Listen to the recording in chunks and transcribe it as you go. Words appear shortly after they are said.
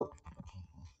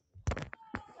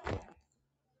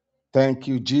Thank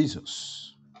you,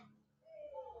 Jesus.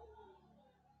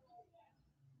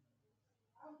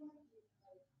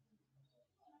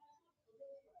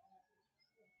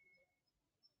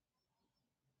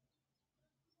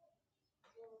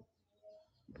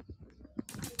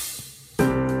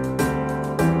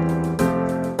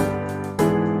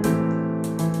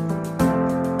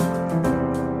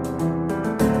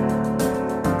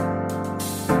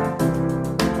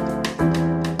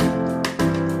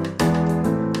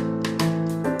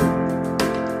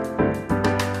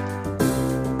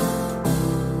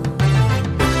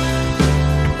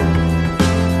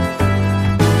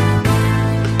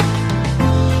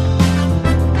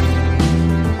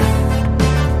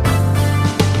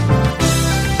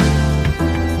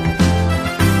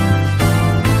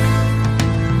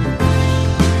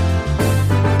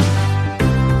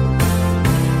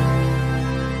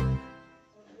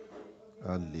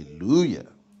 Hallelujah.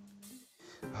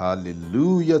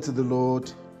 Hallelujah to the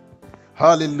Lord.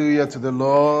 Hallelujah to the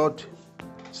Lord.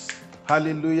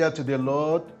 Hallelujah to the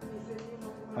Lord.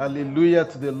 Hallelujah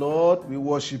to the Lord. We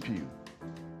worship you.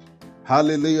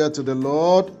 Hallelujah to the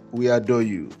Lord. We adore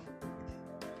you.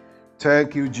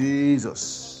 Thank you,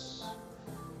 Jesus.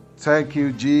 Thank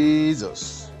you,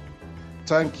 Jesus.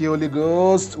 Thank you, Holy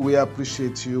Ghost. We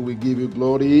appreciate you. We give you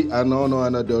glory and honor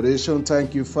and adoration.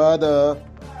 Thank you, Father.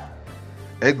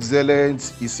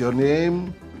 Excellent is your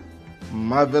name.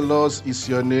 Marvelous is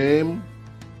your name.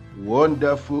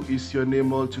 Wonderful is your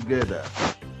name altogether.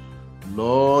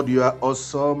 Lord, you are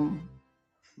awesome.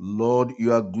 Lord,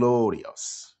 you are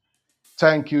glorious.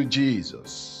 Thank you,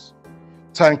 Jesus.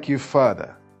 Thank you,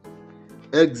 Father.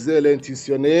 Excellent is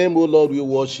your name, O Lord. We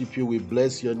worship you. We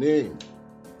bless your name.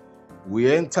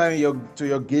 We enter to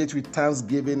your gate with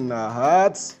thanksgiving in our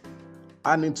hearts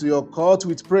and into your court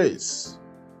with praise.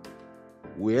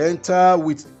 We enter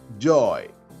with joy.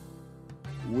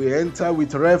 We enter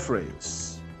with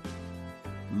reverence.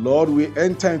 Lord, we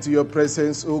enter into your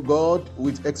presence, O God,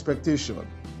 with expectation.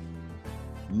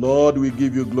 Lord, we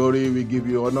give you glory, we give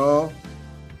you honor,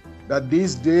 that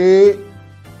this day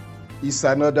is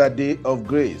another day of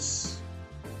grace.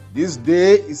 This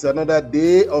day is another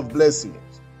day of blessings.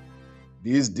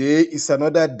 This day is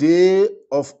another day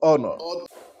of honor.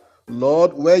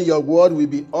 Lord, where your word will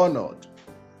be honored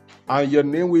and your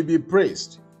name will be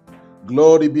praised.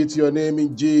 Glory be to your name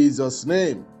in Jesus'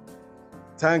 name.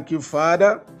 Thank you,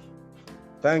 Father.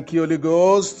 Thank you, Holy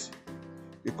Ghost,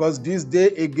 because this day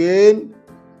again,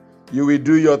 you will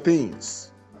do your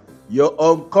things, your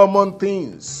uncommon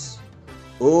things.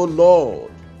 Oh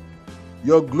Lord,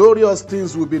 your glorious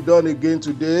things will be done again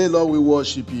today. Lord, we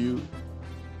worship you.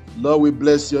 Lord, we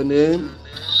bless your name.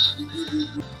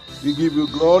 We give you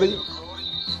glory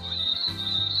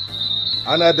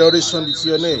and adoration to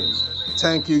your name.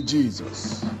 Thank you,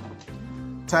 Jesus.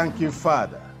 Thank you,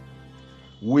 Father.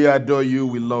 We adore you.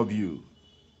 We love you.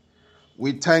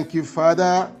 We thank you,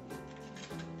 Father.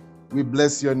 We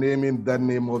bless your name in the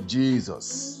name of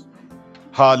Jesus.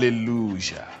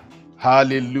 Hallelujah.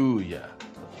 Hallelujah.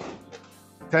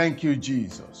 Thank you,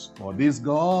 Jesus. For this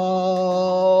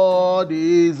God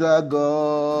is a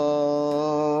God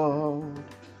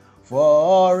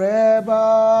forever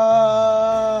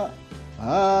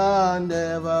and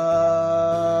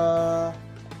ever.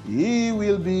 He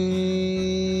will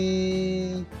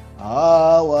be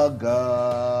our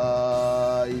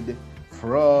guide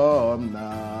from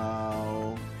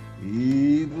now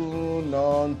even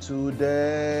unto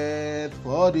death.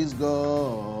 For this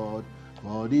God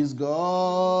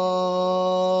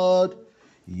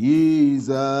is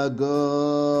a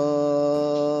God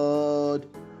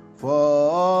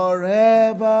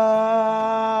forever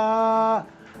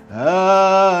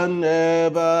and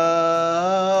ever.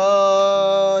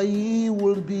 He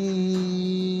will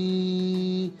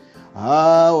be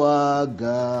our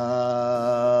guide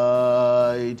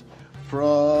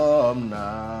from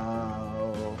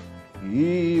now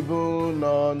even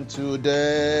unto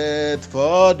death.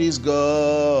 For this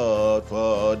God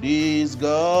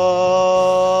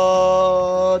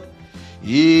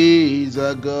is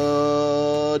a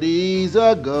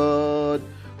God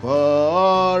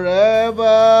forever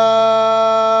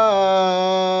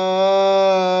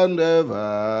and ever.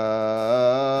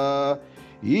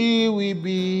 He will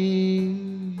be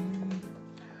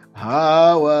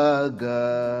our guide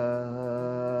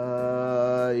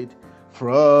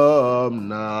from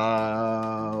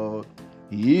now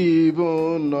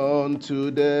even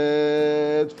unto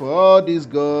death. For this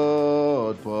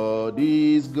God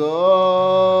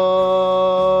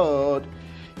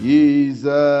is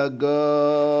a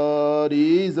God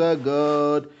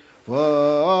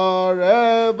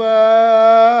forever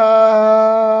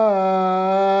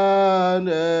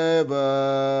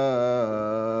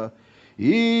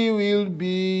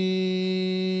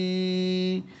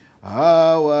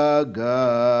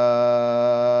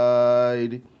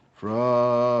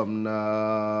from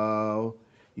now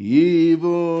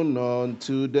even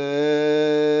unto death.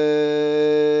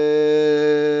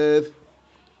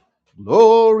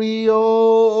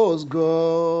 Glorious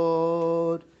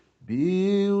God,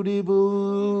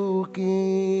 beautiful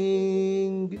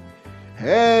King,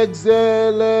 excellent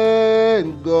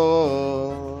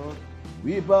God,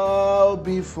 we bow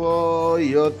before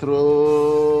your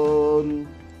throne.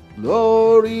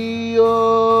 Glorious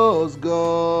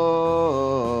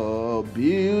God,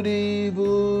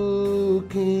 beautiful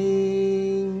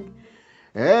King,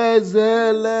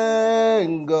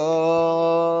 excellent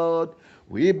God,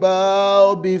 we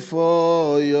bow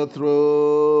before your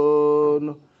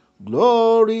throne.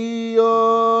 Glorious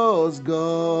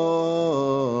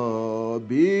God,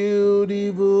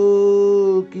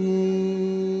 beautiful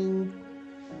King,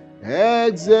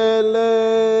 excellent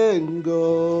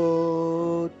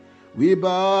God, we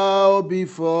bow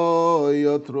before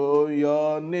your throne.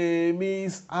 Your name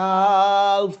is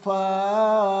Alpha,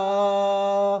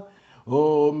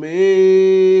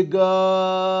 Omega,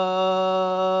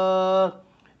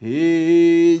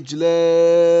 ageless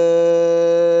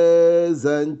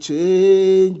and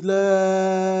changeless,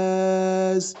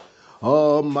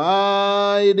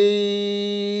 Almighty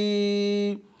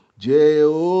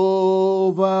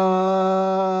Jehovah,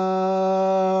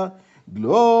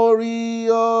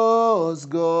 glorious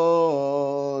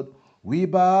God, we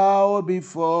bow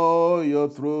before your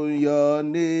throne. Your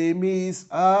name is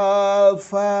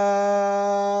Alpha,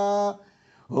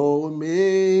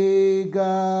 Omega,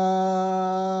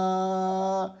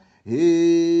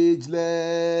 ageless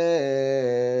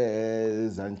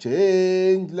and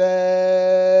changeless,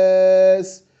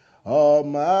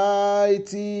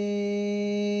 Almighty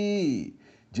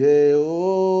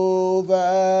Jehovah,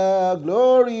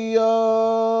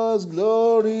 glorious,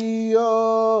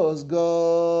 glorious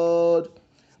God,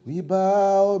 we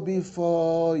bow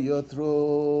before your throne.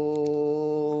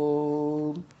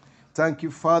 Thank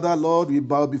you, Father, Lord. We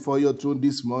bow before your throne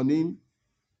this morning.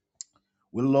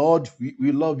 We love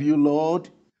you, Lord.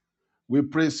 We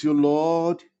praise you,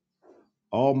 Lord.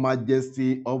 All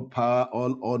majesty, all power,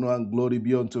 all honor, and glory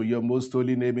be unto your most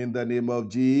holy name in the name of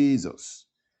Jesus.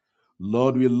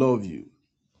 Lord, we love you.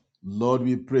 Lord,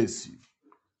 we praise you.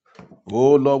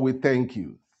 Oh, Lord, we thank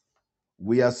you.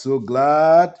 We are so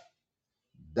glad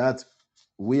that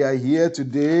we are here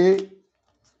today,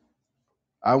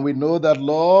 and we know that,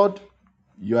 Lord,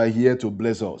 you are here to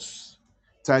bless us.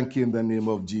 Thank you in the name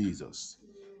of Jesus.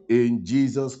 In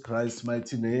Jesus Christ's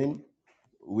mighty name,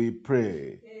 we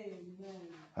pray. Amen.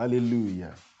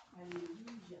 Hallelujah.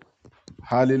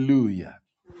 Hallelujah.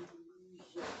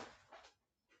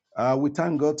 We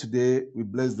thank God today. We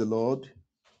bless the Lord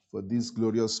for this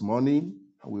glorious morning.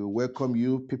 We welcome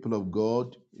you, people of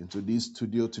God, into this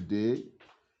studio today.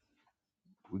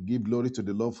 We give glory to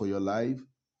the Lord for your life,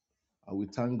 and we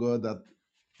thank God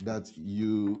that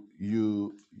you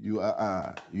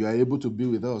are able to be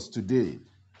with us today,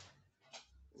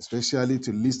 especially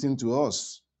to listen to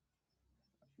us.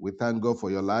 We thank God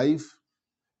for your life,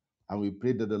 and we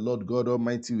pray that the Lord God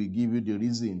Almighty will give you the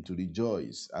reason to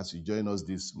rejoice as you join us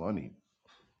this morning.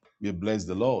 We bless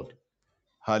the Lord.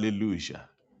 Hallelujah.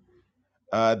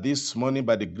 This morning,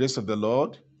 by the grace of the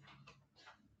Lord,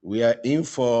 we are in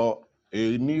for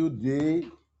a new day,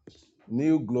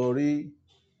 new glory.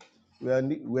 We are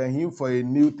in for a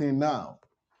new thing now.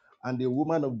 And the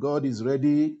woman of God is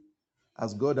ready,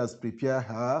 as God has prepared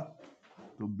her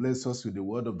to bless us with the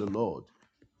word of the Lord.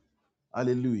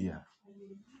 Hallelujah.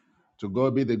 To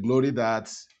God be the glory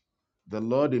that the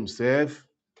Lord himself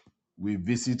will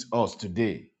visit us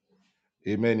today.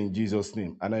 Amen, in Jesus'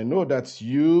 name. And I know that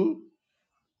you,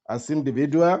 as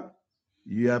individual,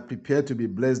 you are prepared to be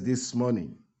blessed this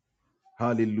morning.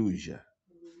 Hallelujah.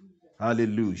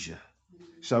 Hallelujah.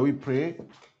 Shall we pray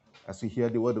as we hear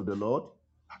the word of the Lord?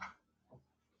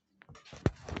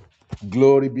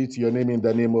 Glory be to your name in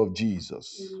the name of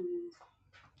Jesus.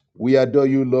 We adore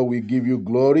you, Lord. We give you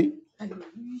glory.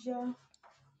 Hallelujah.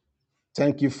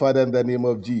 Thank you, Father, in the name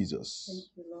of Jesus.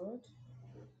 Thank you, Lord.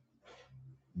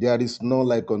 There is none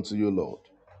like unto you, Lord.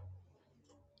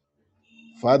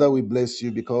 Father, we bless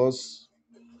you because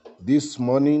this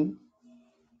morning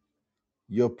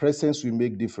your presence will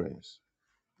make difference.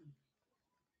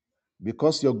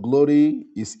 Because your glory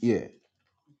is here.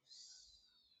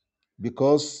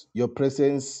 Because your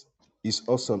presence is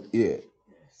awesome here.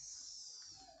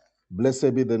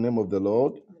 Blessed be the name of the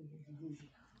Lord.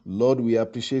 Lord, we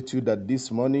appreciate you that this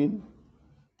morning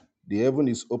the heaven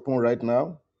is open right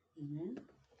now. Amen.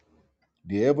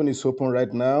 The heaven is open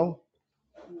right now.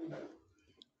 Amen.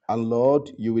 And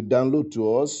Lord, you will download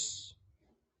to us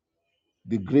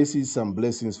the graces and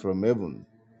blessings from heaven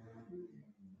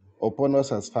upon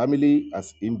us as family,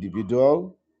 as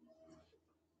individual,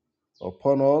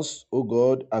 upon us, O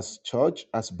God, as church,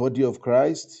 as body of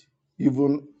Christ,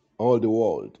 even all the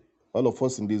world, all of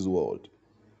us in this world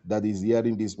that is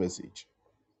hearing this message.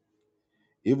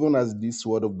 Even as this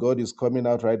word of God is coming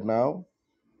out right now,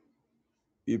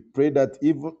 we pray that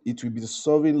even it will be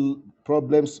solving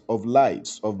problems of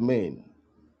lives of men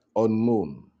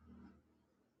unknown,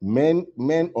 men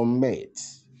unmet,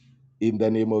 in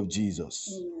the name of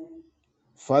Jesus. Amen.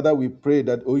 Father, we pray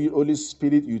that Holy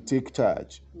Spirit, you take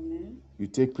charge. Amen. You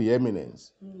take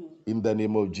preeminence. Amen. In the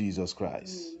name of Jesus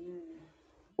Christ. Amen.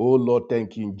 Oh Lord,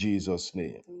 thank you in Jesus'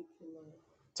 name. Thank you, Lord.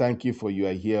 Thank you for you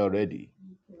are here already.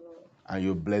 Thank you, Lord. And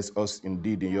you bless us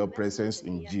indeed in your presence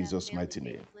in Jesus' mighty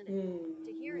name. Amen.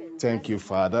 Thank you,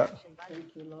 Father.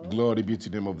 Thank you, Lord. Glory be to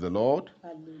the name of the Lord.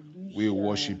 Hallelujah. We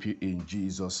worship you in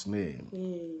Jesus' name.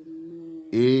 Amen.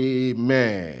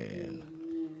 Amen. Amen.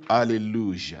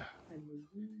 Hallelujah.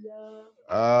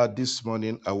 Hallelujah. This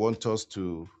morning, I want us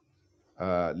to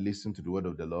listen to the word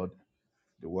of the Lord.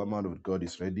 The woman of God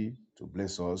is ready to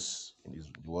bless us in the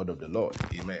word of the Lord.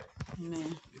 Amen.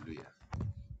 Amen. Hallelujah.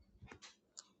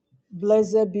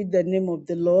 Blessed be the name of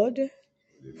the Lord,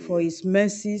 hallelujah, for his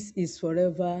mercies is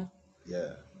forever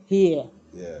here.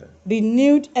 Yeah.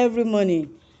 Renewed every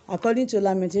morning, according to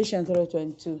Lamentation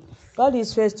 3:22. God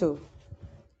is faithful.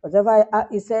 Whatever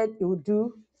he said he will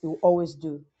do, he will always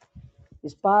do.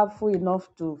 He's powerful enough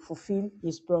to fulfill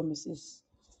his promises.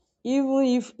 Even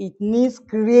if it needs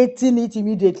creating it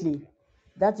immediately,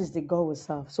 that is the God we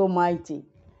serve, so mighty.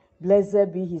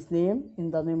 Blessed be his name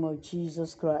in the name of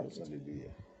Jesus Christ.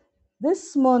 Hallelujah.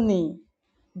 This morning,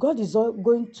 God is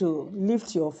going to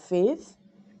lift your faith.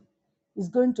 He's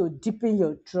going to deepen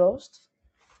your trust.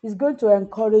 He's going to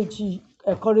encourage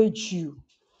you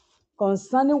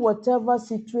concerning whatever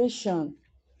situation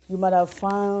you might have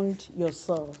found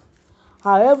yourself.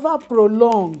 However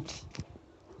prolonged,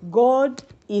 God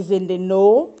is in the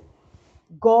know.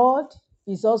 God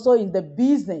is also in the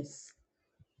business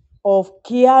of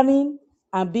caring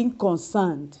and being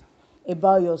concerned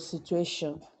about your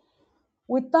situation.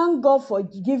 We thank God for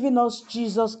giving us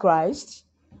Jesus Christ,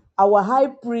 our high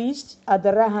priest at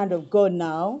the right hand of God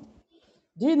now.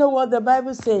 Do you know what the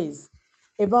Bible says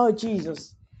about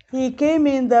Jesus? He came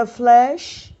in the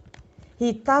flesh.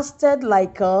 He thirsted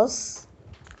like us.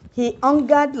 He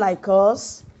hungered like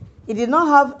us. He did not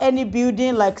have any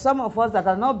building like some of us that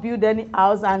are not built any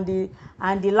house, and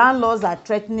the landlords are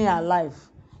threatening our life,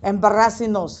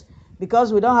 embarrassing us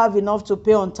because we don't have enough to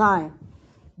pay on time.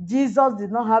 Jesus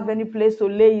did not have any place to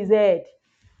lay his head.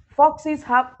 Foxes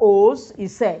have holes, he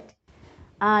said,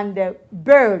 and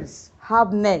birds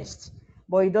have nests,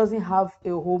 but he doesn't have a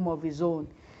home of his own.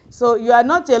 So you are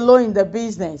not alone in the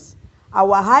business.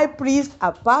 Our high priest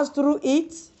has passed through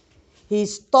it.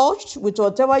 He's touched with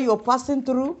whatever you're passing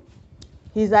through.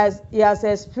 He has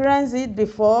experienced it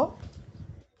before.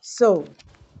 So,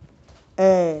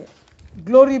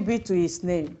 glory be to his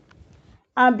name.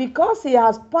 And because he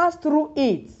has passed through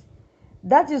it,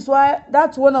 that's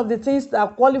one of the things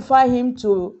that qualify him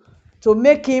to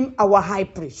make him our high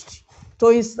priest, to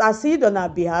intercede on our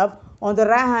behalf on the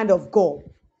right hand of God.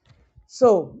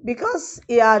 So, because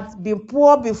he had been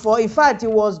poor before, in fact, he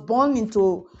was born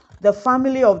into the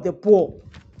family of the poor.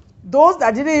 Those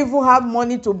that didn't even have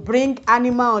money to bring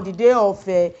animal on the day of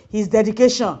his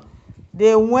dedication,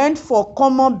 they went for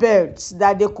common birds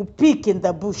that they could pick in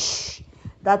the bush,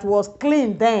 that was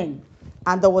clean then,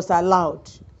 and that was allowed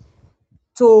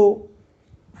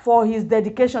for his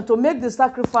dedication, to make the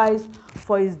sacrifice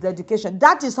for his dedication.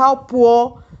 That is how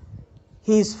poor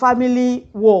his family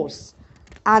was,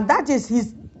 and that is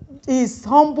his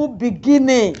humble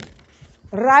beginning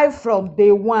right from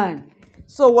day one.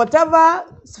 So whatever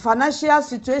financial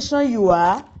situation you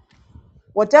are,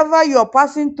 whatever you are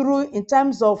passing through in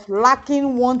terms of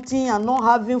lacking, wanting, and not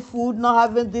having food, not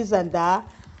having this and that,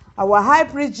 our high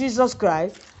priest Jesus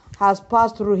Christ has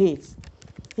passed through it.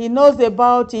 He knows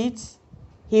about it.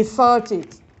 He felt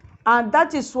it. And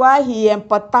that is why he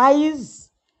empathizes.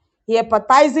 He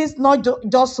empathizes, not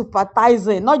just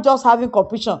sympathizing, not just having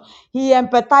compassion. He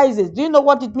empathizes. Do you know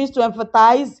what it means to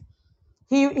empathize?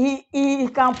 He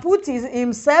can put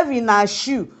himself in our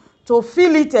shoe to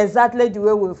feel it exactly the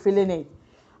way we're feeling it.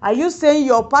 Are you saying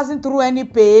you're passing through any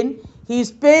pain? His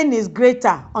pain is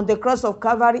greater on the cross of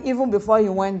Calvary even before he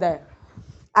went there.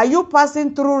 Are you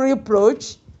passing through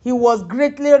reproach? He was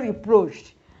greatly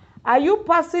reproached. Are you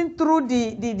passing through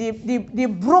the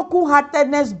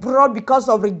brokenheartedness brought because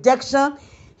of rejection?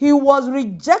 He was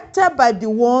rejected by the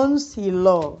ones he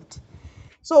loved.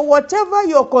 So whatever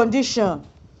your condition,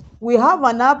 we have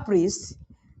an high priest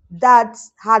that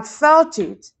had felt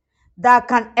it, that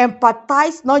can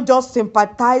empathize, not just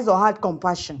sympathize or have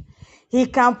compassion. He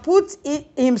can put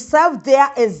himself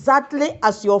there exactly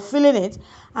as you're feeling it,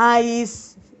 and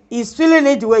he's feeling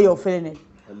it the way you're feeling it.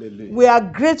 Hallelujah. We are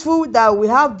grateful that we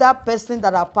have that person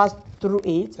that has passed through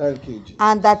it. Thank you, Jesus.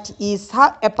 And that is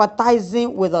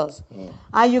empathizing with us.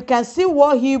 And you can see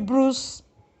what Hebrews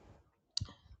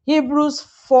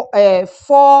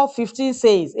 4:15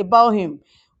 says about him,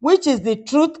 which is the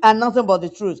truth and nothing but the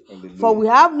truth. Hallelujah. For we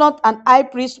have not an high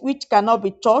priest which cannot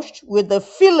be touched with the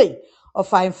feeling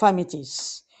of our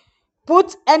infirmities.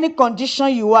 Put any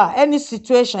condition you are, any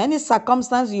situation, any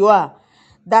circumstance you are,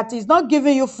 that is not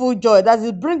giving you full joy, that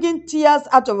is bringing tears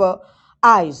out of your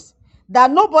eyes,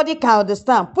 that nobody can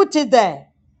understand. Put it there.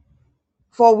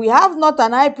 For we have not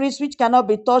an high priest which cannot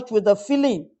be touched with the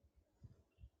feeling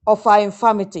of our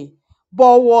infirmity,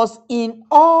 but was in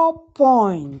all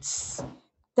points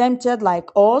tempted like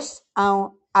us, and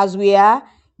as we are,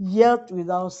 yet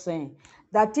without sin.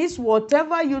 That is,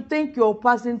 whatever you think you're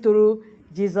passing through,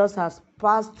 Jesus has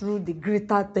passed through the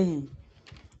greater thing.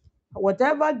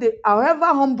 However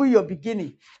humble your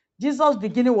beginning, Jesus'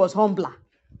 beginning was humbler.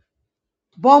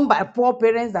 Born by poor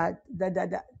parents that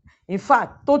in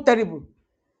fact, so terrible.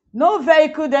 No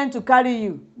vehicle then to carry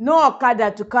you, no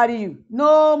Okada to carry you,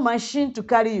 no machine to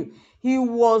carry you. He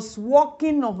was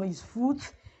walking on his foot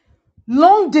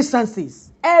long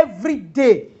distances every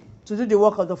day to do the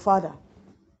work of the Father.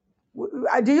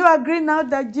 Do you agree now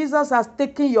that Jesus has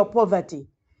taken your poverty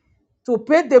to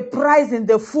pay the price in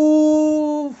the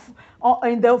full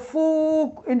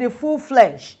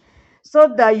flesh, so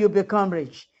that you become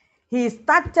rich? He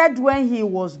started when he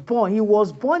was born. He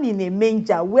was born in a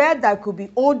manger where there could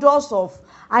be odors of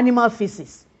animal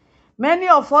feces. Many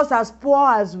of us, as poor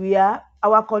as we are,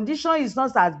 our condition is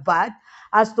not as bad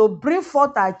as to bring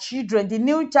forth our children, the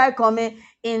new child coming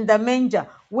in the manger,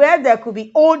 where there could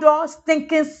be odor,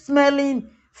 stinking, smelling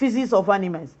feces of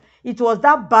animals. It was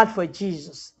that bad for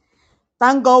Jesus.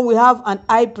 Thank God we have an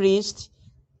high priest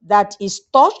that is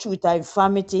touched with our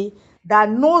infirmity, that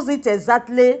knows it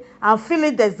exactly and feel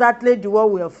it exactly the way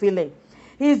we are feeling.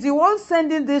 He's the one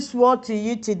sending this word to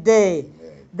you today.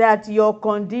 Amen. That your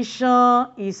condition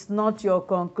is not your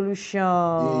conclusion.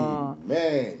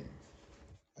 Amen.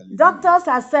 Doctors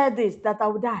have said this, that I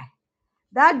will die.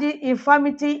 That the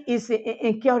infirmity is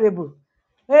incurable.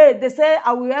 Hey, they say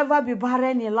I will ever be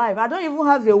barren in life. I don't even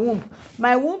have a womb.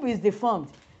 My womb is deformed.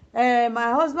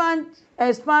 My husband's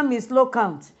sperm is low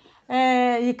count.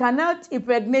 He cannot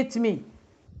impregnate me.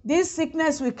 This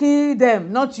sickness will kill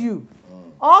them, not you.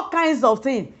 All kinds of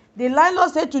things. The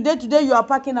landlord said, today you are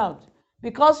packing out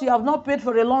because you have not paid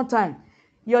for a long time.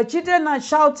 Your children are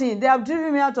shouting. They have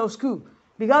driven me out of school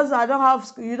because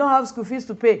you don't have school fees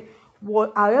to pay.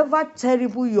 However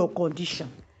terrible your condition,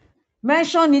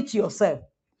 mention it yourself.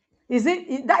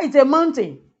 That is a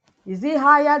mountain? Is it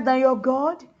higher than your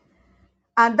God?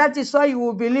 And that is why you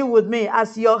will believe with me,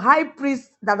 as your high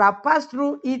priest that have passed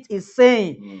through it is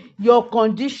saying, your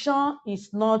condition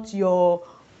is not your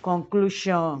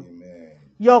conclusion. Amen.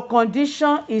 Your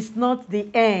condition is not the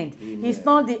end. Amen. It's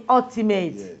not the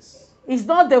ultimate. Yes. It's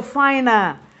not the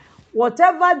final.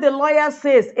 Whatever the lawyer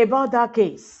says about that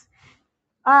case,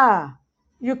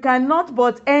 you cannot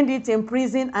but end it in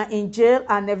prison and in jail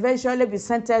and eventually be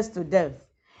sentenced to death.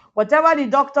 Whatever the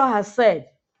doctor has said,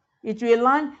 it will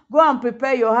land. Go and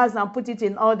prepare your house and put it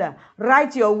in order.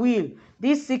 Write your will.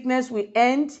 This sickness will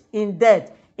end in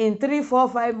death in 3, 4,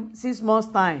 5, 6 months'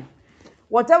 time.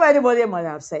 Whatever anybody might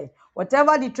have said,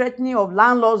 whatever the threatening of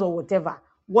landlords or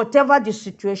whatever the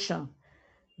situation,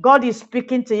 God is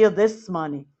speaking to you this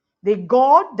morning. The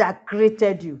God that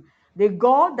created you, the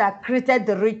God that created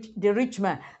the rich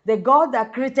man, the God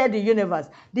that created the universe,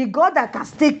 the God that can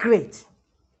still create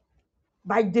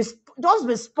by this, just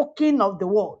be spoken of the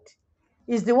word,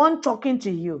 is the one talking to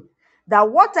you.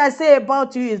 That what I say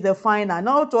about you is the final,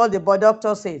 not what the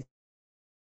doctor says.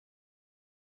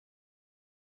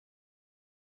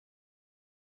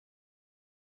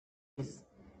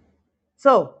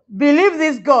 So believe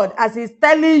this God as he's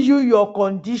telling you your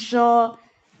condition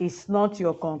is not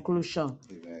your conclusion.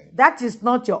 Amen. That is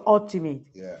not your ultimate.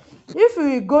 Yeah. If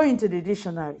we go into the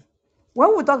dictionary,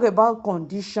 when we talk about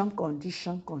condition,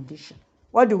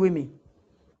 what do we mean?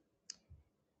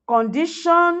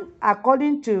 Condition,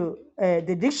 according to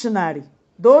the dictionary,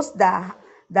 those that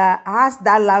has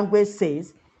that language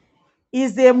says,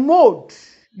 is a mode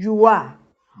you are,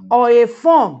 or a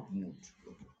form,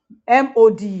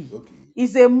 M-O-D-E. Okay.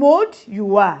 Is a mode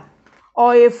you are,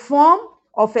 or a form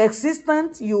of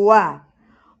existence you are,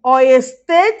 or a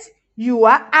state you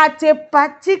are at a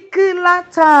particular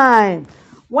time.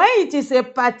 When it is a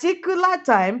particular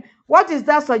time, what is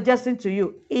that suggesting to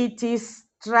you? It is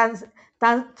transient.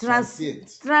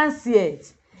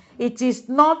 It is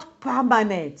not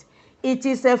permanent. It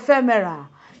is ephemeral.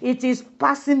 It is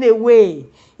passing away.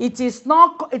 It has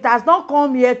not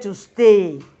come here to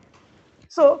stay.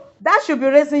 So that should be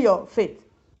raising your faith.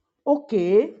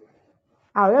 Okay,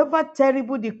 however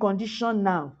terrible the condition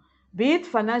now, be it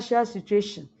financial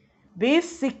situation, be it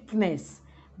sickness,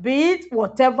 be it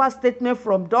whatever statement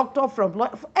from doctor, from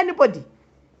lawyer, anybody,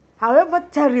 however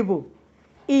terrible,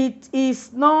 it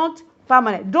is not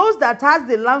permanent. Those that has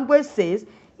the language says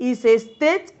is a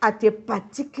state at a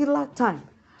particular time,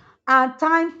 and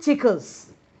time tickles.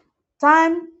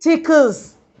 Time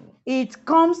tickles. It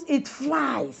comes, it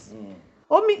flies.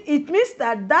 It means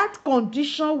that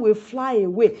condition will fly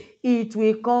away. It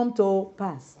will come to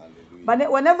pass. Hallelujah.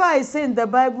 But whenever I say in the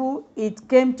Bible, it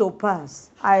came to pass,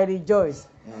 I rejoice.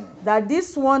 That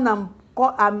this one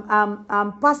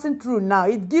I'm passing through now,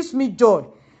 it gives me joy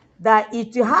that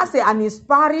it has an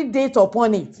expiry date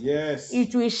upon it. Yes.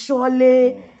 It will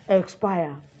surely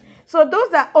expire. So those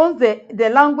that own the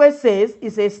language says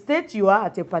is a state you are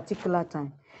at a particular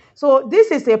time. So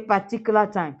this is a particular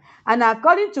time. And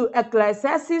according to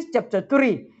Ecclesiastes chapter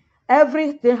 3,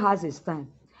 everything has its time.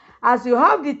 As you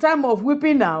have the time of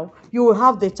weeping now, you will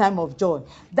have the time of joy.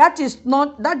 That is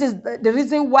the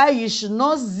reason why you should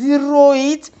not zero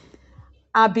it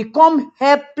and become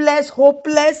helpless,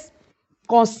 hopeless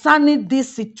concerning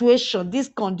this situation, this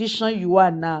condition you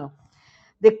are now.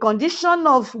 The condition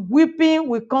of weeping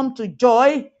will come to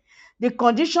joy. The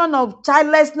condition of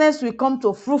childlessness will come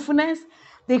to fruitfulness.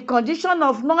 The condition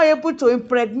of not able to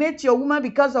impregnate your woman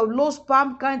because of low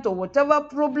sperm count or whatever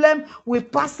problem will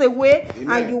pass away.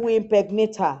 Amen. And you will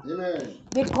impregnate her. Amen.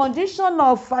 The condition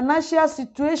of financial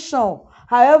situation,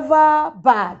 however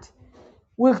bad,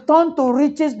 will turn to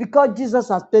riches because Jesus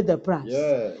has paid the price.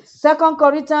 Yes. 2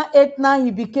 Corinthians 8:9,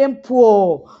 he became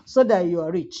poor so that you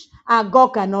are rich. And God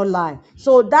cannot lie.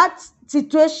 So that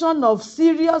situation of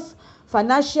serious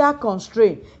financial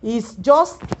constraint is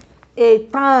just a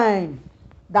time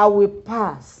that will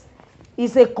pass.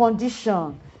 It's a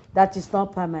condition that is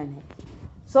not permanent.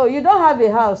 So you don't have a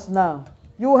house now.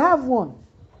 You have one.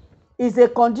 It's a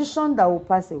condition that will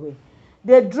pass away.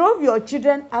 They drove your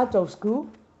children out of school.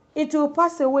 It will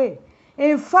pass away.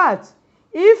 In fact,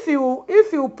 if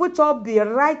you put up the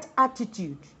right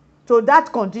attitude to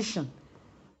that condition,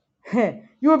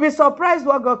 you will be surprised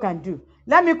what God can do.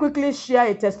 Let me quickly share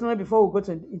a testimony before we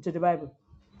go into the Bible.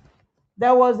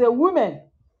 There was a woman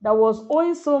that was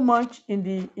owing so much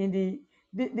the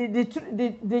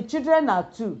children are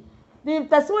two. The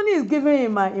testimony is given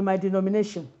in my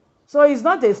denomination. So it's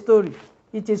not a story.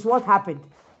 It is what happened.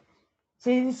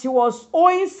 She was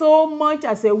owing so much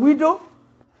as a widow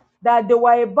that they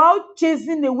were about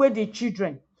chasing away the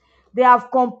children. They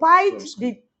have compiled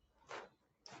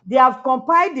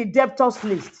the debtors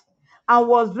list and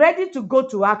was ready to go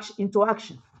into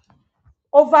action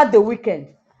over the weekend.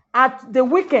 At the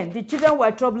weekend, the children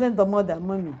were troubling the mother,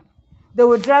 mommy. They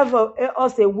will drive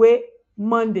us away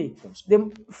Monday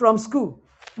from school.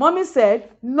 Mommy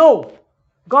said, no,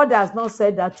 God has not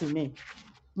said that to me.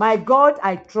 My God,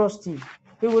 I trust him.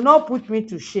 He will not put me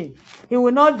to shame. He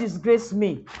will not disgrace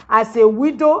me. As a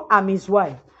widow, I'm his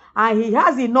wife. And he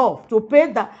has enough to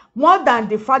pay more than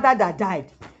the father that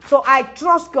died. So I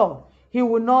trust God. He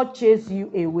will not chase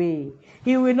you away.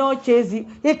 He will not chase you.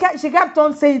 She kept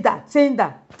on saying that.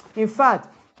 In fact,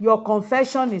 your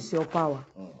confession is your power.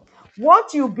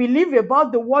 What you believe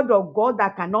about the word of God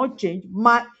that cannot change,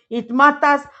 it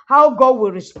matters how God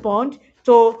will respond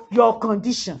to your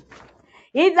condition.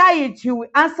 Either he will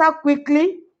answer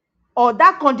quickly, or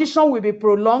that condition will be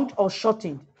prolonged or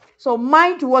shortened. So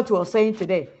mind what we are saying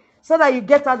today, so that you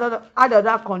get out of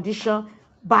that condition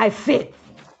by faith.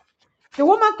 The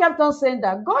woman kept on saying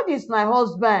that God is my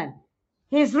husband.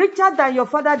 He's richer than your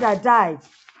father that died.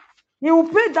 He will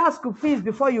pay that school fees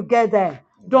before you get there.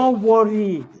 Don't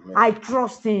worry. I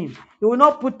trust him. He will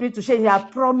not put me to shame. He has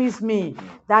promised me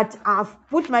that I've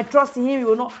put my trust in him. He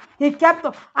will not. He kept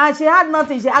on, and she had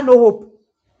nothing. She had no hope.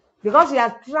 Because she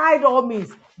has tried all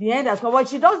means, the end has come. But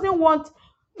she doesn't want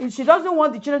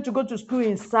the children to go to school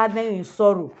in sadness, in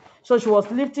sorrow. So she was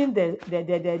lifting the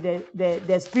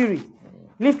spirit,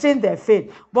 lifting their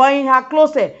faith. But in her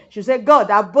closet, she said,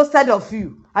 God, I've boasted of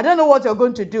you. I don't know what you're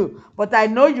going to do, but I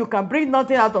know you can bring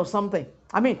nothing out of something.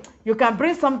 You can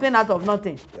bring something out of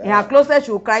nothing. Yeah. In her closet,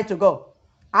 she will cry to God.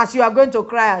 As you are going to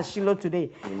cry at Shiloh today.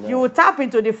 Amen. You will tap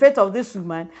into the faith of this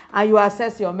woman and you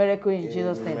access your miracle in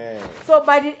Jesus' name. So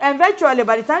eventually,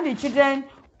 by the time the children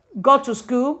got to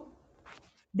school,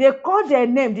 They called their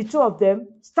name, the two of them.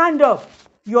 Stand up,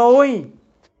 you're owing.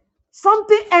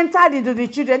 Something entered into the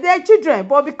children. They are children,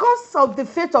 but because of the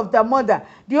faith of their mother,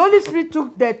 the Holy Spirit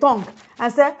took their tongue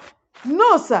and said,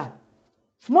 no, sir.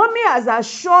 Mommy has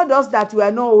assured us that we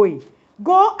are not owing.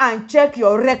 Go and check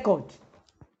your record.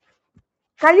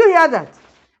 Can you hear that?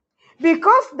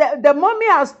 Because the mommy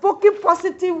has spoken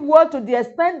positive word to the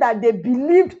extent that they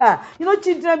believed her. You know,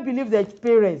 children believe their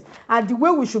parents. And the way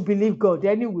we should believe God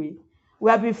anyway, we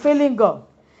have been failing God.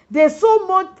 They so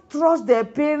much trust their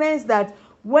parents that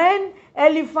when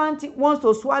elephant wants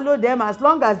to swallow them, as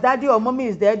long as daddy or mommy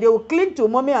is there, they will cling to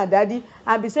mommy and daddy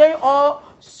and be saying, oh,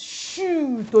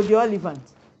 shoo to the elephant.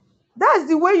 That's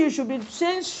the way you should be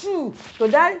saying shoo to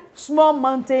that small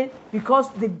mountain,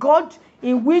 because the God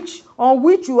on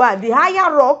which you are, the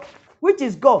higher rock, which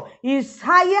is God, is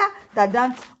higher than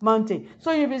that mountain.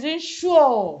 So you'll be saying,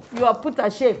 sure, you are put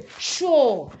ashamed.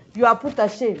 Sure, you are put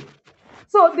ashamed.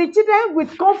 So the children,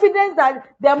 with confidence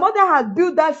that their mother has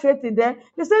built that faith in them,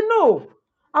 they say, no,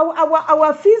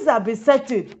 our fees have been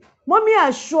settled. Mommy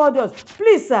assured us,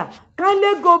 please, sir,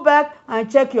 kindly go back and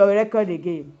check your record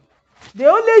again. They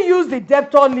only use the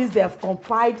debtor list they have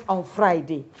compiled on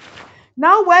Friday.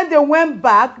 Now, when they went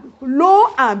back,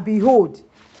 lo and behold,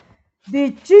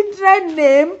 the children's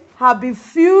name have been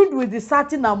filled with the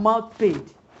certain amount paid.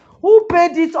 Who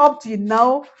paid it up till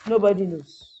now? Nobody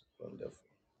knows. Wonderful.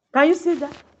 Can you see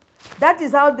that? That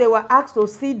is how they were asked to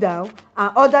sit down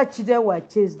and other children were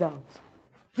chased out.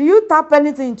 Do you tap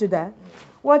anything into that?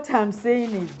 What I'm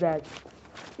saying is that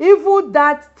even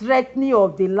that threatening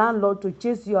of the landlord to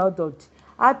chase you out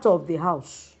of the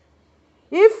house,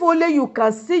 if only you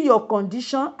can see your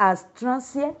condition as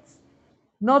transient,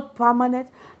 not permanent,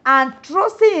 and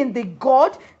trusting in the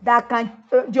God that can,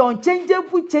 the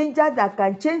unchangeable changer that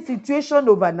can change situation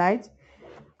overnight,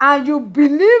 and you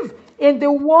believe in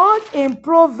the word in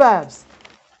Proverbs,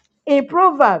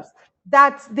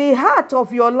 that the heart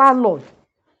of your landlord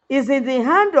is in the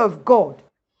hand of God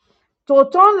to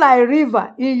turn like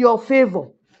river in your favor,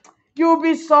 you'll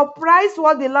be surprised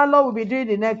what the landlord will be doing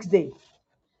the next day.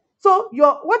 So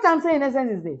what I'm saying in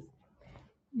essence is this: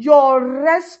 your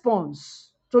response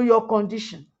to your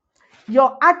condition,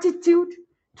 your attitude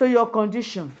to your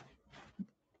condition,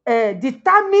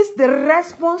 determines the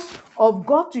response of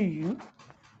God to you,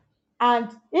 and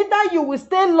either you will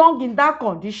stay long in that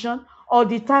condition or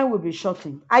the time will be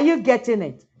shortened. Are you getting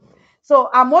it? So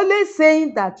I'm only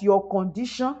saying that your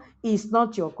condition is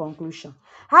not your conclusion.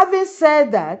 Having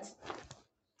said that,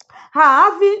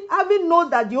 having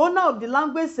known that the owner of the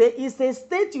language say is a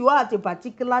state you are at a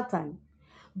particular time,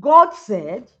 God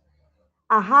said,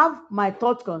 I have my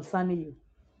thought concerning you.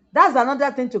 That's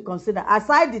another thing to consider,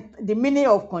 aside the meaning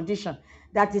of condition,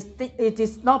 that it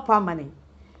is not permanent.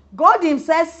 God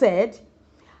himself said,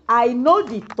 I know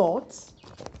the thoughts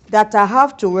that I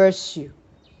have towards you.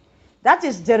 That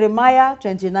is Jeremiah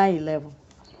 29:11.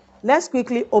 Let's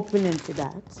quickly open into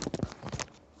that.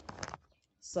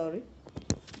 Sorry.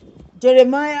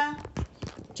 Jeremiah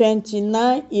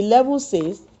 29:11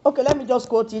 says, okay, let me just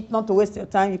quote it, not to waste your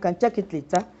time. You can check it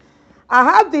later.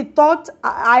 I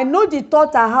know the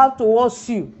thought I have towards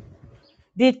you,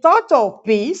 the thought of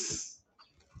peace,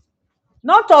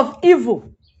 not of evil,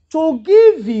 to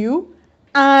give you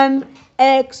an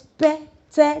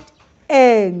expected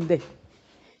end.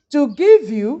 To give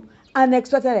you an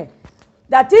expected end.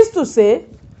 That is to say,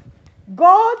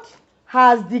 God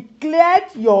has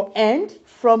declared your end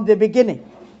from the beginning.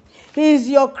 He is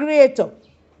your creator.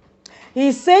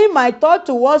 He's saying, my thought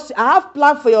towards you, I have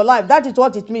planned for your life. That is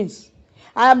what it means.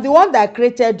 I am the one that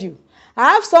created you.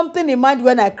 I have something in mind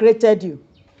when I created you.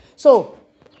 So,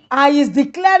 I is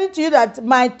declaring to you that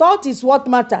my thought is what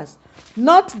matters,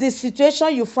 not the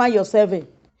situation you find yourself in.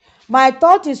 My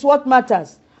thought is what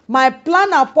matters. My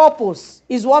plan and purpose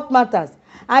is what matters.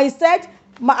 I said,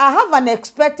 I have an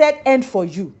expected end for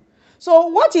you. So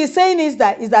what he's saying is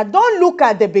that don't look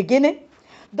at the beginning.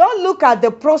 Don't look at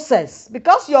the process,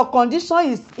 because your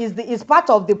condition is part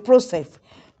of the process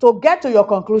to get to your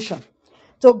conclusion,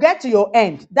 to get to your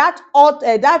end,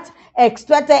 that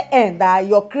expected end that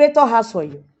your creator has for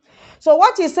you. So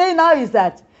what he's saying now is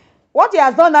that, what he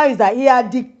has done now is that he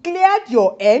has declared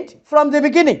your end from the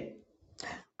beginning.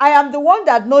 I am the one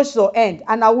that knows your end,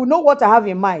 and I will know what I have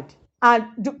in mind. And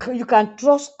you can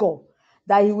trust God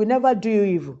that he will never do you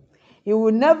evil. He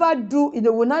will never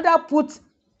put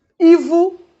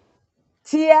evil,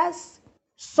 tears,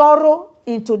 sorrow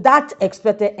into that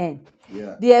expected end.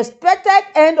 Yeah. The expected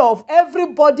end of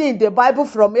everybody in the Bible,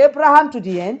 from Abraham to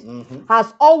the end,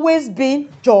 has always been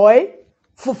joy,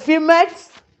 fulfillment,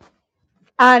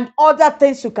 and other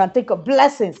things you can think of,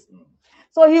 blessings.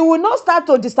 So he will not start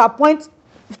to disappoint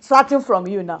starting from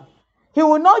you now. He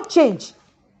will not change.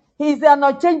 He is an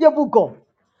unchangeable God.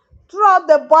 Throughout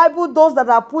the Bible, those that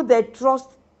have put their trust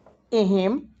in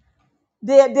him,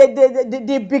 the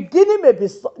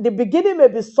beginning may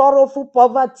be sorrowful,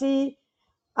 poverty,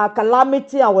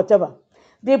 calamity, and whatever.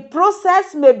 The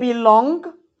process may be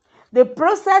long. The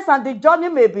process and the journey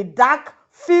may be dark,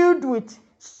 filled with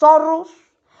sorrows,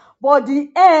 but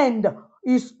the end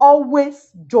is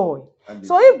always joy.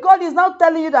 So if God is now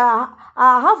telling you that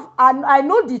I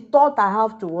know the thought I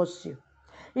have towards you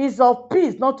is of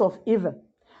peace, not of evil,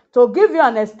 to give you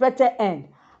an expected end.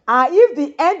 And if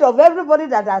the end of everybody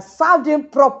that has served him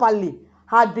properly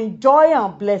had been joy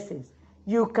and blessings,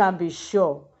 you can be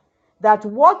sure that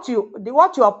what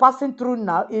you are passing through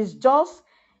now is just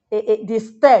the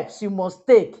steps you must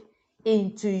take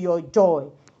into your joy,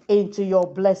 into your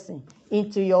blessing,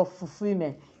 into your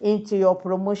fulfillment, into your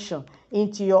promotion,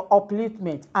 into your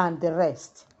upliftment, and the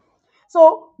rest.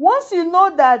 So once you know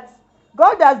that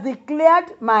God has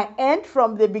declared my end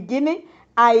from the beginning,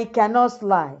 I cannot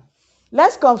lie.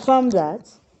 Let's confirm that.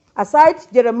 Aside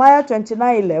Jeremiah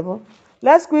 29:11,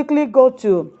 let's quickly go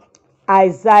to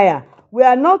Isaiah. We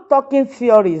are not talking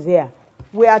theories here.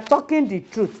 We are talking the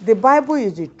truth. The Bible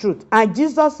is the truth, and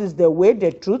Jesus is the way,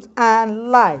 the truth, and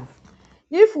life.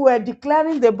 If we are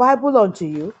declaring the Bible unto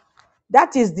you,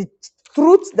 that is the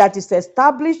truth that is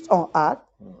established on earth,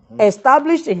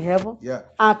 established in heaven,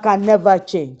 and can never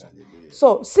change.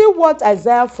 So, see what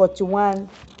Isaiah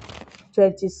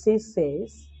 41:26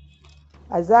 says.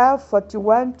 Isaiah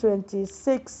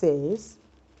 41:26 says,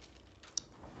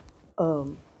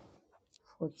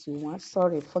 41,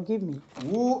 sorry, forgive me.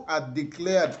 Who hath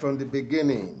declared from the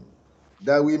beginning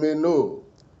that we may know,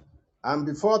 and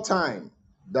before time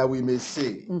that we may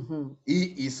say,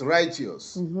 he is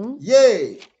righteous.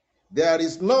 Yea, there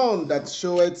is none that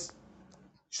showeth.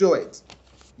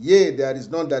 Yea, there is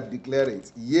none that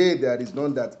declareth. Yea, there is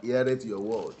none that heareth your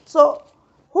word. So,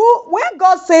 when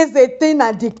God says a thing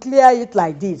and declare it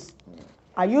like this,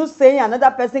 are you saying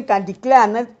another person can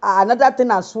declare another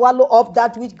thing and swallow up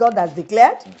that which God has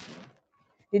declared?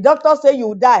 The doctor say you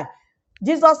will die.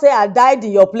 Jesus say, I died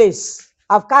in your place.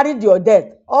 I've carried your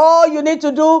death. All you need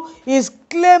to do is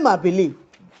claim and believe.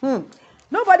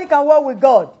 Nobody can walk with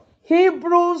God.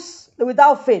 Hebrews,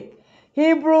 without faith.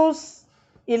 Hebrews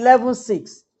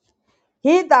 11:6.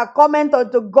 He that cometh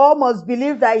unto God must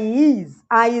believe that he is,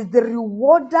 and is the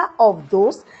rewarder of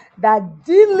those that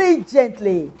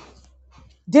diligently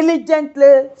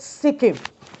seek him.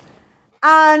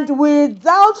 And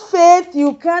without faith,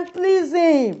 you can't please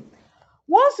him.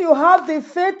 Once you have the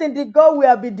faith in the God we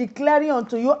have been declaring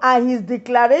unto you and his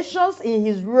declarations in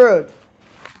his word,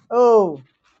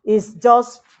 it's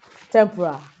just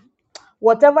temporal.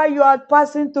 Whatever you are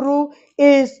passing through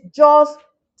is just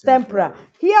temporal.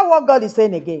 Hear what God is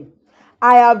saying again.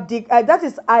 That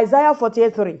is Isaiah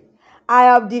 48:3. I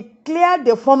have declared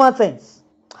the former things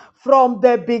from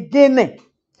the beginning,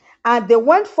 and they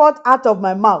went forth out of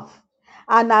my mouth,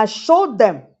 and I showed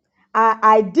them,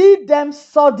 I did them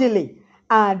suddenly,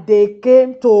 and they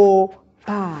came to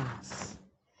pass.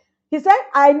 He said,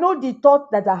 I know the thought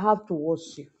that I have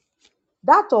towards you,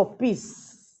 that of peace.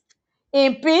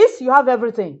 In peace, you have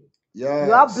everything. Yes.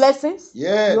 You have blessings.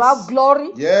 Yes. You have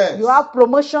glory. Yes. You have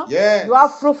promotion. Yes. You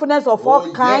have fruitfulness of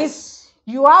all kinds. Yes.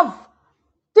 You have,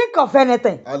 think of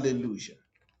anything. Hallelujah.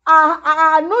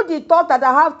 I know the thought that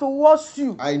I have towards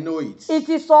you. I know it. It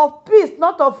is of peace,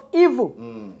 not of evil,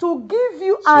 to give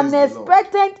you an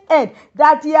expected end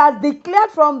that he has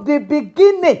declared from the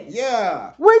beginning.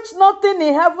 Yeah. Which nothing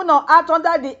in heaven or earth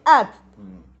under the earth.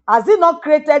 Has he not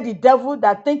created the devil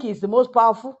that think he is the most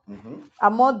powerful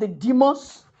among the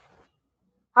demons?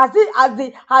 Has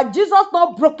Jesus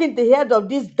not broken the head of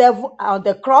this devil on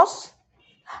the cross?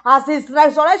 Has his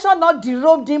resurrection not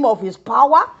derobed him of his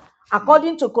power?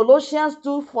 According to Colossians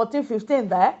 2:14-15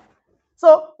 there.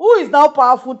 So who is now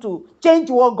powerful to change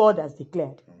what God has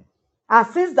declared? And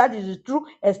since that is true,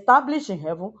 established in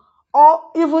heaven, or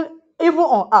even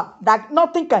on earth, that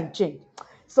nothing can change.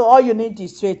 So all you need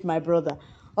is faith, my brother.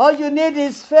 All you need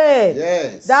is faith.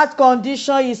 Yes. That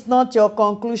condition is not your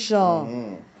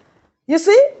conclusion. You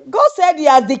see, God said he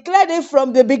has declared it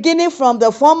from the beginning, from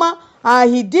the former,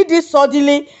 and he did it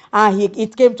suddenly, and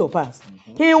it came to pass.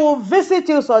 He will visit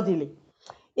you suddenly.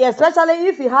 Especially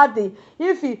if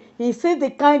he sees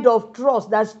the kind of trust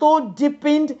that's so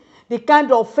deepened, the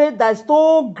kind of faith that's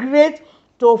so great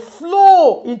to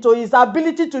flow into his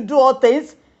ability to do all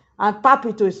things and tap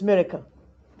into his miracle.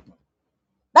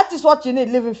 That is what you need,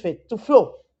 living faith, to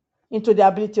flow into the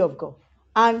ability of God.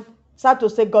 And start to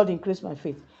say, God, increase my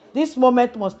faith. This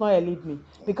moment must not elude me,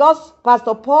 because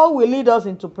Pastor Paul will lead us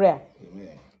into prayer.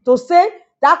 Amen. To say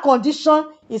that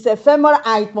condition is ephemeral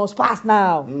and it must pass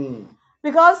now.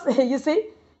 Because you see,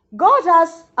 God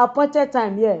has appointed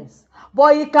time, yes,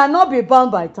 but he cannot be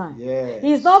bound by time. Yes.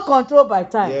 He is not controlled by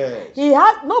time.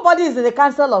 Yes. Nobody is in the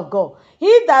counsel of God.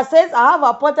 He that says, I have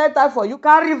appointed time for you,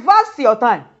 can reverse your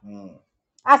time.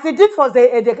 As he did for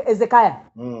Ezekiah.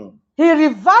 He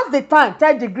reversed the time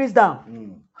 10 degrees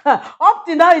down. Up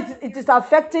to now, it is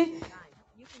affecting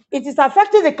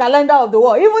the calendar of the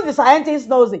world. Even the scientists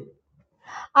knows it.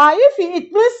 And if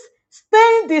it means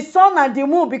staying the sun and the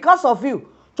moon because of you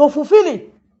to fulfill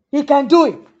it, he can do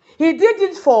it. He did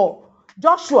it for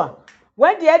Joshua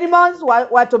when the animals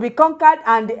were to be conquered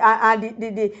and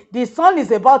the sun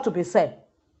is about to be set.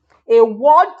 A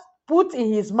word put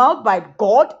in his mouth by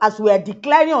God, as we are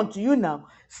declaring unto you now,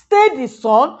 stay the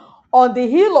sun on the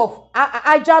hill of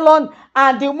Ajalon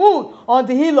and the moon on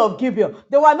the hill of Gibeon.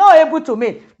 They were not able to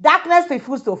meet. Darkness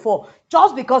refused to fall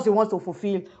just because he wants to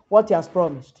fulfill what he has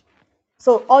promised.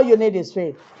 So all you need is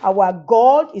faith. Our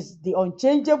God is the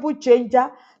unchangeable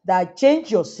changer that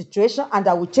changed your situation and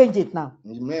that will change it now.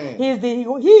 Amen. He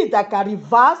that can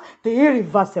reverse the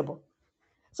irreversible.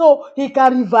 So he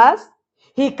can reverse,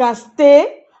 he can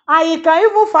stay, and he can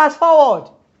even fast forward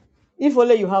if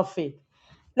only you have faith.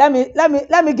 Let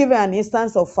me give you an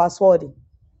instance of fast forwarding.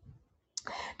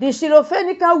 The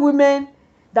Syrophoenician women,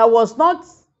 it was not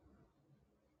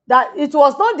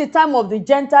the time of the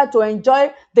Gentile to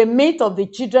enjoy the meat of the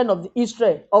children of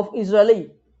Israel.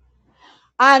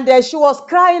 And she was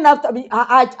crying after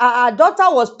her daughter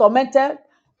was tormented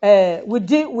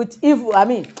with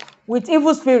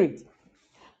evil spirit.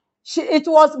 It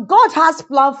was God has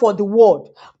plan for the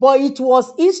world, but it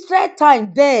was Easter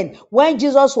time then when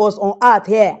Jesus was on earth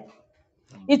here.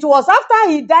 It was after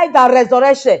he died and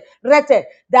resurrected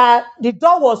that the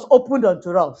door was opened unto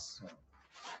us.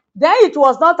 Then we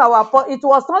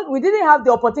didn't have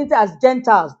the opportunity as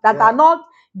Gentiles that are not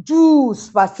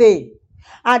Jews per se.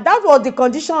 And that was the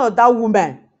condition of that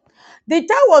woman. The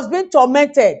child was being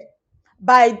tormented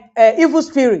by evil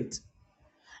spirit.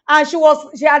 And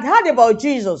she had heard about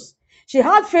Jesus. She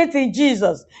had faith in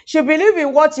Jesus. She believed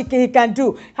in what he can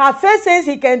do. Her faith says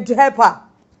he can help her.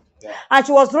 Yeah. And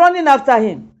she was running after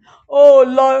him. Oh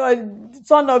Lord,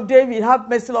 Son of David, have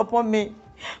mercy upon me.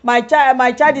 My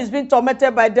child is being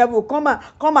tormented by the devil. Come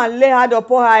and lay hand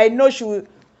upon her. I know she will.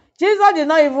 Jesus did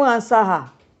not even answer her.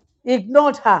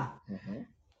 Ignored her.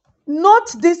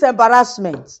 Not this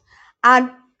embarrassment.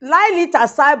 And lie it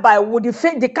aside by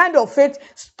the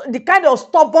kind of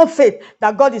stubborn faith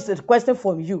that God is requesting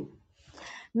from you.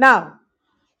 Now,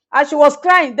 as she was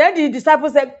crying, then the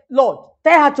disciples said, Lord,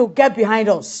 tell her to get behind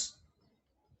us.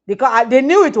 Because they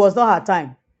knew it was not her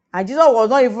time. And Jesus was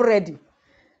not even ready.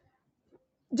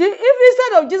 If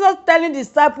instead of Jesus telling the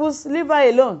disciples, leave her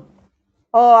alone,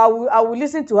 or I will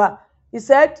listen to her, he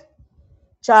said,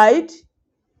 child,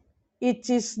 it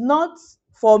is not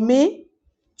for me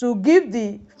to give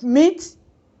the meat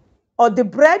or the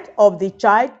bread of the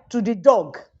child to the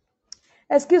dog.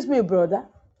 Excuse me, brother.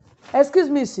 Excuse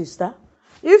me, sister.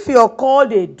 If you're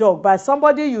called a dog by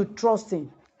somebody you trust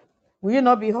in, will you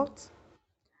not be hurt?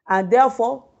 And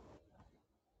therefore,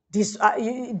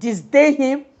 disdain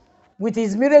him with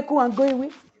his miracle and go away?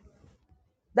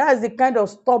 That is the kind of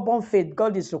stubborn faith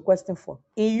God is requesting for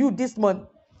in you this morning.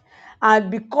 And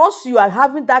because you are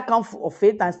having that kind of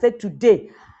faith and say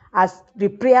today, as the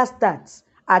prayer starts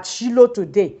at Shiloh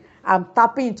today, I'm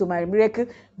tapping into my miracle,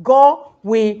 God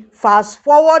will fast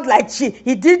forward like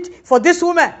he did for this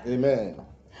woman. Amen.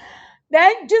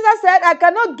 Then Jesus said, I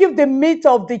cannot give the meat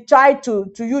of the child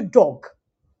to you, dog.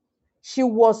 She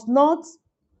was not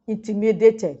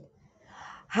intimidated.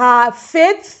 Her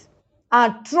faith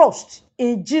and trust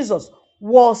in Jesus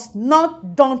was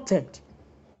not daunted.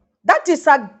 That is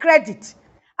her credit.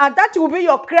 And that will be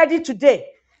your credit today.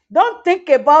 Don't think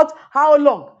about how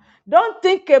long. Don't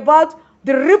think about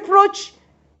the reproach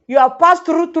you have passed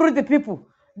through the people.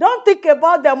 Don't think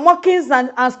about the mockings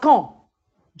and scorn.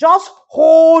 Just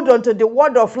hold on to the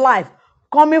word of life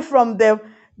coming from the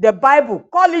Bible.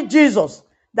 Call it Jesus.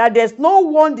 That there's no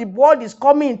one the word is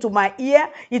coming into my ear.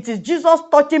 It is Jesus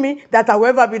touching me that I will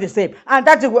ever be the same. And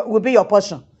that will be your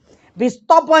portion. Be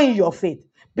stubborn in your faith.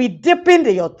 Be deepened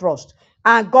in your trust.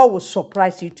 And God will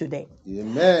surprise you today.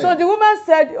 Amen. So the woman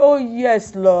said, oh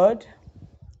yes, Lord.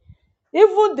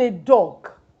 Even the dog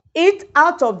eat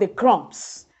out of the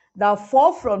crumbs that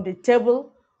fall from the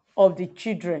table of the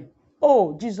children.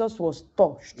 Oh, Jesus was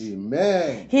touched.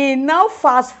 Amen. He now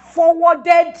fast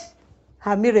forwarded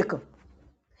her miracle.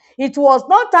 It was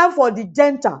not time for the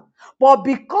Gentile, but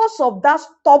because of that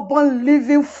stubborn,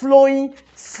 living, flowing,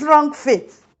 strong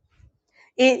faith,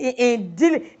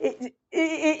 it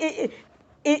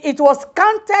was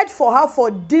counted for her for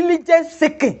diligent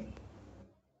seeking,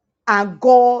 and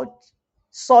God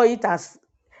saw it as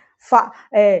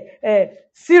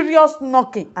serious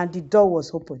knocking, and the door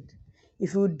was opened.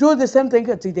 If you do the same thing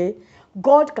today,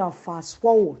 God can fast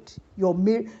forward your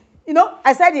miracle.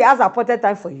 I said He has appointed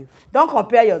time for you. Don't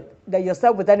compare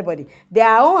yourself with anybody.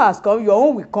 Their own has come, your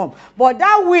own will come. But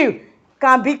that will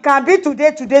can be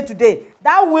today.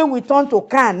 That will turn to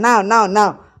can now,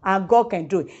 and God can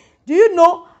do it. Do you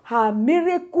know her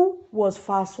miracle was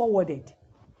fast forwarded?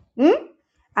 And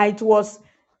it was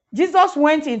Jesus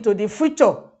went into the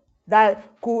future that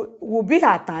would be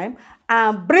her time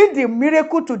and bring the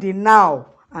miracle to the now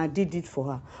and did it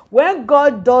for her. When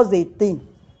God does a thing,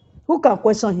 who can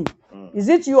question Him? Is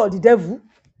it you or the devil?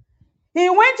 He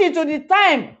went into the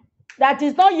time that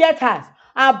is not yet hers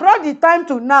and brought the time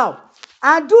to now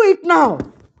and do it now,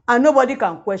 and nobody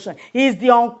can question. He is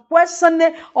the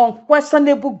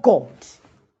unquestionable God.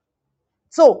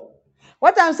 So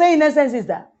what I'm saying in essence is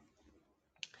that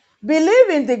believe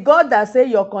in the God that say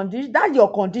your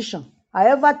condition,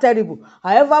 however terrible,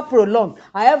 however prolonged,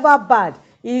 however bad,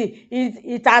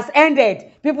 it has ended.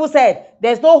 People said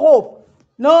there's no hope,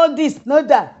 no this, no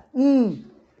that.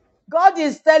 God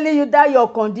is telling you that your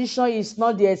condition is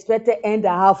not the expected end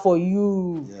I have for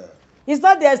you. Yeah. It's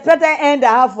not the expected end I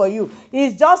have for you.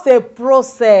 It's just a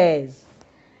process.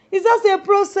 It's just a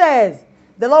process.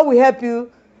 The Lord will help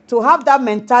you to have that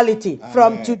mentality. Amen.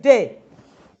 From today.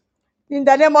 In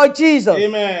the name of Jesus.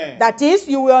 Amen. That is,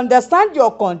 you will understand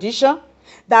your condition,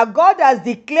 that God has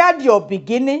declared your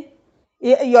beginning,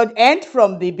 your end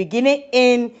from the beginning,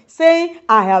 in saying,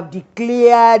 I have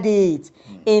declared it.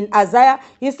 In Isaiah,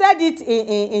 He said it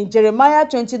in Jeremiah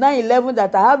 29:11,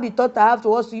 that I have the thought I have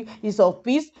towards you is of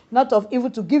peace, not of evil,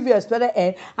 to give you a expected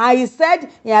end. And He said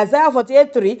in Isaiah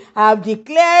 48:3, I have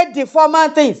declared the former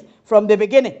things from the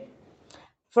beginning.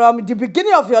 From the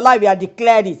beginning of your life, He had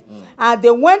declared it. And they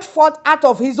went forth out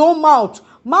of His own mouth.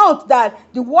 Mouth that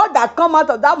the word that come out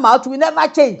of that mouth will never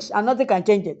change, and nothing can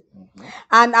change it.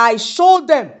 And I showed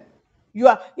them.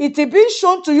 It is being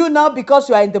shown to you now because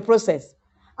you are in the process.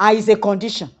 And it's a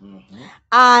condition.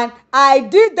 And I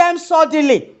did them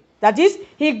suddenly. That is,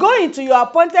 He go into your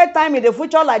appointed time in the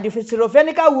future like the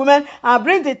Syrophoenician woman and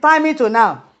bring the time into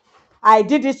now. I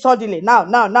did it suddenly.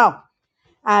 Now.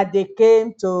 And they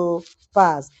came to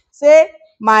pass. Say,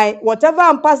 whatever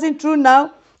I'm passing through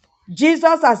now,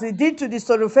 Jesus, as He did to the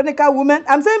Syrophoenician woman,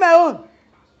 I'm saying my own.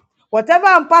 Whatever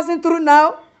I'm passing through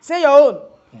now, say your own.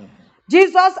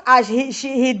 Jesus, as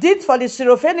he did for the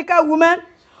Syrophoenician woman,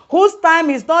 whose time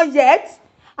is not yet,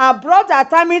 and brought her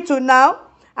time into now,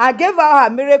 and gave her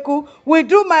miracle, we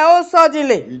do my own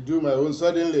suddenly.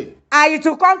 And it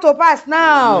will come to pass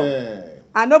now. Amen.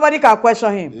 And nobody can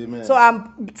question Him. Amen. So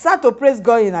I'm start to praise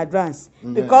God in advance.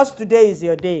 Amen. Because today is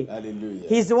your day. Hallelujah.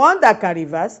 He's the one that can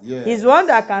reverse. Yes. He's the one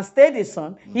that can stay the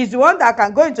sun. He's the one that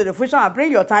can go into the future and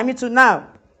bring your time into now.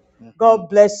 God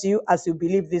bless you as you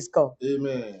believe this God.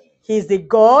 Amen. He's the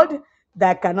God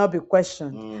that cannot be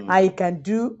questioned. And He can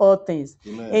do all things.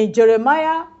 Amen. In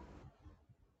Jeremiah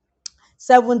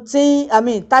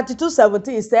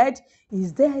 32:17, He said,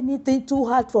 is there anything too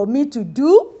hard for me to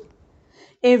do?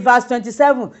 In verse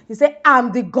 27, He said,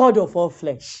 I'm the God of all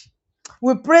flesh.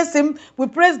 We praise Him. We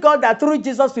praise God that through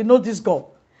Jesus we know this God.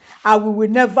 And He will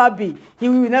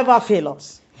never fail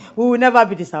us. We will never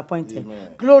be disappointed.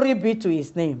 Amen. Glory be to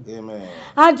His name. Amen.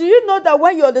 And do you know that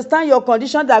when you understand your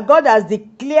condition, that God has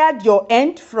declared your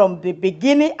end from the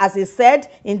beginning, as He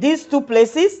said in these two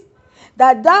places,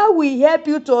 that will help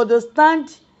you to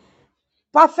understand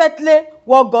perfectly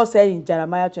what God said in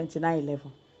Jeremiah 29:11.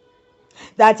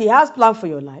 That He has planned for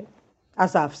your life,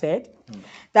 as I've said,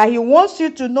 that He wants you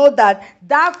to know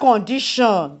that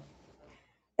condition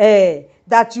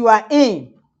that you are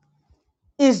in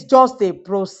is just a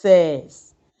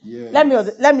process. Yes.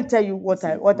 Let me tell you what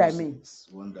I mean.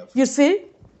 Wonderful. You see,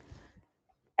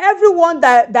 everyone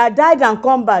that died and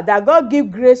come back, that God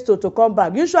give grace to come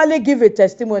back, usually give a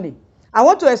testimony. I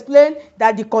want to explain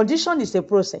that the condition is a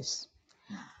process.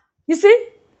 You see,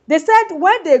 they said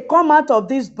when they come out of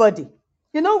this body,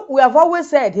 we have always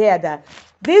said here that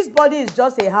this body is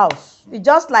just a house. It's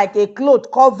just like a cloth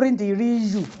covering the real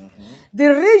you. The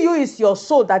real you is your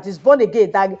soul that is born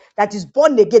again, that is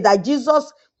born again, that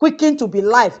Jesus quickened to be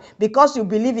life because you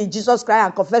believe in Jesus Christ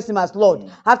and confess Him as Lord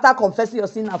after confessing your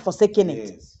sin and forsaking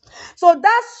it. Yes. So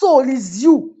that soul is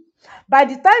you. By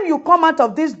the time you come out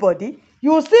of this body,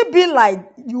 you will still be like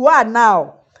you are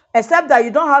now. except that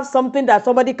you don't have something that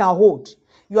somebody can hold.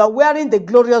 You are wearing the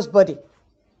glorious body.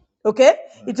 Okay?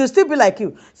 It will still be like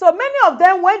you. So many of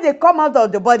them, when they come out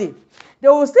of the body, they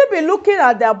will still be looking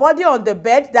at their body on the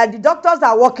bed that the doctors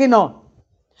are working on.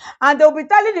 And they'll be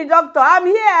telling the doctor, I'm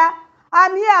here,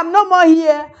 I'm no more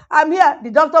here, I'm here.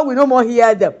 The doctor will no more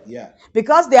hear them. Yeah.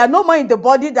 Because they are no more in the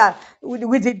body that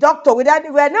with the doctor. They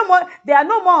are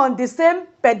no more on the same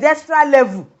pedestal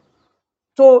level.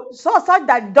 So such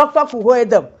that the doctor could hold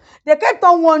them. They kept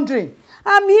on wondering,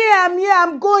 I'm here,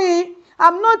 I'm going,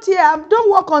 I'm not here,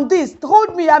 don't work on this,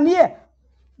 hold me, I'm here.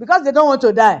 Because they don't want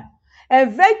to die.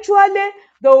 Eventually,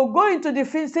 they will go into the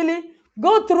facility,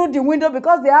 go through the window,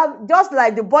 because they have, just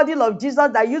like the body of Jesus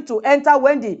that used to enter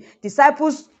when the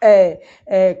disciples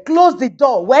closed the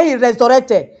door, when he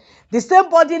resurrected. The same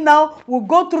body now will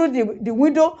go through the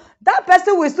window. That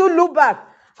person will still look back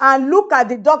and look at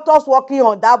the doctors working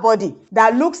on that body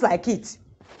that looks like it.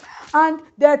 And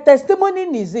their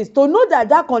testimony is this, to know that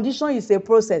that condition is a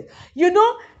process. You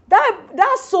know,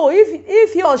 that soul,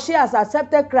 if he or she has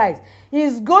accepted Christ,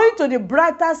 is going to the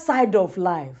brighter side of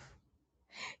life.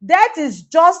 That is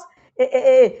just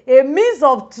a means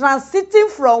of transiting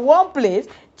from one place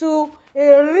to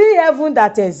a real heaven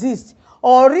that exists,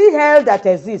 or real hell that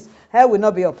exists. Hell will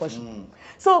not be your portion.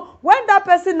 So when that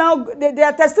person now,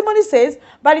 their testimony says,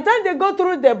 by the time they go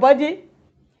through their body,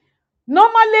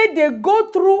 normally they go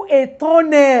through a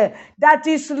tunnel that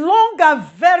is long and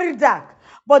very dark,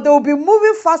 but they will be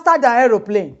moving faster than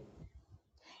aeroplane.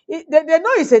 They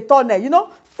know it's a tunnel. You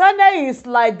know, tunnel is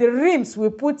like the rims we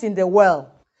put in the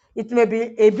well. It may be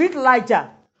a bit larger.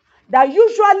 That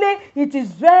usually it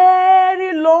is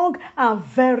very long and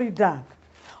very dark.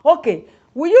 Okay,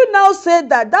 will you now say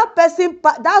that that person,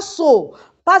 that soul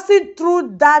passing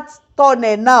through that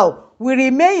tunnel now will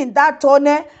remain in that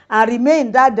tunnel and remain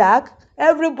in that dark?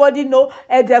 Everybody know,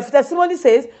 and the testimony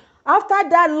says, after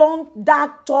that long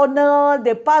dark tunnel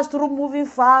they pass through moving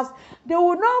fast, they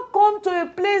will now come to a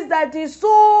place that is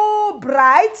so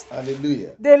bright.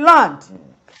 Hallelujah. They land.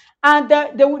 And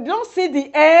they will not see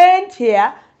the end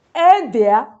here, end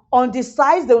there. On the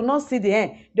sides, they will not see the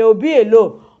end. They will be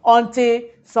alone until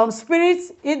some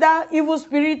spirits, either evil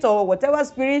spirit or whatever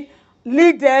spirit,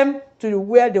 lead them to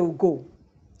where they will go.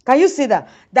 Can you see that?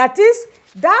 That is,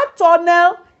 that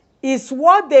tunnel is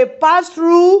what they pass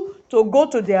through to go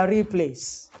to their real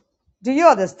place. Do you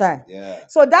understand? Yeah.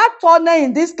 So that tunnel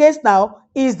in this case now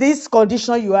is this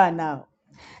condition you are now.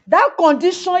 That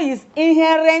condition is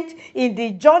inherent in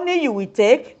the journey you will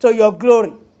take to your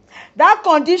glory. That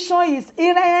condition is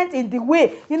inherent in the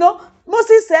way. You know,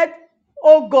 Moses said,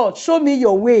 oh God, show me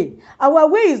your way. Our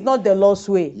way is not the Lord's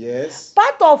way. Yes.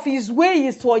 Part of his way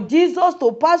is for Jesus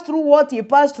to pass through what he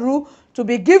passed through, to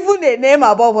be given a name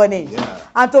above all names,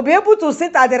 and to be able to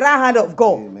sit at the right hand of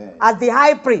God. Amen. As the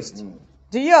high priest.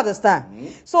 Do you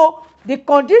understand? So the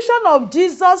condition of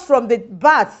Jesus from the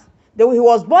birth, he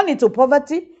was born into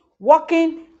poverty,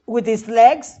 walking with his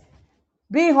legs,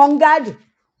 being hungered,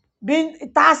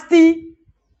 being thirsty,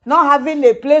 not having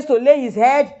a place to lay his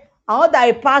head, and all that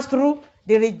he passed through,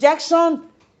 the rejection,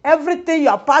 everything you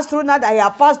have passed through now that he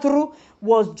has passed through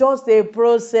was just a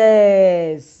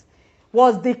process,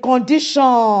 was the condition.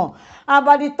 And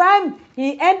by the time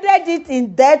he ended it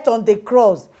in death on the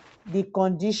cross, the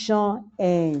condition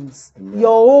ends. Amen.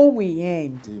 Your own will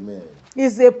end. Amen.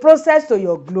 It's a process to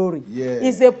your glory. Yeah.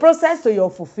 It's a process to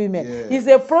your fulfillment. Yeah. It's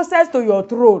a process to your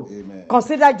throne. Amen.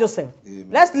 Consider Joseph. Amen.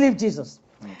 Let's leave Jesus.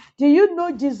 Do you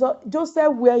know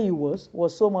Joseph, where he was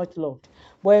so much loved,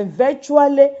 but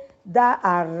eventually that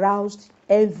aroused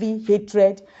envy,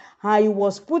 hatred, and he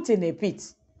was put in a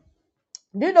pit.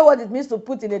 Do you know what it means to be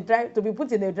put in a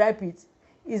dry pit?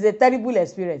 It's a terrible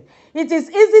experience. It is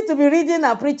easy to be reading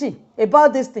and preaching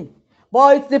about this thing,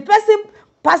 but it's the person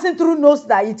passing through knows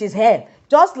that it is hell,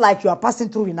 just like you are passing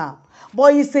through now.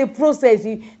 But it's a process.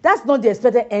 That's not the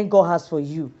expected end God has for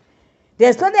you. The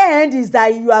expected end is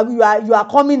that you are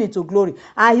coming into glory,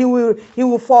 and he will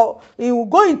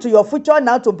go into your future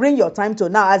now to bring your time to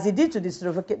now, as he did to the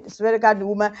Syrian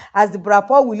woman, as the Brother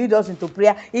Paul will lead us into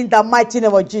prayer in the mighty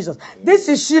name of Jesus. Amen. This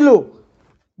is Shiloh,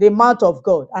 the mount of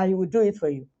God, and he will do it for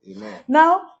you. Amen.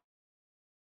 Now,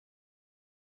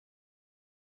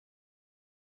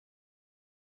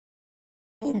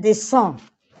 in the sun,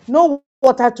 no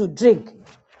water to drink.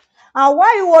 And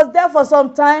while he was there for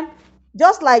some time,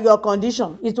 just like your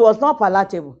condition, it was not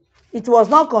palatable. It was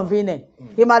not convenient.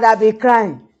 He might have been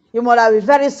crying. He might have been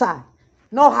very sad,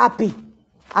 not happy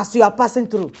as you are passing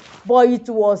through. But it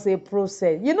was a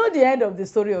process. You know the end of the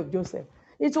story of Joseph.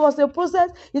 It was a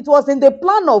process. It was in the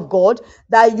plan of God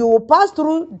that you will pass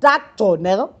through that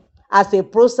tunnel as a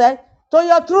process to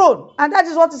your throne. And that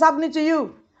is what is happening to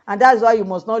you. And that's why you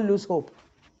must not lose hope.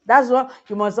 That's why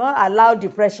you must not allow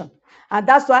depression. And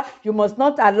that's why you must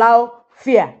not allow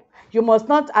fear. You must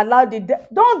not allow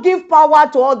don't give power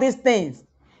to all these things.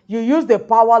 You use the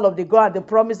power of the God, the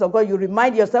promise of God. You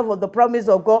remind yourself of the promise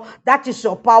of God. That is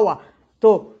your power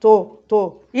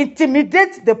to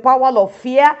intimidate the power of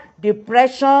fear,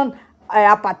 depression,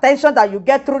 hypertension that you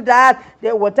get through that,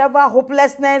 whatever,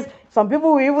 hopelessness. Some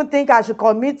people will even think I should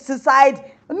commit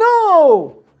suicide.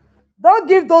 No. Don't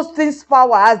give those things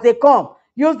power as they come.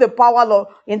 Use the power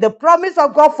in the promise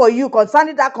of God for you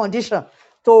concerning that condition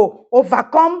to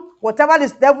overcome whatever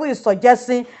this devil is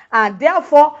suggesting, and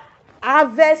therefore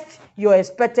harvest your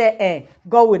expected end.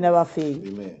 God will never fail.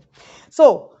 Amen.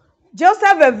 So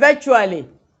Joseph eventually,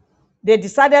 they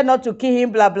decided not to kill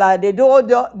him, blah, blah.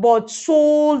 But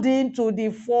sold him to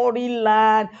the foreign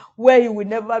land where he will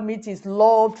never meet his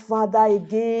loved father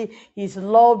again, his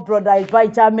loved brother,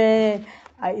 Benjamin.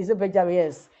 Is it Benjamin?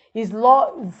 Yes. His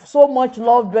so much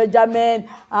loved Benjamin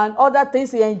and other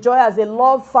things he enjoyed as a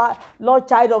loved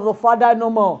child of the father no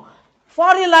more.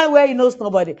 Foreign land where he knows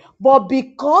nobody. But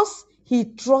because he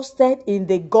trusted in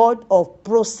the God of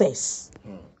process,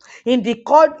 in the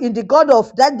God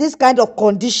of this kind of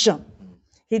condition,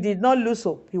 he did not lose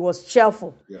hope. He was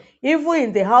cheerful. Yeah. Even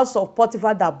in the house of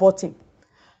Potiphar that bought him.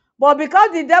 But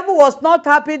because the devil was not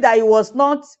happy that he was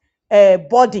not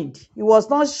burdened, he was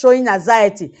not showing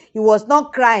anxiety, he was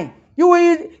not crying. You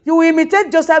will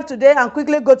imitate Joseph today and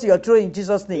quickly go to your throne in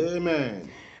Jesus' name. Amen.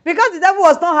 Because the devil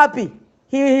was not happy.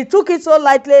 He took it so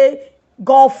lightly.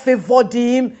 God favored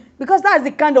him. Because that's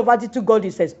the kind of attitude God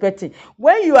is expecting.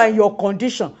 When you are in your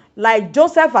condition, like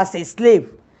Joseph as a slave,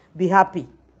 be happy.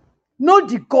 Know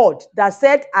the God that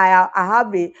said, I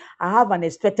have an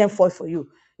expectant voice for you.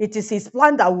 It is his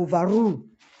plan that will overrule.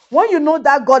 When you know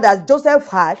that God as Joseph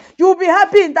had, you will be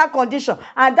happy in that condition.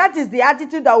 And that is the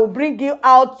attitude that will bring you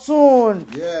out soon.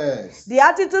 Yes. The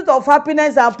attitude of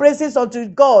happiness and praises unto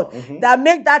God that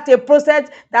make that a process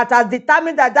that has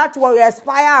determined that will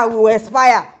expire and will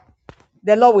expire.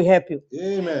 The Lord will help you.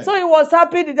 Amen. So he was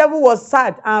happy, the devil was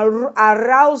sad and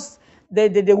aroused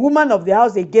the woman of the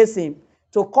house against him,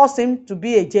 to cause him to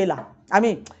be a jailer.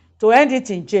 To end it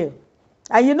in jail.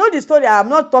 And you know the story. I'm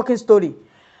not talking story.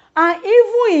 And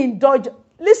even in dungeon,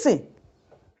 listen,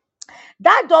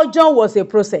 that dungeon was a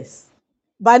process.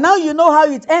 By now you know how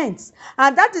it ends.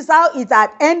 And that is how it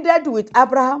had ended with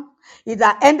Abraham. It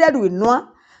had ended with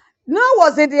Noah. Noah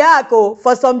was in the ark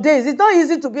for some days. It's not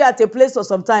easy to be at a place for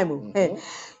some time.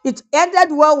 It ended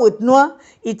well with Noah.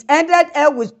 It ended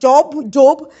with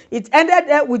Job. It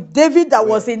ended with David that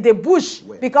was in the bush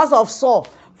because of Saul.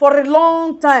 For a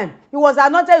long time. He was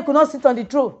anointed. He could not sit on the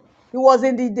throne. He was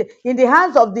in the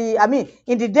hands of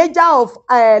in the danger of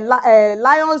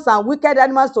lions and wicked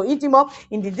animals to eat him up.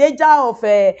 In the danger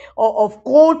of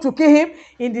cold to kill him.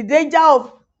 In the danger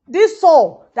of this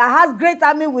Saul that has great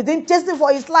army within chasing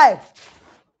for his life.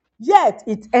 Yet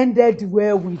it ended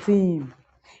well with him.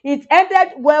 It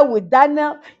ended well with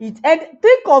Daniel.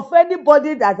 Think of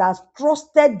anybody that has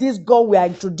trusted this God we are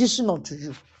introducing unto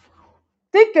you.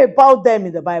 Think about them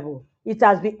in the Bible. It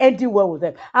has been ending well with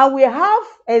them. And we have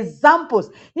examples,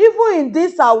 even in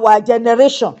this our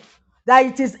generation, that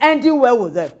it is ending well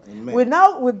with them.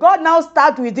 God now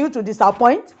start with you to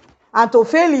disappoint and to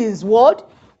fail his word.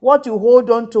 What you hold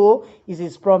on to is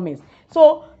his promise.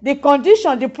 So the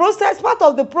condition, the process, part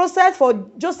of the process for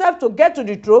Joseph to get to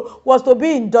the throne was to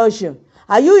be in dungeon.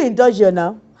 Are you in dungeon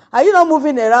now? Are you not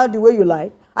moving around the way you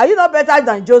like? Are you not better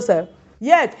than Joseph?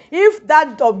 Yet, if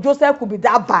that of Joseph could be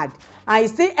that bad and he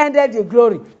still ended in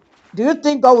glory, do you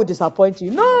think God will disappoint you?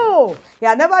 No. He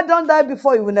had never done that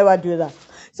before. He will never do that.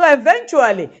 So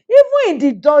eventually, even in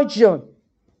the dungeon,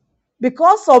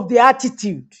 because of the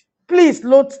attitude, please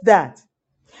note that.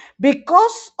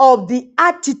 Because of the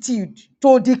attitude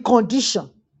to the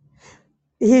condition,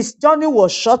 his journey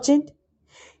was shortened.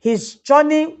 His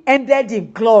journey ended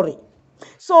in glory.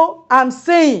 So I'm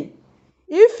saying,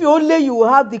 if you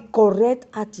have the correct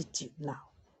attitude now,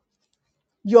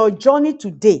 your journey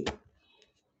today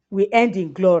will end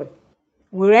in glory.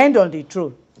 Will end on the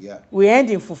throne. Yeah. Will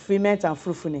end in fulfillment and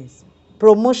fruitfulness,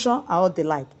 promotion and all the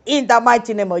like. In the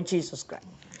mighty name of Jesus Christ.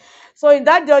 So in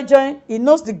that dungeon, he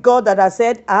knows the God that has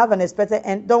said, I have an expected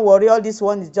end. Don't worry, all this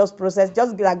one is just process.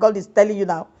 Just like God is telling you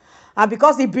now. And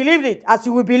because he believed it, as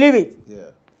you will believe it. Yeah.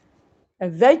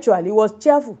 Eventually, he was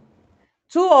cheerful.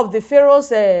 2 of the Pharaoh's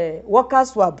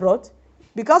workers were brought.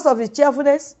 Because of his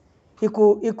cheerfulness, he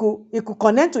could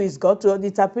connect to his God to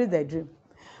interpret their dream.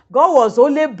 God was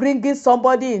only bringing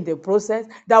somebody in the process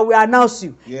that will announce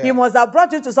you. Yeah. He must have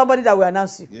brought you to somebody that will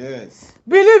announce you. Yes.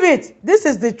 Believe it. This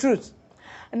is the truth.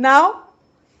 Now,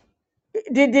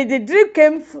 the dream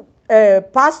came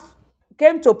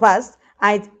to pass,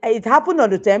 and it happened on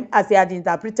the time as he had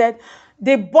interpreted.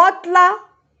 The butler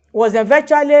was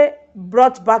eventually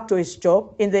brought back to his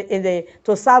job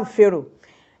to serve Pharaoh.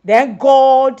 Then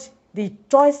God, the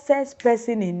choicest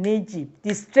person in Egypt,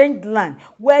 the strange land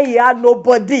where he had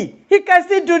nobody, he can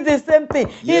still do the same thing.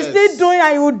 Yes. He's still doing,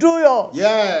 and he will do yours.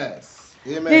 Yes.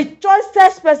 Amen. The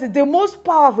choicest person, the most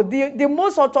powerful, the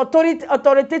most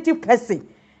authoritative person,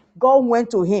 God went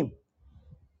to him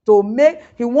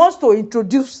he wants to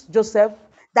introduce Joseph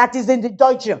that is in the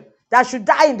dungeon, that should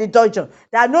die in the dungeon,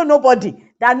 that know nobody,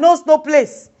 that knows no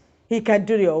place. He can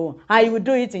do your own, and he will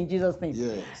do it in Jesus' name.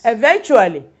 Yes.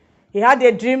 Eventually, he had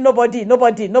a dream,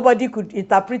 nobody could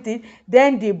interpret it.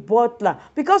 Then the butler,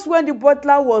 because when the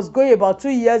butler was going about 2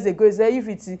 years ago, he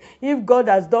said, if God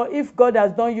has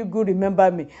done you good,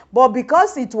 remember me. But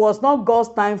because it was not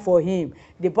God's time for him,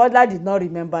 the butler did not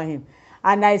remember him.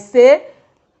 And I say,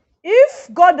 if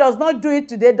God does not do it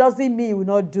today, doesn't mean he will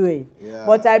not do it. Yeah.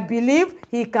 But I believe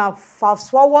he can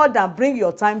fast forward and bring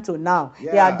your time to now.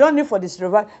 Yeah. He had done it for the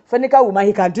Phoenician woman.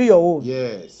 He can do your own.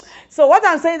 Yes. So what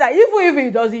I'm saying is that even if he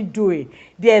doesn't do it,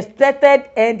 the expected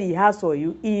end he has for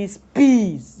you is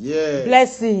peace, yes,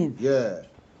 blessing. Yeah.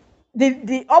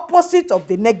 The opposite of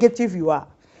the negative you are.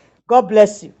 God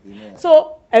bless you. Amen.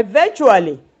 So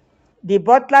eventually, the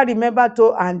butler remembered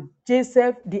to, and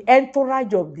Joseph, the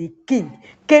entourage of the king,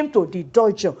 came to the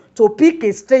dungeon to pick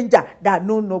a stranger that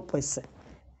know no person,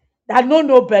 that know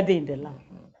nobody in the land.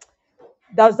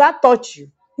 Does that touch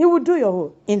you? He will do your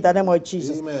own in the name of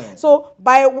Jesus. Amen. So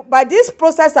by this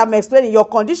process I'm explaining, your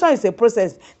condition is a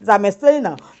process that I'm explaining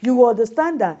now. You will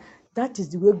understand that is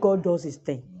the way God does his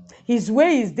thing. His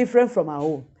way is different from our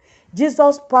own.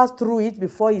 Jesus passed through it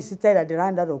before he seated at the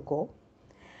right hand of God.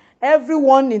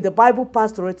 Everyone in the Bible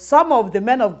passed through it. Some of the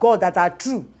men of God that are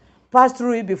true pass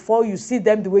through it before you see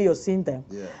them the way you're seeing them.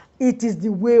 Yeah. It is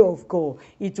the way of God.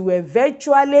 It will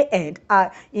eventually end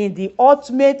in the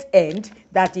ultimate end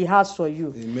that he has for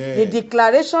you. Amen. The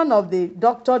declaration of the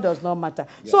doctor does not matter.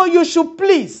 Yeah. So you should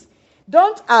please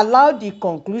don't allow the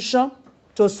conclusion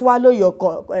to swallow your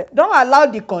don't allow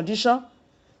the condition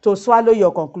to swallow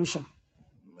your conclusion.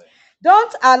 Amen.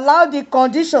 Don't allow the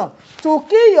condition to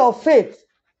kill your faith,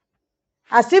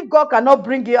 as if God cannot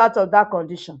bring you out of that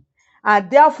condition, and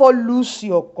therefore lose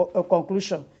your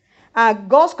conclusion. And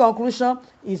God's conclusion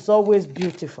is always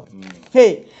beautiful.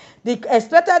 Hey, the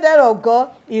expected end of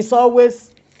God is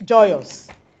always joyous.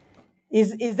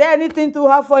 Is there anything too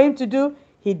hard for him to do?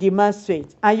 He demands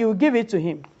faith, and you will give it to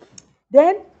him.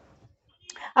 Then,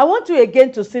 I want you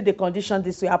again to see the condition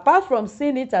this way. Apart from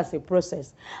seeing it as a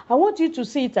process, I want you to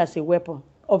see it as a weapon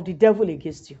of the devil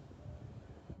against you.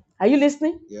 Are you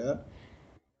listening? Yeah.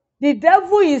 The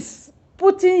devil is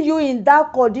putting you in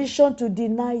that condition to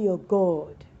deny your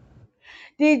God.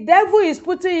 The devil is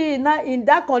putting you in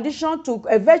that condition to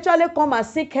eventually come and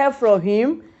seek help from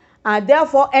him, and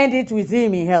therefore end it with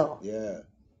him in hell. Yeah.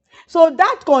 So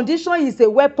that condition is a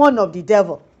weapon of the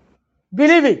devil.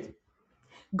 Believe it.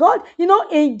 God,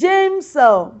 in James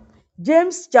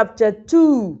chapter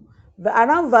 2,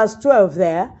 around verse 12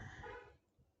 there,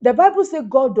 the Bible says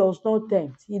God does not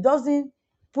tempt. He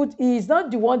is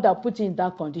not the one that put you in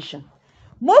that condition.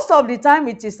 Most of the time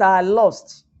it is our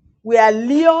lust. We are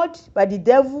lured by the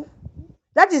devil.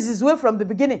 That is his way from the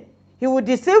beginning. He will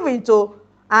deceive into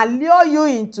and lure you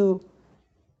into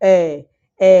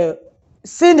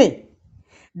sinning.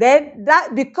 Then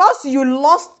that because you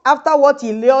lost after what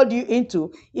he lured you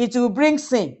into, it will bring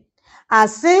sin. And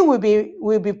sin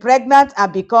will be pregnant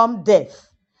and become death.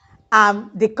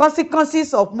 The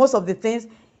consequences of most of the things,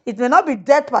 it may not be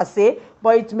death per se,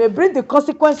 but it may bring the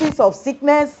consequences of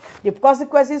sickness, the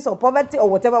consequences of poverty, or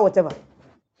whatever.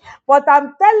 But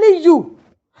I'm telling you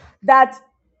that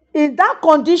in that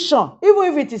condition,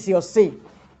 even if it is your sin,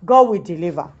 God will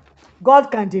deliver.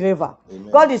 God can deliver.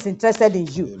 Amen. God is interested in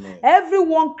you. Amen.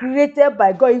 Everyone created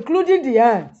by God, including the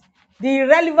ants, the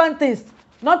irrelevant things,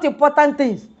 not important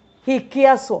things, he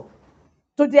cares for.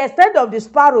 To the extent of the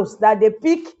sparrows that they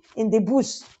pick in the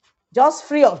bush, just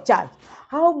free of charge.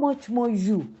 How much more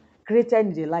you, created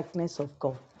in the likeness of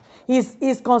God?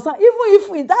 He's concerned, even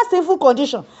if in that sinful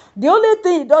condition, the only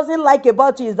thing he doesn't like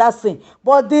about you is that sin.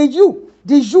 But the you,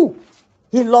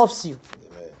 he loves you.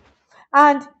 Amen.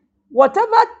 And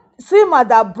whatever sin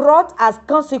that brought as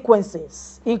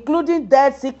consequences, including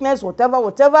death, sickness,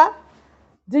 whatever,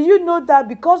 do you know that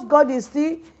because God is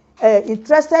still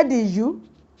interested in you,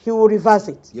 he will reverse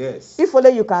it. Yes. If only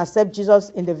you can accept Jesus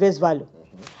in the face value.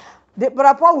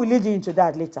 But Paul will lead you into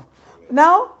that later.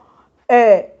 Now,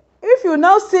 if you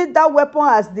now see that weapon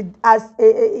as the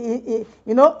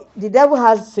devil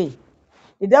has sin,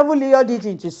 the devil lured it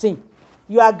into sin,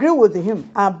 you agree with him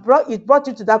and it brought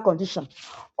you to that condition,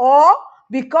 or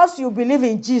because you believe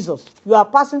in Jesus, you are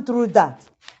passing through that,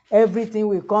 everything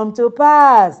will come to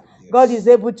pass. Yes. God is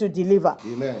able to deliver.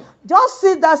 Amen. Just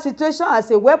see that situation as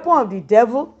a weapon of the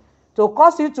devil to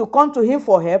cause you to come to him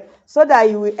for help, so that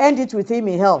you will end it with him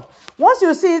in hell. Once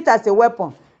you see it as a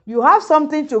weapon, you have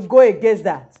something to go against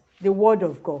that, the word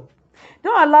of God.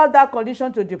 Don't allow that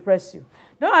condition to depress you.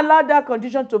 Don't allow that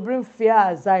condition to bring fear,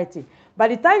 anxiety. By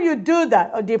the time you do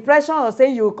that, or depression, or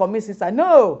saying you will commit suicide,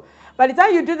 no. By the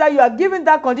time you do that, you are giving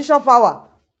that condition power,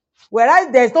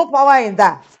 whereas there is no power in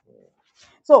that.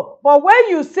 So, but when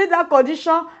you see that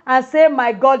condition and say,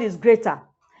 my God is greater,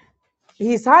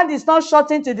 his hand is not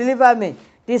shortened to deliver me,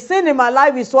 the sin in my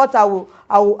life is what I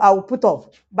will put off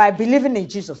by believing in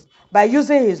Jesus, by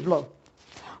using his blood.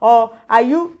 Or are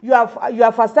you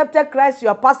have accepted Christ, you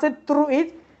are passing through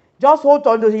it, just hold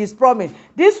on to his promise.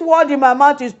 This word in my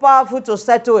mouth is powerful to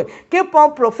settle it. Keep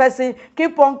on professing,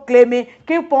 keep on claiming,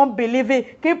 keep on believing,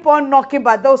 keep on knocking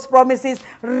by those promises,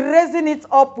 raising it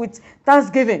up with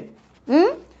thanksgiving.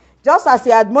 Just as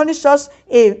he admonished us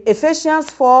in Ephesians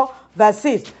 4 verse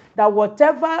 6, that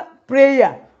whatever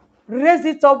prayer, raise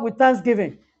it up with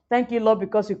thanksgiving. Thank you, Lord,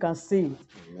 because you can see it.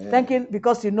 Amen. Thank you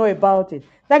because you know about it.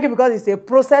 Thank you because it's a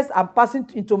process. I'm passing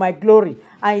into my glory,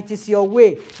 and it is your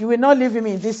way. You will not leave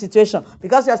me in this situation,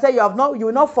 because you say you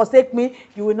will not forsake me.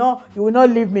 You will not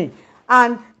leave me.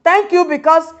 And thank you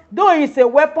because though it's a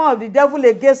weapon of the devil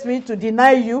against me to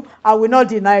deny you, I will not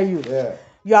deny you. Yeah.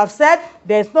 You have said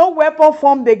there's no weapon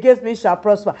formed against me shall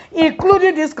prosper,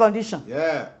 including this condition.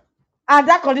 Yeah. And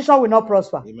that condition will not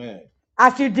prosper. Amen.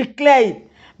 As you declare it.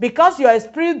 Because you are a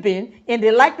spirit being in the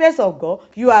likeness of God,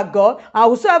 you are God, and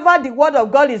whosoever the word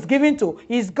of God is given to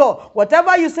is God.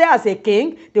 Whatever you say as a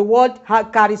king, the word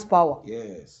carries power.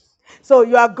 Yes. So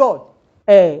you are God.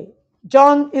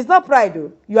 John is not pride,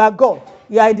 though. You are God.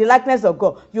 You are in the likeness of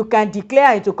God. You can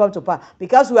declare it to come to pass.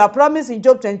 Because we are promised in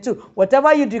Job 22,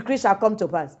 whatever you decree shall come to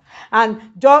pass. And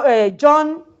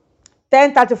John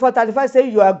 10:34-35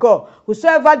 says you are God.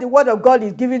 Whosoever the word of God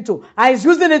is given to and is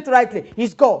using it rightly,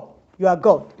 he's God. You are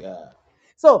God. Yeah.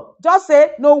 So just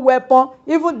say no weapon.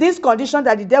 Even this condition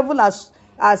that the devil has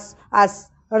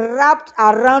wrapped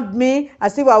around me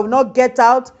as if I will not get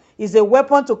out is a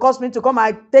weapon to cause me to come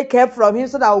and take help from him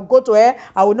so that I will go to hell.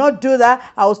 I will not do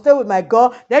that. I will stay with my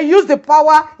God. Then use the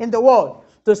power in the word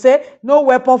to say no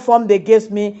weapon formed against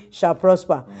me shall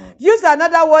prosper. Use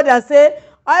another word and say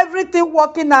everything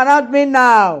working around me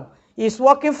now is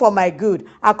working for my good,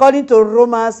 according to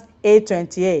Romans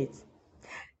 8:28.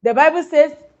 The Bible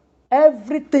says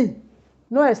everything,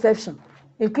 no exception,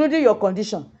 including your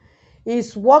condition,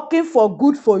 is working for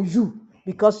good for you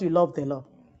because you love the Lord.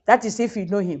 That is if you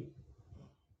know him.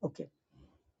 Okay.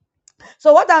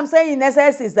 So what I'm saying in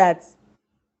essence is that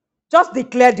just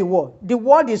declare the word. The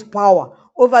word is power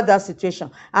over that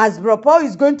situation. As Brother Paul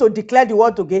is going to declare the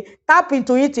word again, tap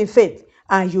into it in faith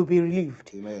and you'll be relieved.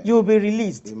 Amen. You'll be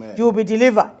released. Amen. You'll be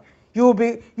delivered.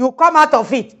 You'll come out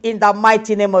of it in the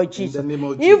mighty name of Jesus. In the name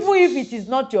of Jesus. Even if it is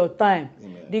not your time,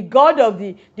 amen, the God of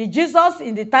the Jesus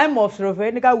in the time of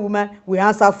Syrophoenician woman will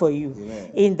answer for you.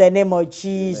 Amen. In the name of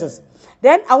Jesus. Amen.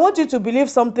 Then I want you to believe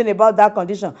something about that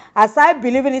condition. As I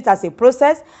believe in it as a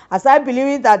process, as I believe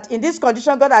in that in this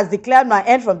condition God has declared my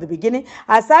end from the beginning,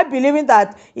 as I believe in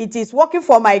that it is working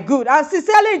for my good, and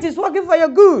sincerely it is working for your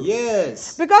good.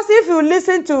 Yes. Because if you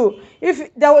listen to,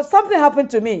 if there was something happened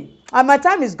to me, and my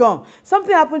time is gone,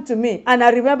 something happened to me, and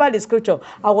I remember the scripture.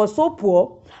 I was so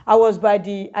poor. I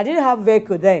didn't have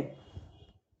vehicle then.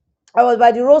 I was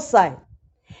by the roadside.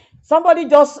 Somebody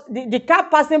the car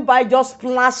passing by just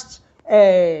splashed.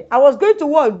 I was going to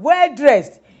work, well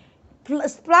dressed,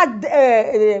 splashed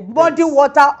body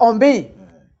water on me.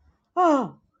 I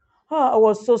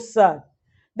was so sad.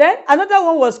 Then another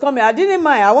one was coming. I didn't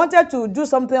mind. I wanted to do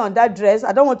something on that dress.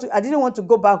 I didn't want to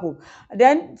go back home.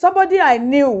 Then somebody I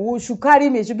knew who should carry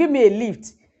me, should give me a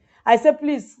lift. I said,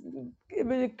 please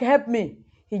help me.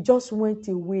 He just went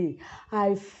away.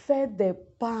 I felt the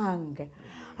pang.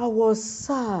 I was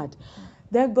sad.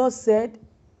 Then God said,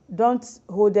 don't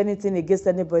hold anything against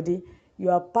anybody. You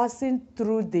are passing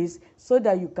through this so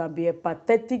that you can be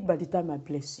empathetic by the time I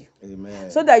bless you.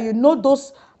 Amen. So that you know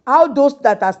how those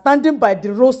that are standing by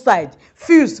the roadside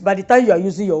feels by the time you are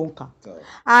using your own car. God.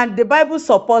 And the Bible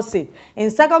supports it.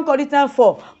 In 2 Corinthians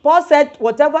 4, Paul said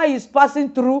whatever he's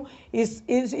passing through, he's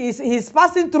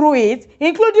passing through it,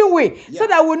 including we, so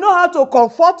that we know how to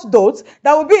comfort those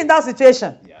that will be in that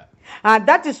situation. Yeah. And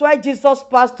that is why Jesus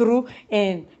passed through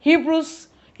in Hebrews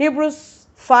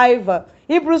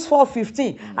Hebrews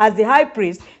 4:15 as the high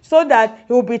priest, so that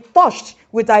he will be touched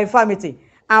with our infirmity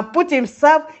and put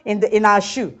himself in our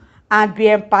shoe and be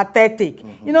empathetic.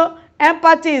 You know,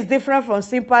 empathy is different from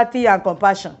sympathy and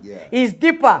compassion. It's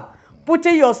deeper.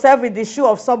 Putting yourself in the shoe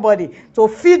of somebody to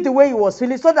feel the way you was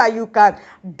feeling, so that you can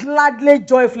gladly,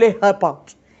 joyfully help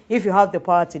out if you have the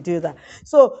power to do that.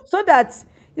 So that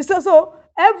it's also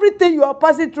everything you are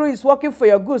passing through is working for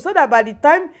your good, so that by the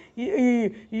time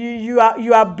you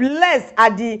are blessed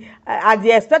at the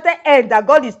expected end that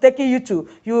God is taking you to,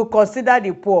 you will consider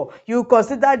the poor, you will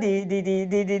consider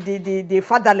the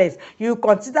fatherless, you will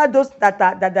consider those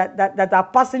that are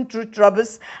passing through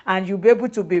troubles, and you'll be able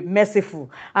to be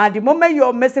merciful. And the moment you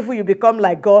are merciful, you become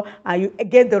like God, and you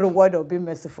get the reward of being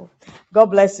merciful. God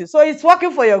bless you. So it's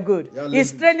working for your good.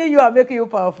 It's training you and making you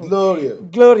powerful.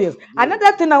 Glorious.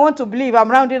 Another thing I want to believe, I'm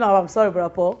rounding up. I'm sorry,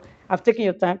 Brother Paul. I've taken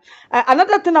your time.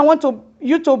 Another thing I want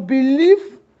you to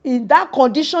believe in that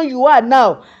condition you are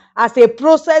now, as a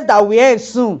process that we end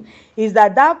soon, is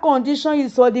that condition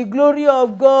is for the glory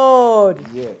of God.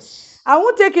 Yes. I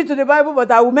won't take you to the Bible,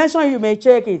 but I will mention, you may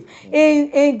check it.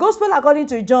 In Gospel according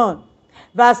to John,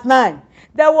 verse 9,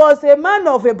 there was a man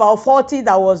of about 40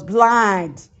 that was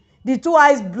blind. The two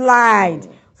eyes blind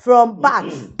from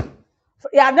birth.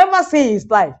 He had never seen his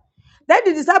life. Then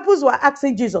the disciples were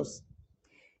asking Jesus,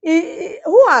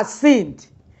 who has sinned?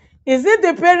 Is it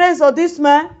the parents of this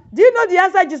man? Do you know the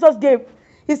answer Jesus gave?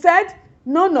 He said,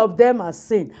 none of them has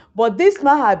sinned, but this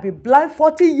man had been blind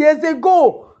 40 years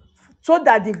ago, so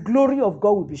that the glory of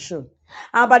God will be shown.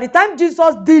 And by the time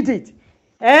Jesus did it,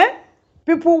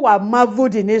 people were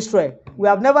marveled in Israel. We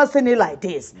have never seen it like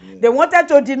this. They wanted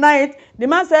to deny it. The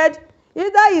man said,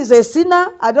 either he's a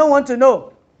sinner, I don't want to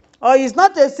know, or he's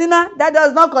not a sinner, that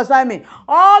does not concern me.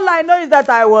 All I know is that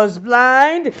I was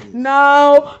blind,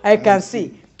 now I can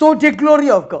see. To the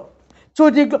glory of God. So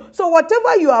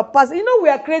whatever you are passing, you know, we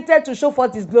are created to show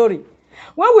forth his glory.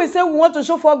 When we say we want to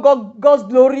show forth God's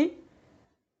glory,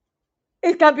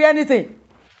 it can be anything.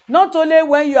 Not only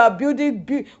when you are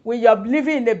when you are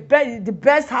living in the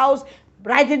best house,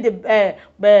 riding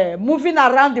moving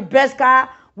around the best car,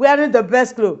 wearing the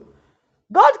best clothes.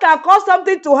 God can cause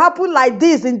something to happen like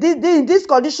this in this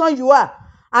condition you are.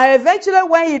 And eventually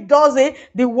when he does it,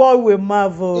 the world will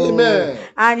marvel. Amen.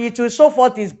 And it will show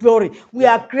forth his glory. We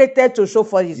are created to show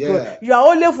forth his glory. You are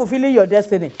only fulfilling your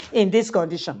destiny in this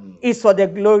condition. It's for the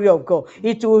glory of God.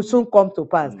 It will soon come to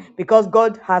pass because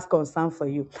God has concern for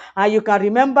you. And you can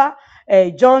remember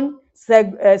St.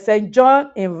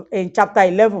 John in chapter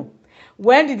 11.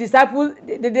 When the disciples,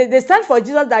 they sent for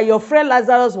Jesus that your friend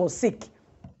Lazarus was sick.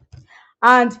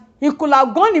 And he could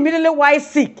have gone immediately while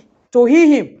sick to heal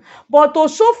him. But to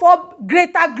show for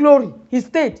greater glory, he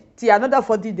stayed till another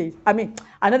 4 days. Now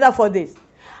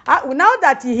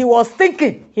that he was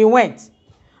thinking, he went.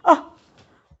 The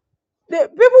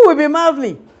people will be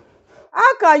marveling.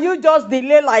 How can you just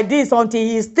delay like this until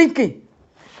he is thinking?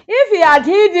 If he had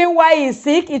healed him while he is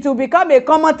sick, it will become a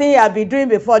common thing he had been doing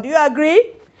before. Do you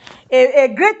agree? A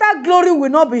greater glory will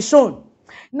not be shown.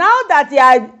 Now that he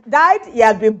had died, he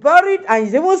had been buried, and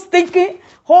he's even thinking,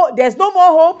 there's no more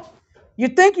hope. You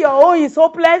think your own is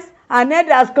hopeless, and end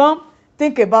has come.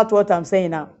 Think about what I'm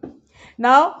saying now.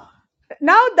 Now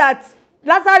that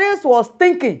Lazarus was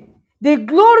thinking, the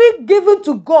glory given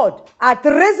to God at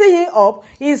raising him up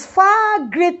is far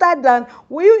greater than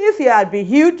if he had been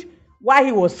healed while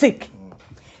he was sick.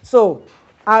 So,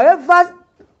 however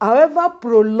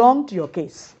prolonged your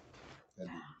case,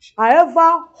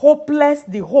 however hopeless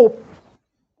the hope,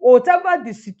 whatever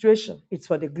the situation, it's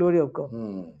for the glory of God.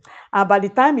 And by the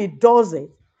time it does it,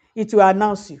 it will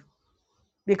announce you.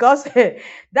 Because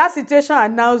that situation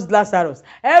announced Lazarus.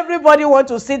 Everybody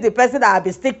wants to see the person that has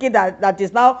been sticking that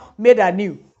is now made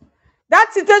anew.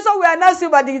 That situation will announce you,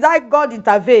 but the time God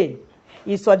intervened.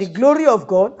 It's for the glory of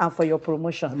God and for your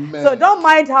promotion. Amen. So don't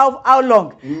mind how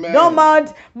long. Amen. Don't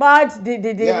mind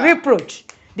the reproach,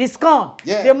 the scorn,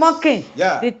 the mocking,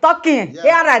 the talking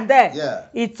here and there.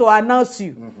 It's to announce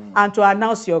you and to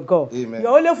announce your God. Amen.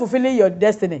 You're only fulfilling your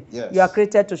destiny. Yes. You are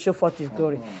created to show forth his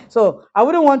glory. So I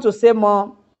wouldn't want to say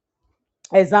more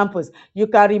examples. You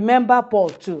can remember Paul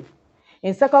too.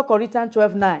 In 2 Corinthians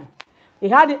 12:9, he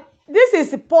had this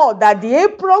is Paul that the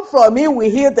apron from him will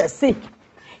heal the sick.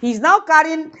 He's now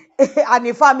carrying an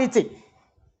infirmity.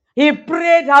 He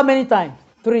prayed how many times?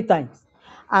 3 times.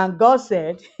 And God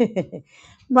said,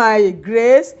 my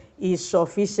grace is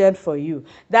sufficient for you.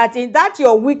 That in that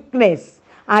your weakness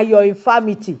and your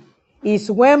infirmity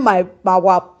is when my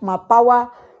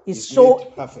power is so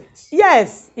made perfect.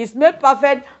 Yes, it's made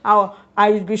perfect and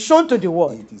will be shown to the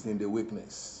world. It is in the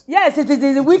weakness. Yes, it is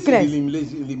in the It weakness. is in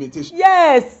the limitation.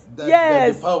 Yes, That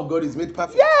yes. the power of God is made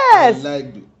perfect. Yes. I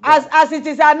like that. As it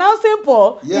is announcing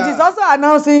Paul, it is also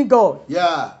announcing God.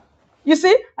 Yeah. You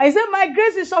see, I said, my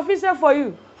grace is sufficient for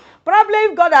you. Probably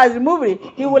if God has removed it,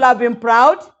 he would have been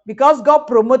proud because God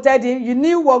promoted him. You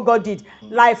knew what God did,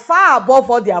 like far above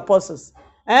all the apostles.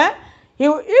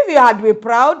 If he had been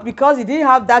proud because he didn't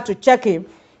have that to check him,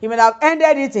 he would have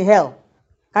ended it in hell.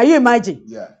 Can you imagine?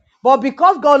 Yeah. But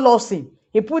because God loves him,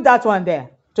 he put that one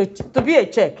there to be a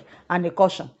check and a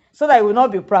caution so that he will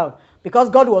not be proud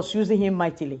because God was using him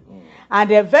mightily.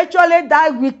 And eventually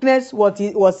that weakness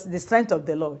was the strength of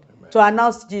the Lord. Amen. To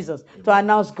announce Jesus, amen. To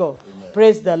announce God. Amen.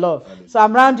 Praise the Lord. Hallelujah. So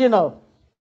I'm rounding up.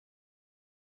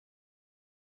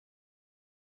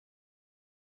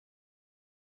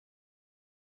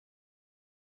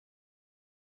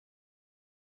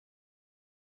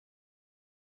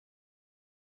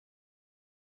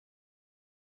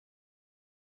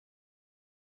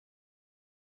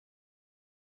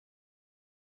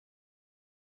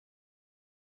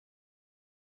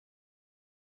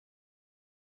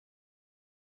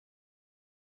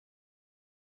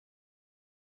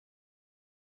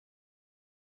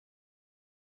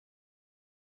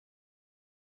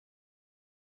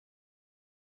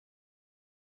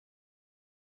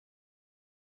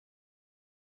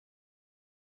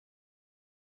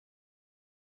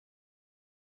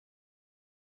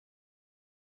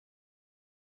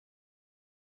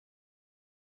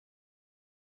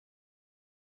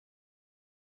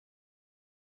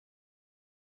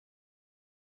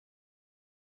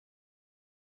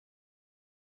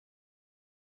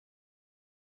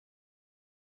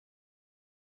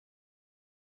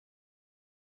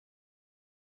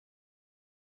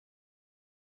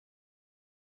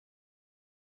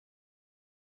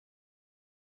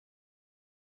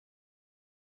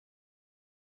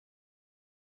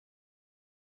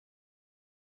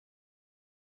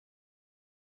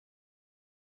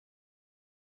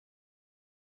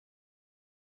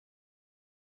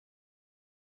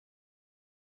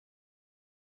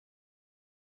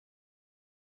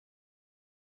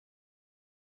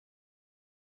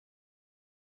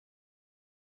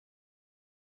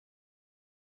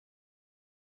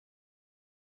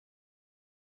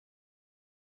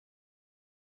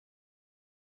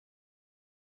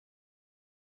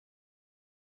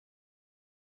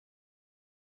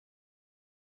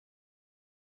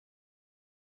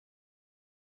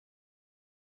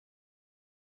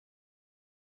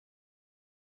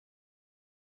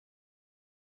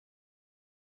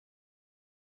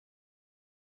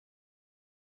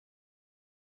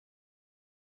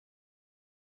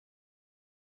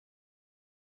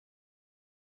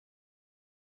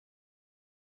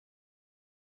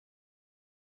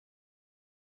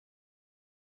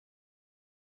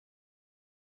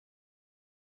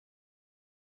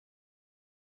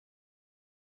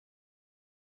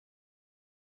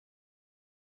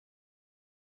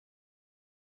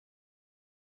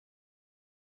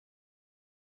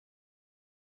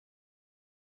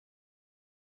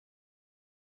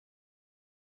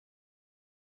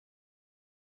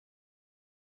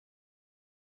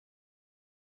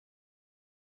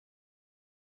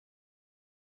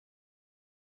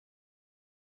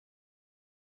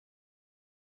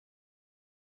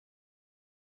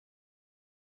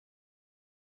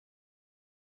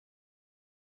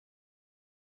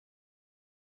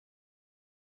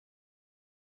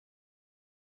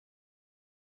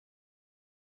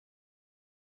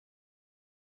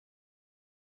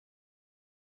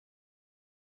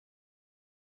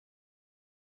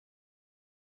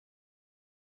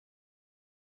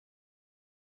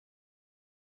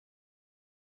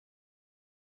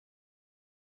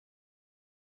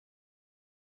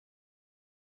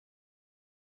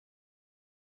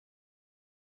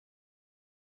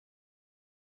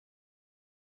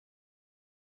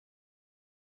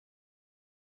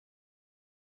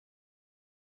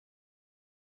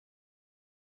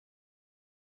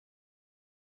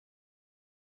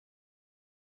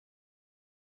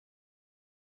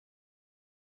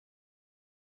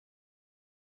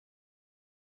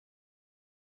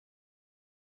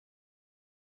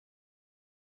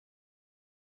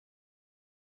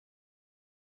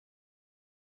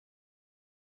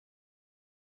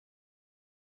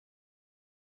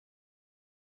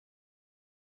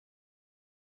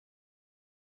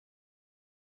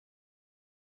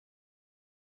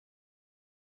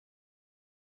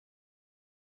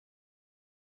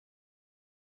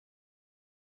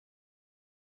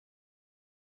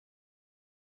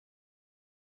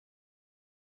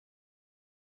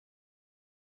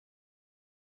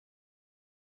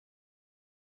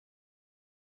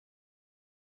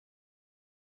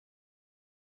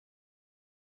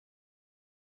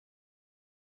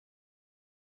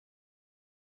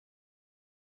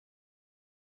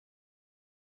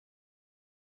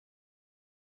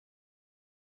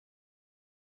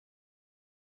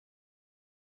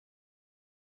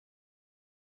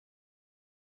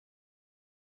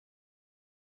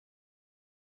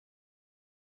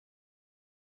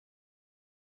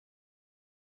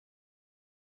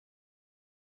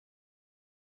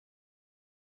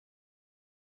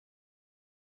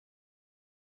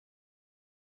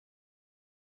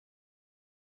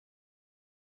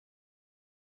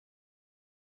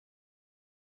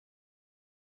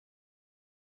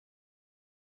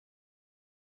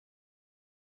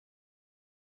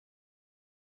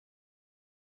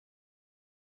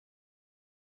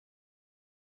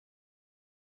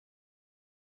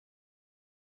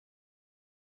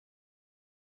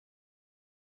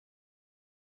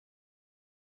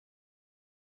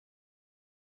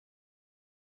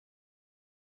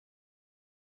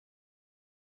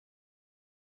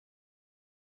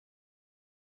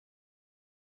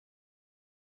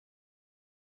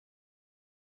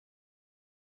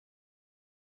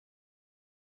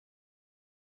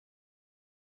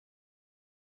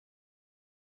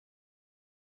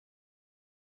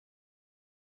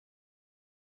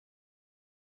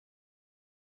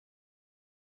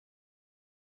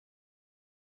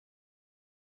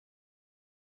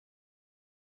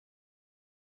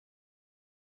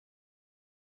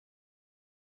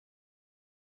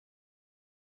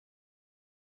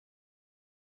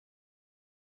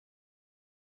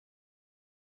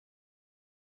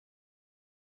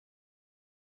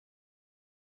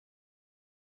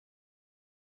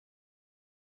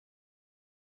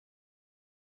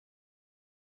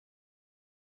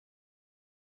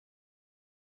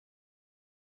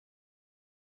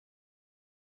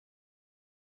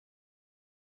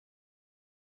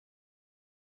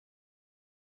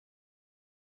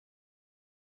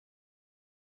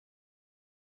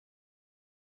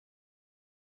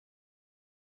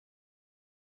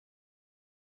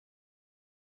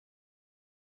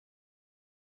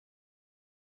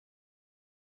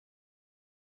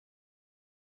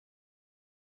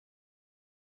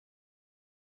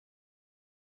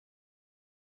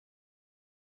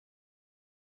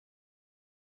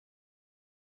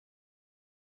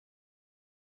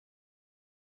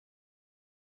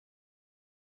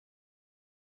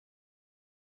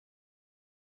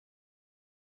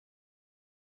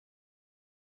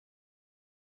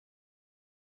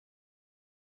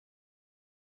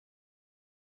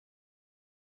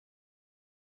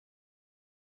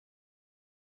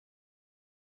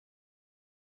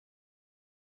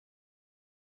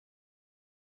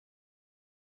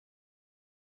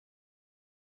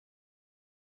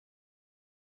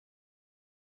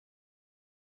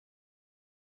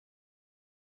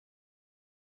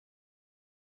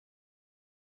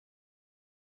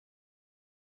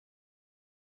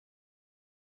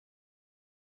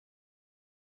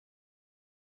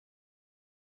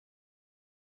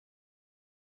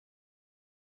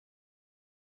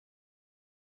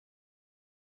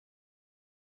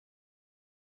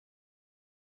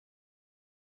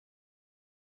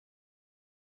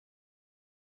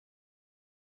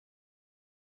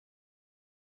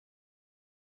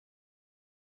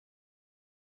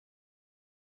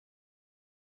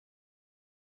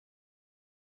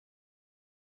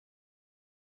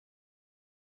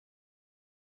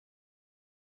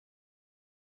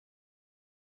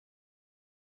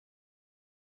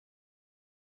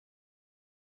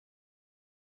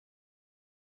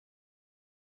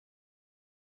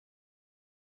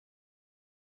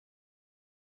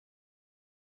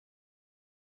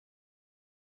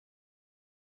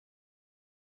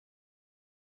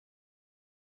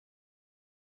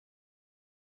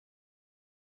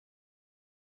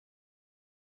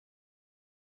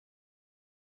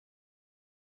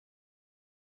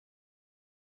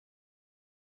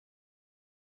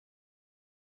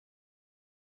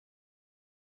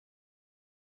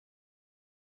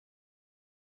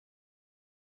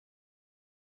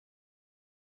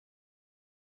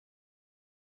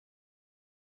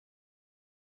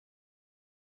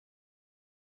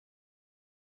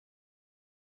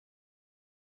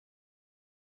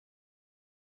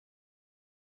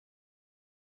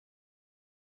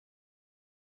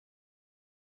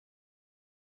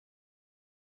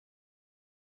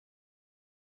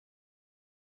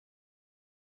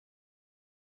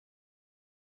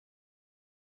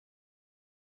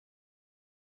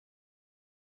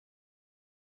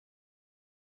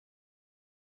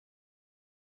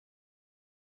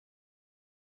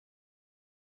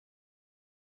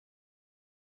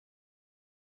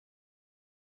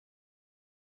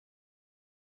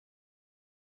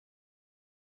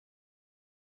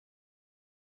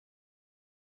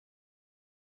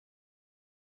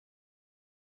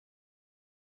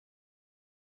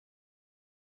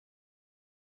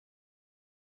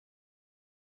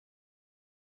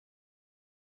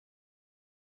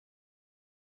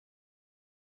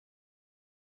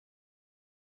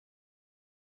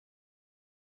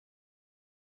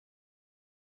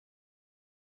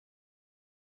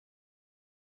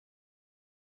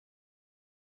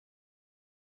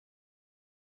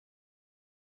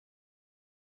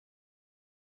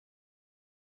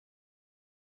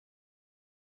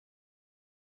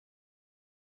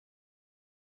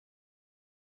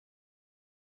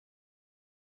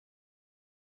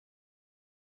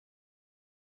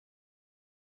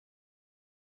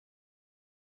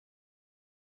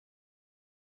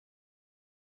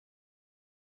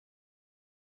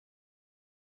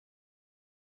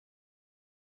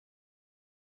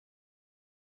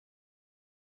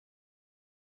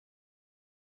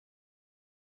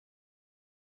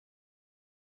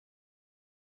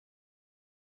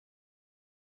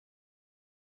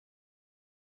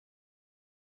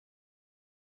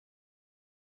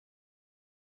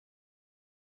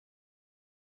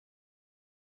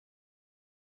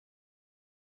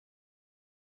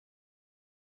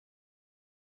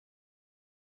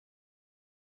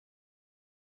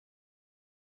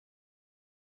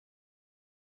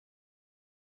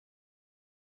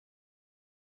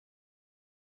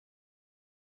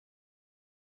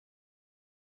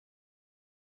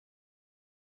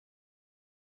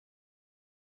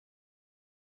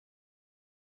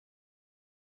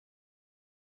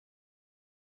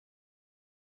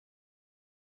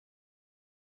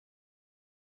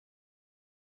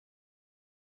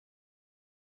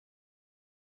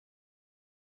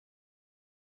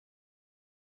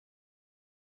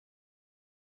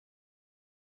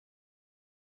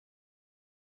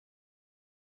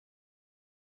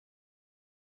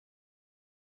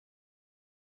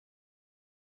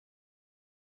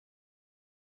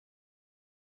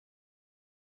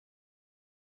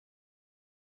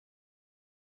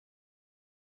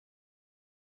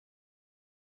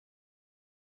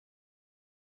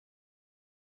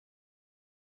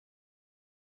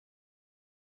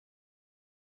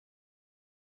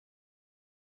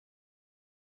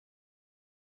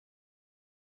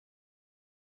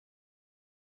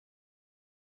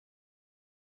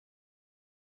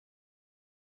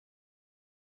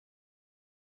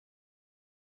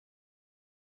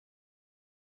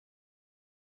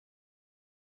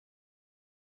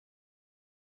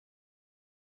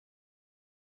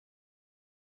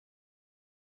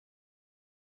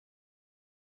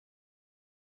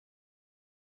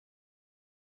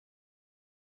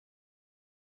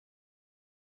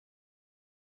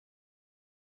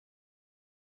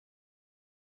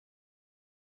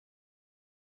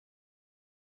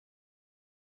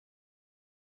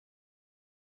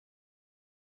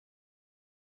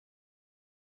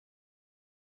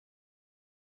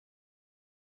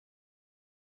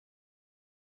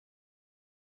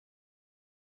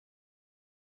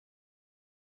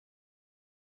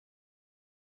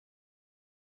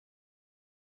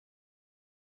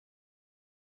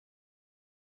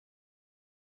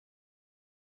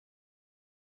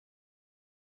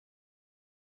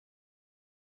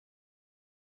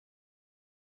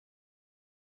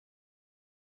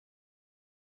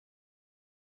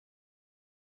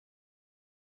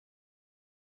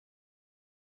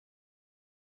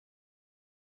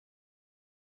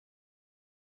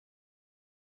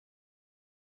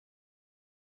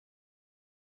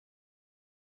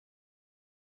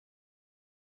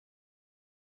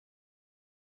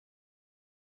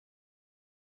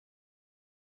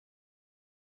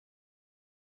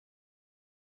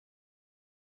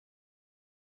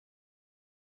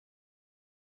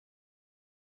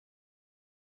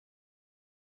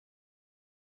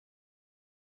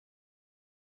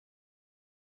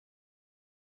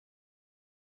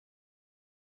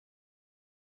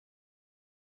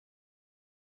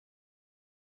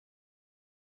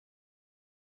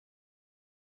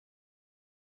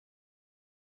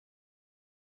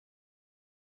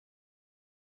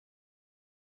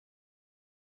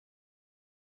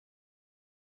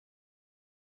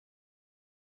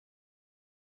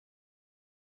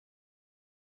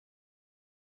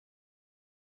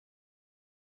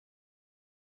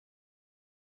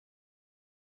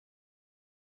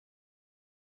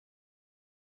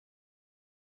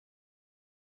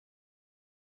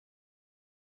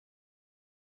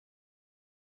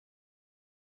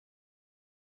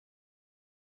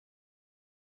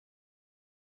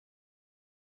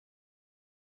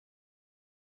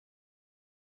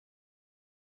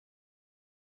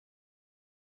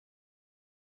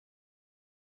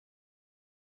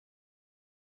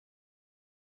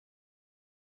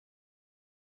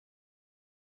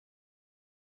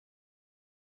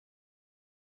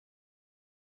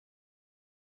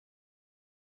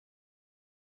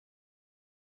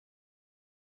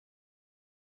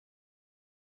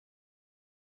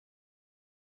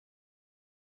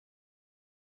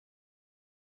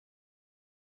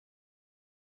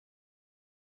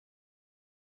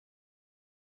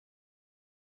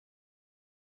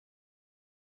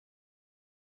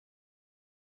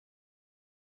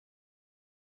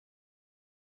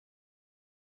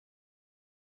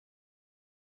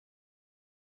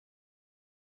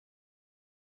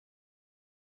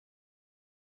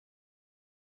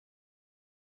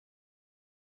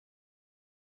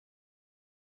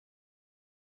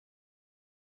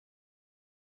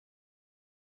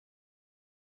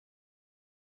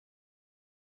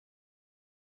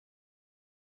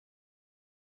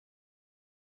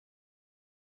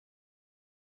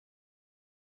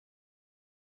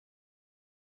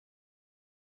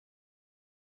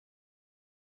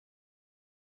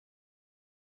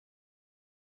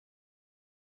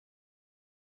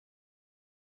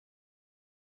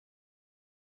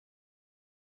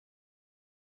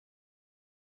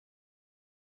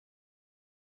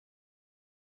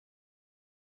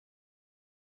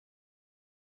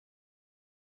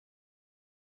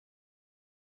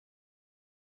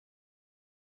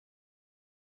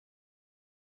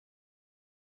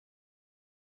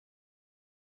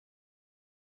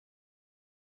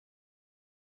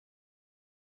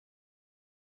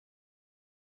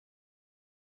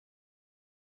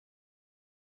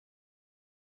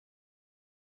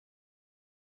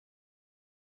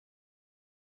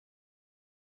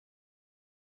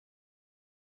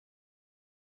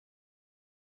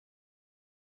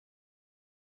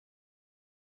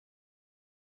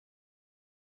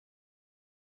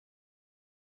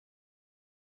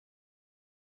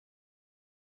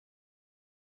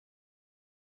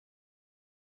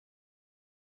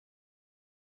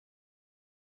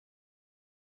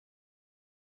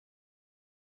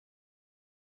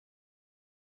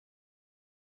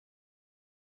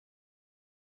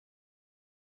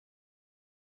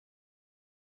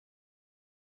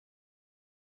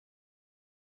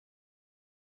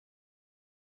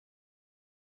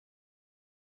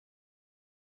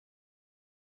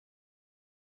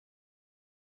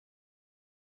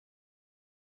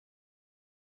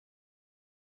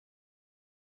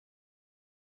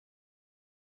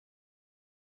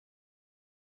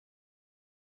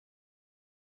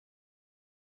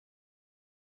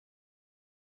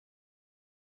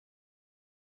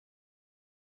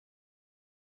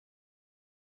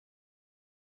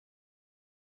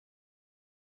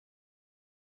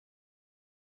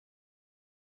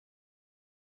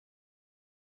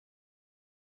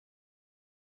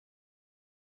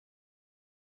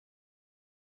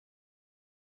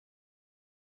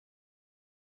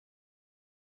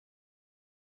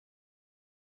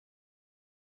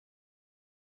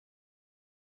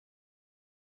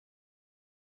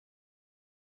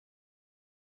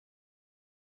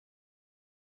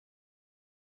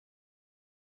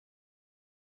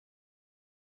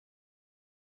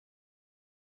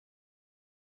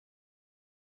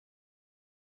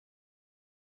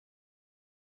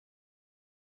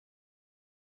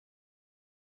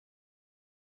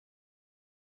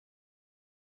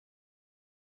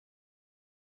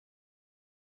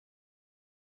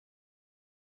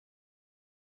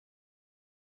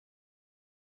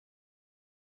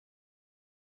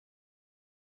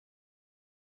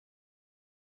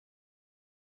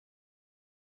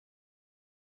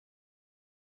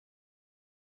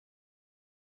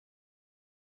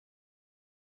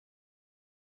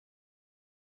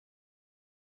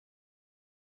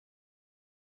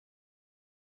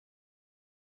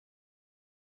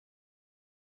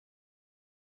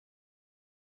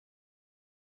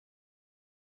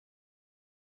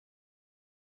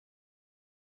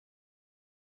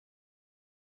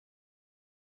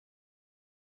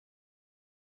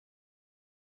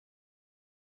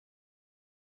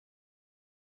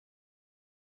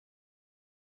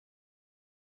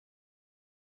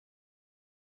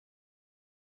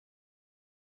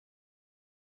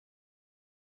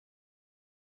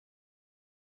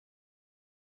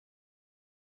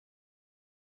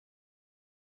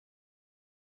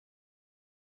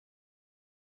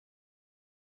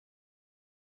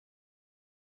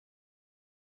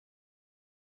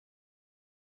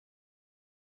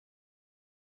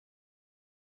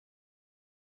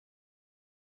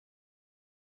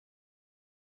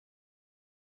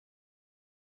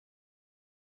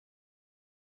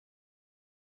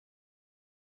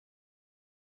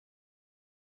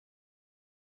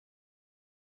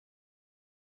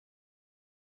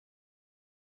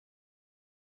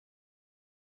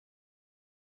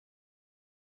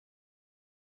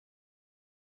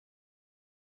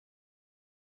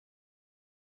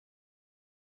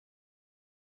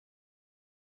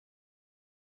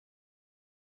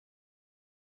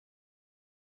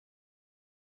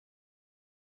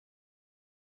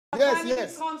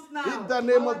 yes. In the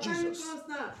name of Jesus.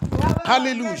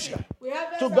 Hallelujah.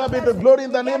 To God be the glory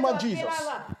in the name of Jesus.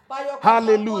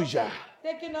 Hallelujah.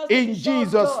 In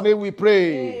Jesus' name we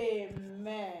pray.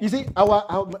 Amen. You see,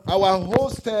 our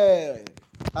host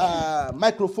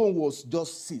microphone was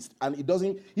just ceased, and it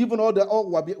doesn't, even all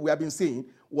what we have been saying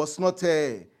was not,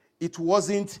 it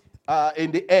wasn't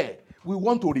in the air. We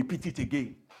want to repeat it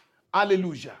again.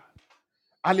 Hallelujah.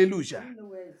 Hallelujah.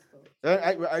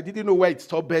 I didn't know where it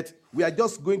stopped, but we are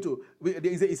just going to.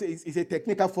 It's a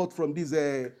technical fault from this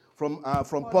from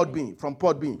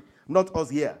Podbean, not us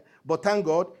here. But thank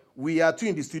God we are two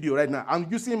in the studio right now. I'm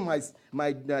using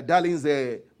my darling's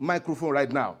microphone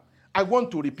right now. I want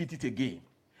to repeat it again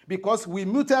because we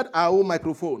muted our own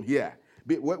microphone here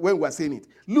when we are saying it.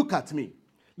 Look at me,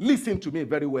 listen to me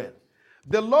very well.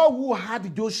 The Lord who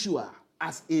had Joshua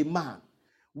as a man,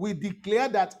 we declare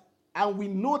that. And we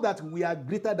know that we are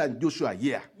greater than Joshua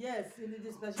here. Yes, in the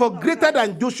dispensation. For greater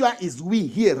than Joshua is we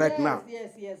here right now.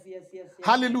 Yes.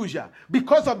 Hallelujah.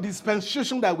 Because of the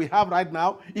dispensation that we have right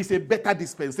now, it's a better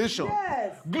dispensation.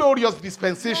 Yes. Glorious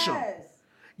dispensation.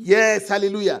 Yes,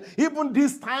 hallelujah. Even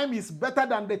this time is better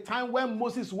than the time when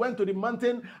Moses went to the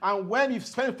mountain and when he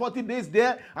spent 40 days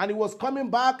there and he was coming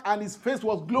back and his face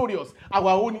was glorious. Our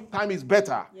own time is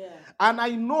better. Yeah. And I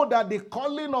know that the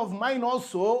calling of mine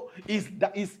also is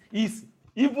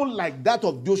even like that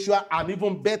of Joshua and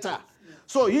even better. Yeah.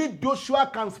 So if Joshua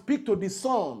can speak to the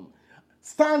sun,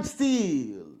 stand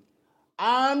still,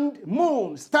 and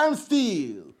moon, stand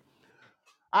still.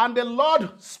 And the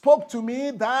Lord spoke to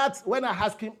me that when I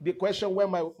asked him the question when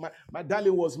my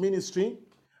darling was ministering,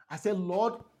 I said,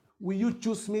 Lord, will you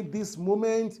choose me this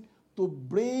moment to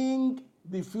bring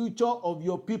the future of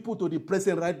your people to the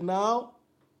present right now?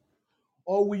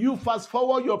 Or will you fast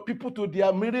forward your people to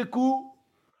their miracle?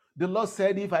 The Lord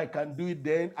said, if I can do it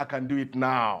then, I can do it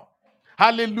now.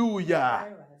 Hallelujah.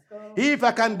 If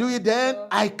I can do it then,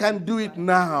 I can do it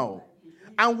now.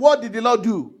 And what did the Lord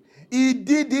do? He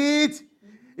did it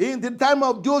in the time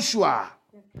of Joshua.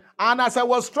 And as I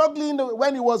was struggling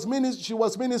when she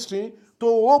was ministering to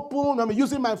open, I'm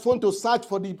using my phone to search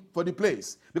for the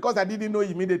place because I didn't know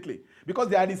immediately. Because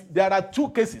there are two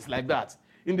cases like that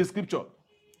in the scripture.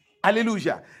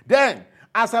 Hallelujah. Then,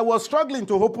 as I was struggling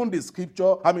to open the scripture,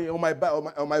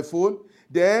 on my phone,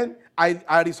 then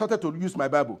I resorted to use my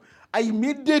Bible. I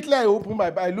opened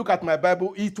my Bible, I look at my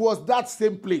Bible. It was that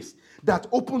same place that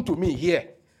opened to me here.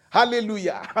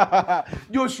 Hallelujah.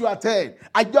 Joshua 10.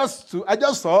 I just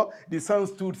saw the sun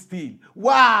stood still.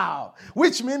 Wow.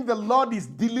 Which means the Lord is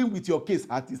dealing with your case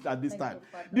at this time.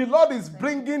 The Lord is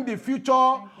bringing the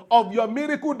future of your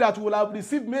miracle that will have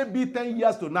received maybe 10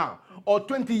 years to now, or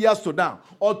 20 years to now,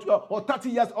 or 30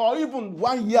 years, or even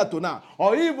 1 year to now,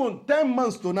 or even 10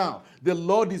 months to now. The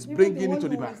Lord is bringing it to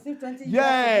the back.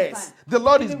 Yes, the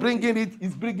Lord is bringing it.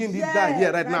 Is bringing it down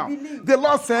here right now. The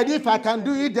Lord said, if I can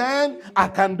do it then, I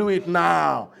can do it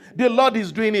now. The Lord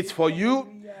is doing it for you.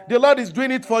 The Lord is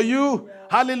doing it for you.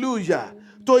 Hallelujah.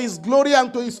 To his glory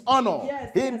and to his honor.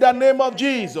 In the name of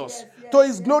Jesus. To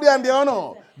his glory and the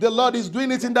honor. The Lord is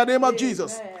doing it in the name of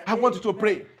Jesus. I want you to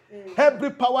pray. Every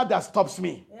power that stops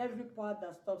me. Every power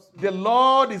that stops me. The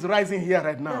Lord is rising here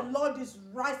right now. The Lord is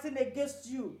rising against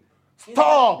you.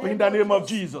 Stop in the name of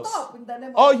Jesus. Stop in the name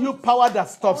of all Jesus. You power that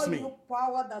stops me. All you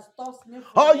power that stops me.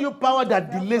 All you power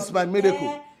that delays my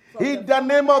miracle. In the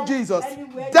name of Jesus,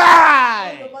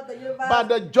 die by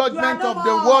the judgment of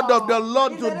the word of the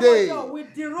Lord today.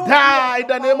 Die in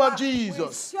the name of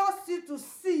Jesus.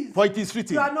 For it is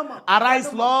written,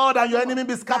 arise, Lord, and your enemy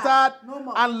be scattered,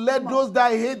 and let those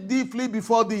that hate thee flee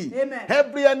before thee.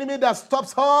 Every enemy that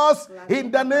stops us, in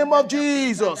the name of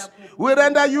Jesus, we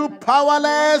render you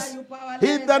powerless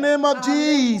in the name of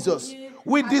Jesus.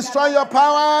 We destroy your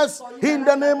powers in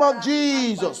the name of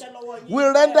Jesus. We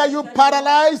render you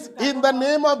paralyzed in the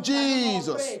name of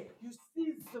Jesus.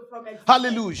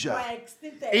 Hallelujah.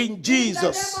 In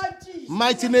Jesus'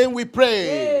 mighty name we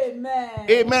pray.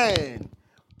 Amen.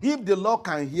 If the Lord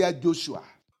can hear Joshua,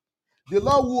 the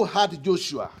Lord who had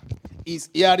Joshua is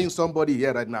hearing somebody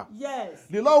here right now. Yes.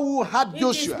 The Lord who had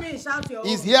Joshua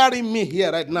is hearing me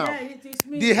here right now. Yeah, it is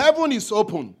me. The heaven is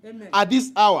open. Amen. At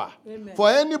this hour. Amen. For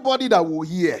anybody that will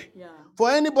hear. Yeah. For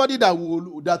anybody that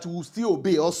will still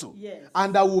obey also. Yes.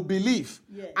 And that will believe.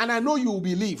 Yes. And I know you will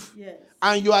believe. Yes.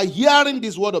 And you are hearing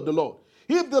this word of the Lord.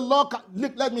 If the Lord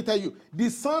look, let me tell you, the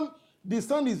sun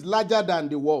is larger than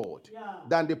the world,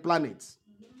 than the planets,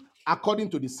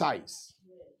 according to the size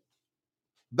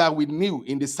that we knew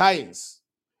in the science.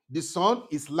 The sun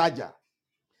is larger.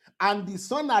 And the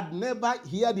sun had never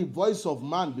heard the voice of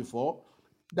man before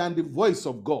than the voice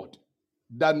of God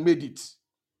that made it.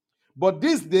 But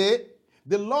this day,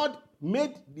 the Lord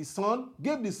made the Son,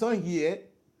 gave the Son here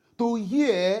to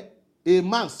hear a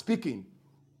man speaking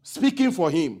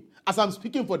for him, as I'm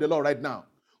speaking for the Lord right now,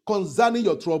 concerning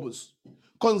your troubles,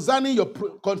 concerning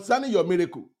your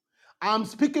miracle. I'm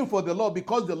speaking for the Lord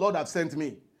because the Lord has sent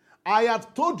me. I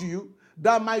have told you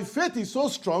that my faith is so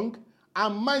strong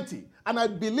and mighty, and I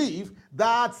believe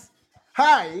that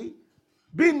I,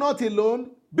 being not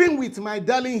alone, being with my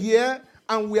darling here,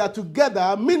 and we are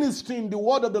together ministering the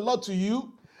word of the Lord to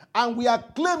you, and we are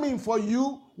claiming for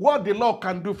you what the Lord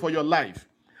can do for your life.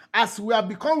 As we have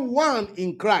become one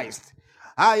in Christ,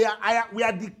 we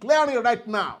are declaring right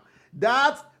now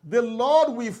that the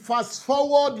Lord will fast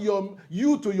forward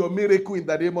you to your miracle in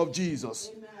the name of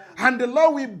Jesus. Amen. And the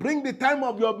Lord will bring the time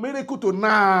of your miracle to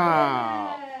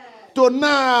now. Amen. To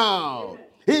now.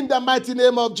 Amen. In the mighty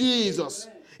name of Jesus.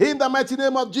 Amen. In the mighty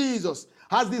name of Jesus.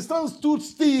 As the sun stood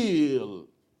still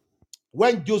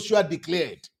when Joshua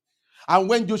declared and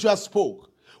when Joshua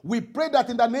spoke, we pray that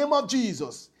in the name of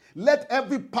Jesus, let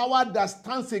every power that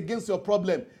stands against your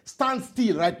problem stand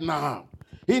still right now.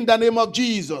 In the name of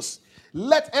Jesus.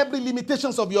 Let every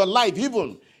limitations of your life,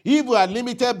 even if you are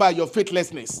limited by your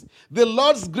faithlessness, the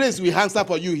Lord's grace will answer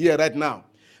for you here right now.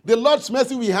 The Lord's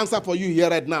mercy will answer for you here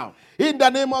right now. In the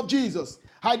name of Jesus,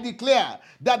 I declare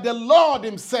that the Lord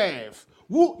himself,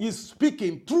 who is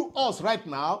speaking through us right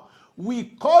now, will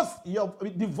cause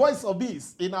the voice of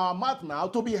this in our mouth now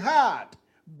to be heard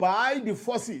by the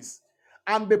forces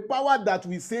and the power that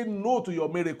will say no to your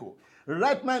miracle.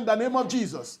 Right now, in the name of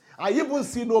Jesus, I even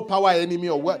see no power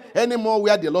anymore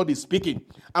where the Lord is speaking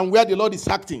and where the Lord is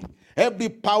acting. Every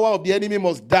power of the enemy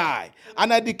must die.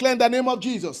 And I declare in the name of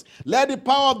Jesus, let the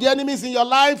power of the enemies in your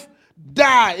life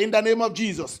die in the name of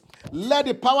Jesus. Let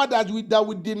the power that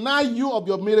will deny you of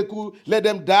your miracle, let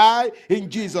them die in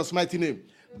Jesus' mighty name.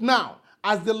 Now,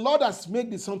 as the Lord has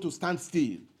made the sun to stand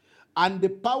still, and the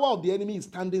power of the enemy is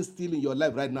standing still in your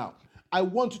life right now, I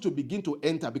want you to begin to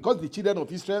enter, because the children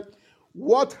of Israel,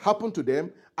 what happened to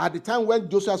them at the time when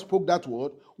Joshua spoke that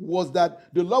word was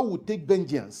that the Lord would take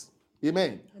vengeance,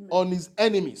 amen, on his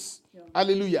enemies. Yeah.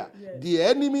 Hallelujah. Yes. The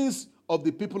enemies of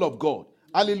the people of God.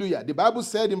 Hallelujah. The Bible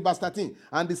said in verse 13,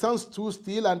 and the sun stood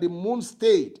still and the moon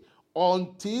stayed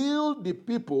until the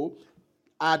people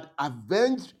had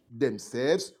avenged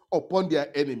themselves upon their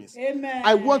enemies. Amen.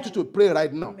 I want you to pray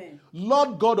right now. Amen.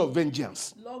 Lord God of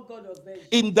vengeance. Lord God of vengeance.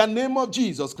 In the name of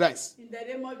Jesus Christ. In the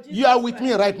name of Jesus you are with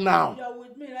Christ. me right now. You are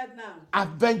with me right now.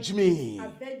 Avenge me.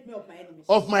 Avenge me of my enemies.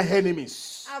 Of my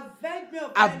enemies. Avenge me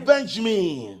of my enemies. Avenge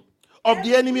me of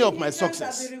the enemy of my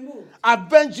success.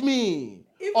 Avenge me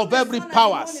of every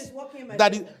powers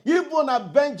that is, even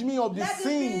avenge me of the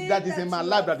sin that is in my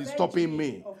life that is stopping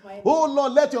me. Oh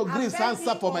Lord, let your grace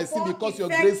answer for my sin, because your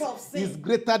grace is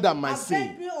greater than my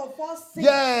sin.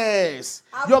 Yes,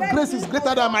 your grace is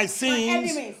greater than my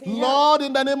sins. Lord,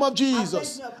 in the name of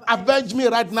Jesus, avenge me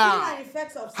right now.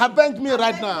 Avenge me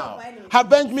right now.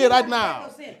 Avenge me right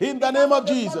now. In the name of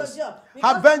Jesus.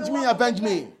 Avenge me, avenge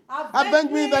me.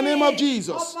 Avenge me in the name of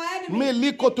Jesus. Avenge me.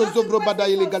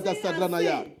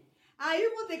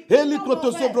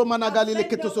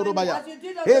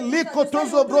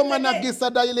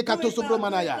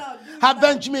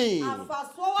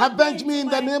 Avenge me in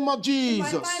the name of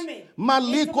Jesus.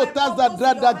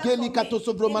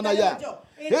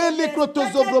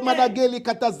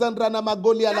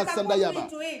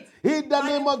 In the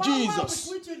name of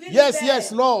Jesus. Yes,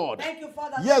 yes, Lord.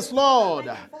 Yes, Lord.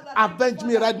 Avenge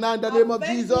me right now in the name of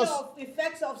Jesus.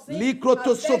 In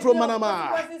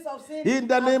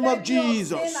the name of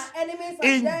Jesus.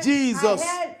 In Jesus'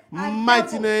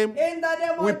 mighty name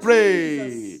we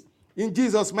pray. In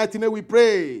Jesus' mighty name we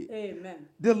pray. Amen.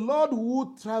 The Lord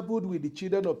who traveled with the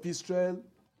children of Israel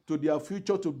to their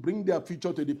future, to bring their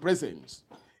future to the present,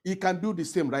 he can do the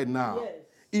same right now. Yes.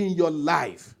 In your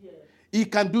life. Yes. He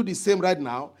can do the same right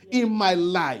now. Yes. In my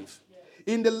life. Yes.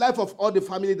 In the life of all the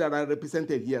family that are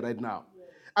represented here right now. Yes.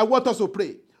 I want us to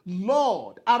pray.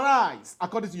 Lord, arise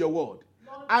according to your word,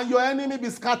 Lord, and your enemy be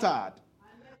scattered,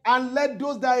 and let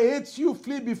those that hate you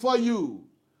flee before you.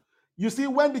 You see,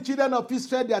 when the children of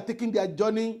Israel, they are taking their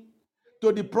journey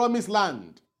to the promised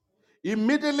land,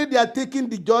 immediately they are taking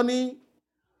the journey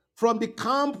from the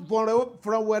camp,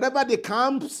 from wherever they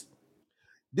camps.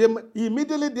 They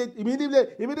immediately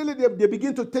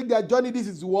begin to take their journey. This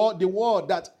is the word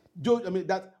that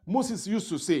Moses used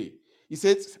to say. He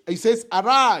says,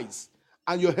 arise,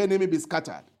 and your enemy be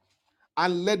scattered,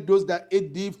 and let those that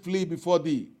hate thee flee before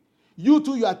thee. You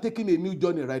too, you are taking a new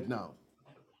journey right now.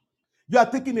 You are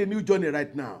taking a new journey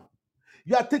right now.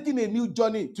 You are taking a new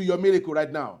journey to your miracle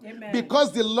right now. Amen.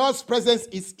 Because the Lord's presence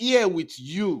is here with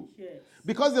you. Yes.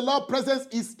 Because the Lord's presence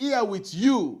is here with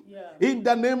you. Yeah. In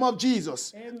the name of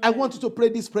Jesus. Amen. I want you to pray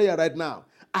this prayer right now.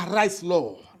 Arise,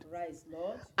 Lord. Arise,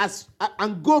 Lord.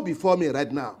 And go before me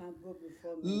right now. And go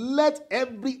before me. Let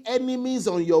every enemies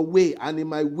on your way and in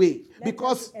my way.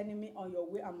 Because enemy on your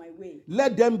way and my way.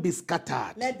 Let them be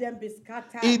scattered. Let them be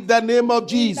scattered. In the name of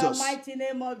Jesus. In the mighty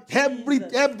name of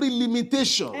Jesus. Every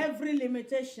limitation. Every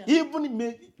limitation.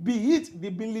 Even be it the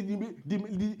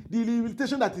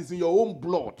limitation that is in your own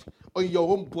blood or in your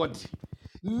own body.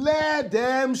 Let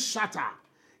them shatter.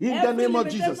 In the name of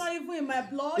Jesus. Even in my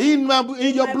blood,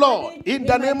 in your blood. Body, in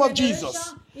the name of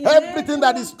Jesus. Everything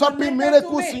that is stopping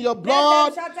miracles in your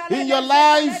blood, in your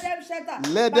life,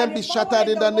 let them be shattered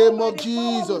in the name of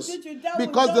Jesus.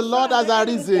 Because the Lord has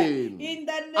arisen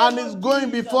and is going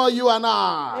before you and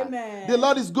I. Amen. The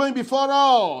Lord is going before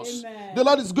us. Amen. The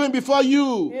Lord is going before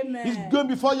you. Amen. He's going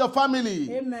before your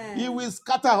family. Amen. He will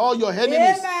scatter all your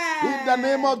enemies. Amen. In the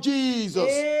name of Jesus.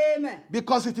 Amen.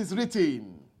 Because it is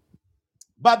written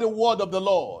by the word of the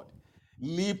Lord,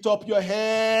 lift up your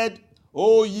head,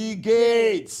 O ye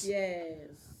gates, Yes.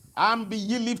 and be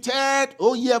ye lifted,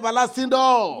 O ye everlasting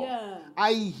door. Yeah.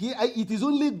 It is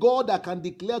only God that can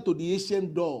declare to the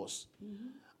ancient doors. Mm-hmm.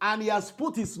 And he has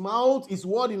put his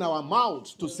word in our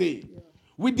mouths to say. Yeah.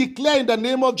 We declare in the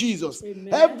name of Jesus,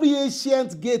 Amen. Every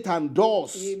ancient gate and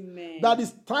doors Amen. that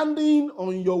is standing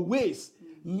on your ways,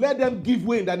 let them give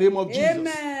way in the name of Jesus.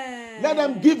 Amen. Let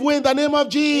them give way in the name of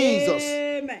Jesus.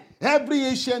 Amen. Every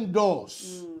ancient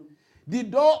doors, the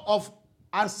door of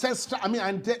ancestral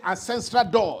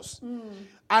doors,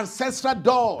 ancestral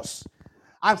doors,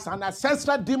 as an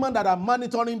ancestral demon that are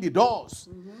monitoring the doors.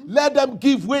 Let them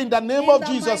give way in the name of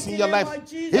Jesus in your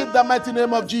life. In the mighty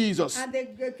name of Jesus. And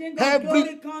the King of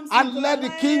Glory comes and let the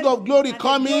King of Glory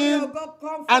come in.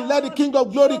 And let the King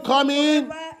of Glory come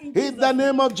in. In the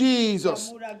name of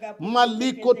Jesus.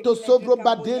 Maliko to sovro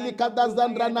badeli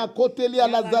kadazandrana koteli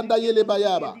alazanda yele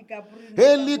bayaba.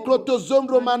 Eli kroto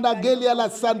zombro mandageli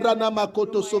alasandrana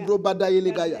makoto sovro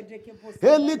badayele gaya.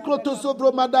 Eli kroto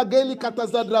sovro mandageli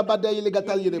katazandra badayele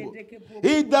gatayelebo.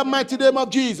 In the mighty name of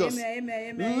Jesus.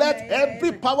 Let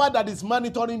every power that is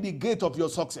monitoring the gate of your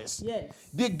success,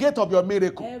 the gate of your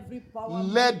miracle,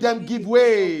 let them give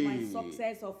way.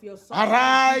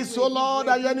 Arise, O Lord,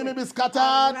 that your enemy be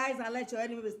scattered.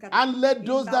 And let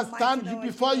those that stand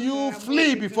before you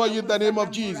flee before you in the name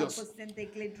of Jesus.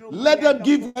 Let them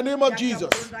give in the name of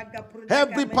Jesus.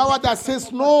 Every power that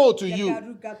says no to you,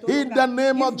 in the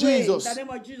name of Jesus.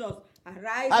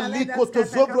 Aliko to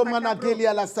zovro manageli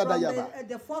ala sadayaba.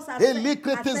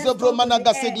 Elikrete zovro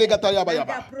managasegli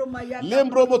gatayaba.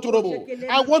 Lembro moturobo.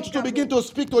 I want you to begin to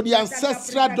speak to the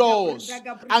ancestral doors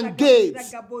and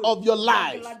gates of your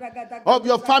life, of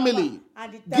your family.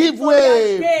 Give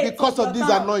way because of this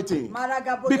anointing,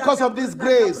 because of this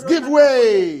grace. Give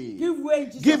way.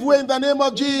 Give way in the name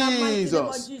of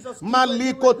Jesus.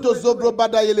 Maliko to zovro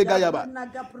badayele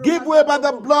gayaba. Give way by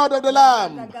the blood of the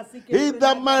Lamb. In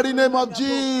the mighty name of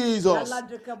Jesus.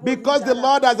 Because the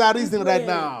Lord has arisen right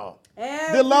now.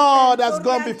 The Lord has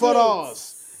gone before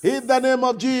us. In the name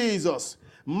of Jesus.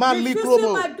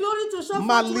 Malikromo.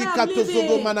 Malika to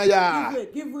zogo manaya.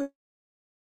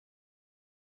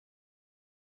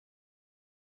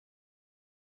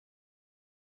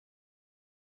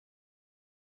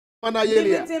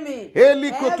 Manayelia.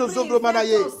 Eli krotozovro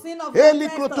manaye. Eli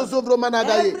krotozovro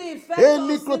managaye.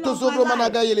 Eli krotozovro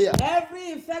managayelia.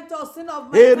 Every effect or sin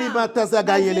of my Eri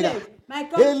matazagayelia.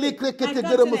 Eli krekete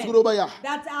geremo surubaya.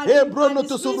 E brono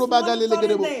to surubaga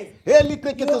legerebo. Eli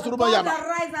krekete surubaya.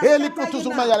 Eli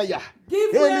krotozurumaya.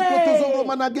 Eli krotozovro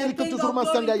manageli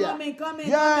krotozurumastangaya.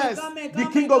 Yes, the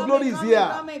King of Glory is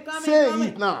here. Say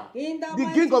it now.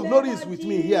 The King of Glory is with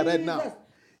me here right now.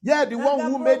 Yeah, the one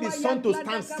who made his son to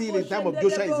stand still in time of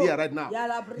Joshua is here right now.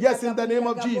 Yes, in the name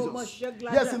of Jesus.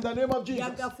 Yes, in the name of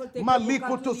Jesus. In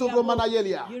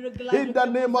the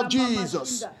name of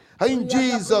Jesus. In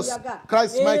Jesus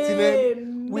Christ's mighty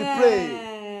name, we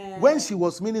pray. When she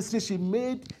was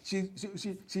ministering,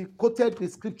 she quoted the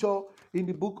scripture in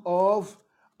the book of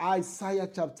Isaiah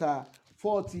chapter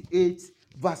 48,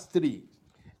 verse 3.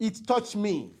 It touched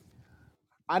me.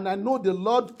 And I know the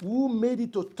Lord who made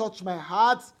it to touch my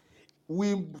heart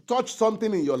will touch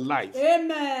something in your life.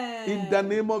 Amen. In the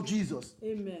name of Jesus.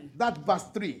 Amen. That verse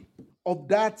 3 of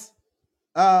that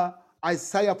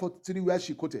Isaiah 43 where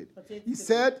she quoted. He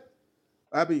said,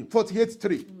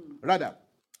 48:3, rather.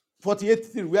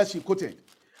 48:3 where she quoted.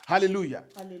 Hallelujah.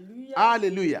 Hallelujah.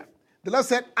 Hallelujah. The Lord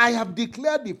said, I have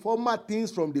declared the former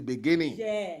things from the beginning.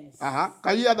 Yes.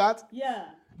 Can you hear that? Yeah.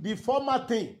 The former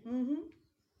thing.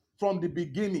 From the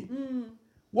beginning.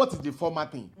 What is the former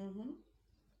thing?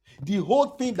 The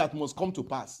whole thing that must come to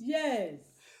pass. Yes.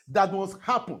 That must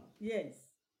happen. Yes.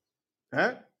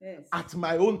 Eh? Yes. At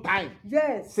my own time.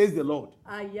 Yes. Says the Lord.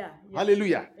 Yeah.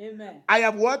 Hallelujah. Amen. I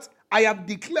have what? I have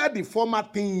declared the former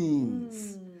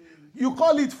things. You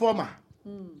call it former.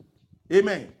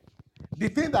 Amen. The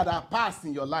things that are past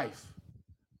in your life.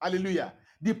 Hallelujah.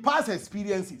 The past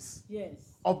experiences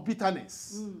of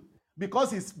bitterness.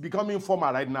 Because it's becoming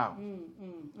former right now.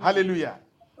 Hallelujah.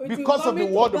 Because of the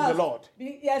word of the Lord.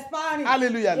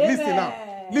 Hallelujah. Amen. Listen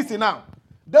now. Listen now.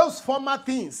 Those former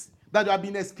things that you have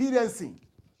been experiencing,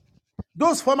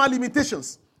 those former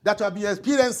limitations that you have been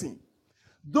experiencing,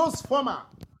 those former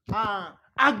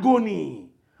agony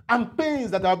and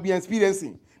pains that you have been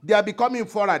experiencing, they are becoming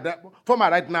former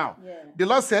right now. Yeah. The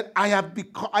Lord said, I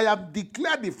have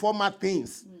declared the former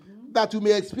things that you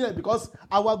may experience, because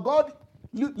our God,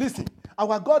 listen,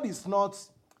 our God is not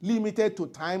limited to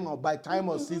time or by time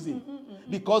or season,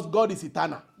 because God is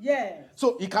eternal. Yeah.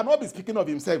 So he cannot be speaking of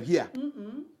himself here.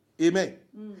 Amen.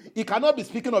 He cannot be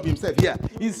speaking of himself here.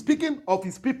 He's speaking of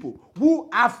his people who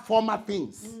have former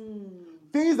things.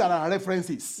 Things that are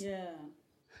references. Yeah.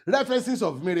 References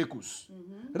of miracles.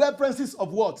 References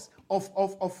of what?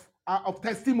 Of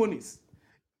testimonies.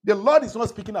 The Lord is not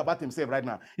speaking about himself right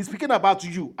now. He's speaking about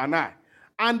you and I.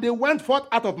 And they went forth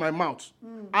out of my mouth.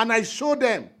 And I showed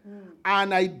them.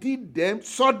 And I did them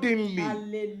suddenly.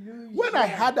 Hallelujah. When I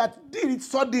had that, did it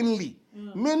suddenly.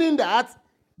 Meaning that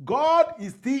God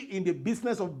is still in the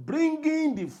business of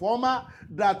bringing the former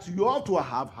that you ought to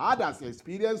have had as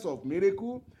experience of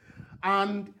miracle.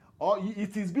 And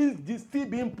it is still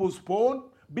being postponed.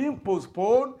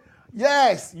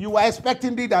 Yes, you were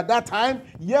expecting it at that time.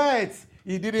 Yes,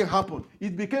 it didn't happen.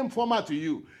 It became former to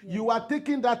you. Yeah. You are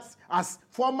taking that as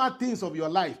former things of your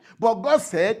life. But God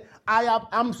said,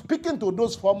 I'm speaking to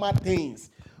those former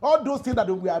things. All those things that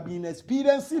we have been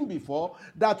experiencing before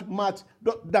that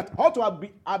ought to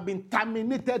have been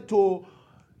terminated to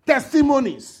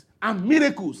testimonies and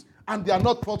miracles, and they are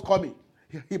not forthcoming.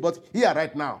 But here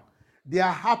right now, they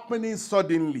are happening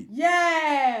suddenly.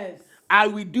 Yes. I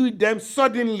will do them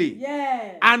suddenly.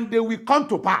 Yes. And they will come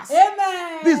to pass.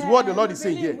 Amen. This is what the Lord is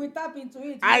saying here. We tap into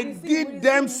it. I did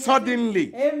them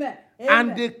suddenly. Amen.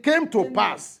 And they came to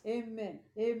pass. Amen.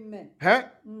 Amen. Huh?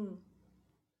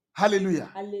 Hallelujah.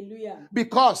 Hallelujah.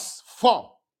 Because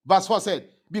verse 4 said,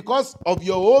 because of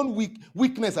your own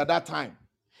weakness at that time.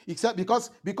 Except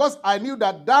because I knew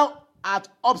that thou art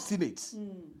obstinate,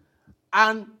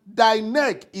 and thy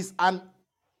neck is an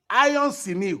iron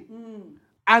sinew,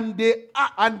 and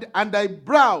thy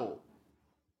brow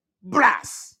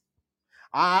brass.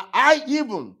 I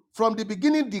even from the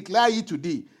beginning declare it to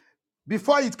thee.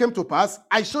 Before it came to pass,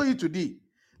 I show it to thee,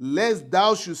 lest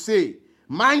thou should say,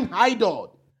 mine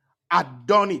idol had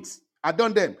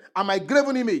done them, and my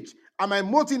graven image, and my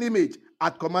molten image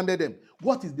had commanded them.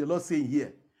 What is the Lord saying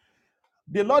here?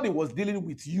 The Lord was dealing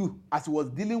with you as he was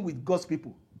dealing with God's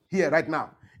people here right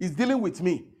now. He's dealing with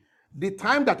me. The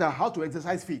time that I had to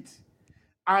exercise faith,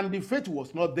 and the faith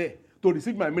was not there to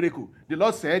receive my miracle, the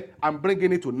Lord said, I'm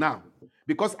bringing it to now,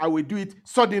 because I will do it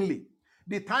suddenly.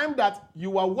 The time that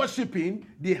you are worshiping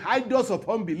the idols of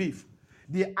unbelief,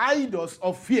 the idols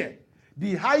of fear,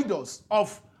 the idols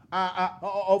of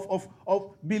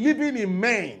believing in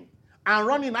men and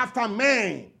running after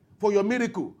men for your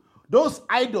miracle, those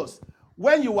idols,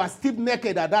 when you were stiff-necked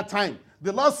at that time,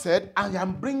 the Lord said, I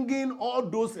am bringing all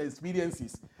those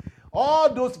experiences,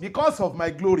 all those because of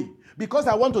my glory, because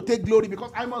I want to take glory,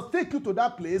 because I must take you to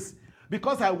that place,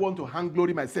 because I want to hand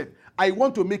glory myself. I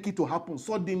want to make it to happen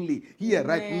suddenly, here,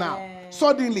 right now.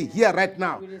 Suddenly, here, right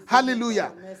now.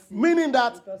 Hallelujah. Meaning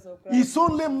that it's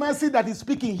only mercy that is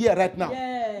speaking here, right now.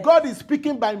 Yes. God is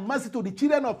speaking by mercy to the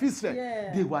children of Israel.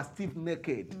 Yes. They were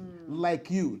stiff-necked,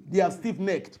 like you. They are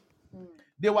stiff-necked.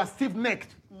 They were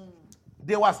stiff-necked.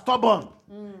 They were stubborn.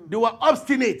 They were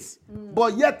obstinate.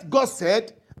 But yet God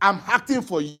said, I'm acting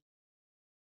for you.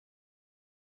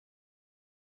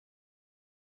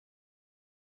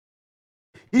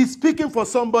 He's speaking for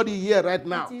somebody here right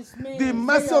now. The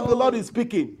mercy of the Lord is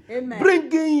speaking. Amen.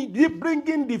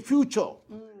 Bringing the future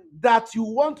that you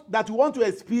want to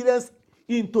experience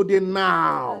into the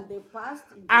now.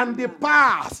 And the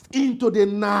past into the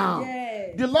now.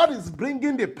 Yes. The Lord is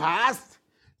bringing the past,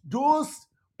 those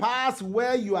past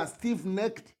where you are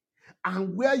stiff-necked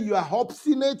and where you are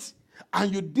obstinate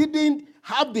and you didn't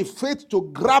have the faith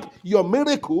to grab your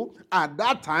miracle at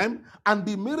that time, and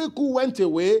the miracle went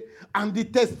away and the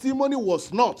testimony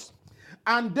was not.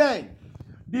 And then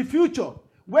the future,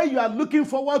 where you are looking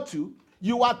forward to,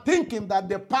 you are thinking that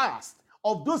the past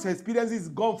of those experiences is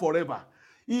gone forever.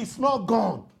 It's not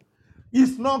gone.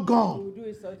 It's not gone.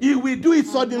 He will do it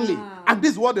suddenly. And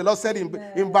this is what the Lord said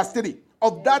in verse 3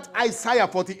 of that Isaiah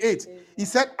 48. He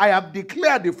said, I have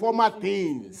declared the former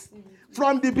things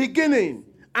from the beginning,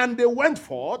 and they went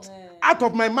forth out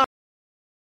of my mouth.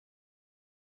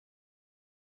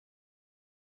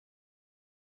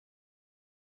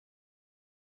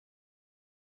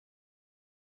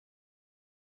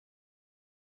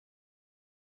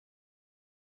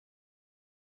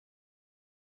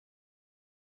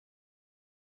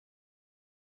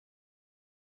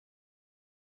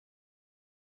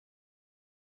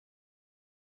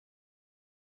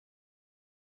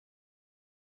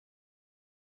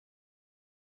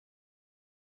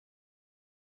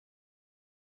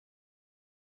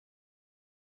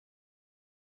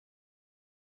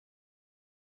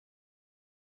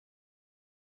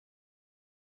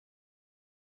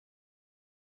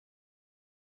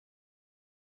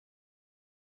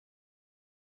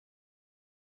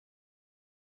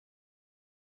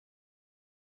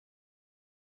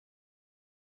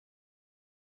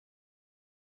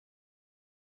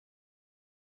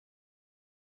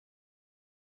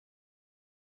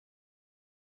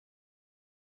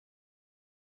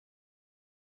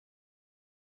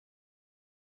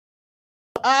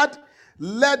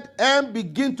 Let them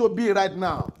begin to be right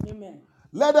now. Amen.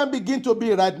 Let them begin to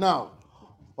be right now.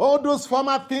 All those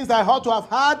former things I ought to have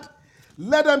had,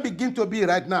 let them begin to be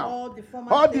right now.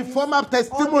 All the former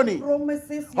testimony,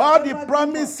 all the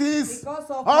promises,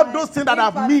 all those things that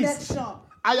I've missed.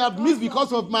 I have missed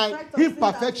because of my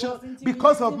imperfection,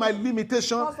 because of my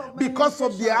limitation, because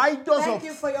of the idols of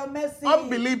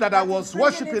unbelief that I was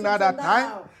worshiping at that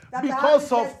time, because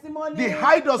of the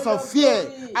idols of fear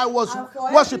I was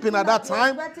worshiping at that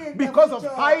time, because of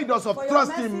idols of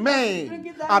trust in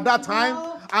men at that time,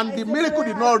 and the miracle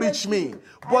did not reach me.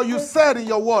 But you said in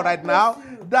your word right now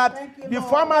that the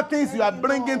former things you are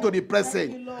bringing to the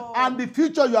present, and the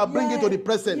future you are bringing to the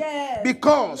present,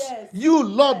 because you,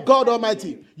 Lord God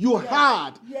Almighty, you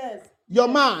had your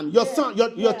man, your son,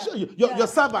 your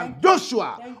servant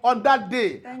Joshua on that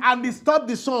day, and he stopped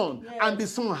the sun, and the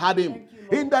sun had him.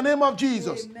 In the name of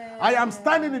Jesus, I am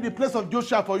standing in the place of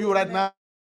Joshua for you right now.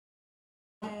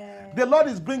 The Lord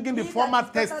is bringing the former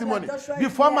testimony, the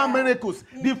former miracles,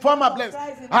 the former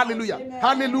blessings. Hallelujah.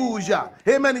 Hallelujah.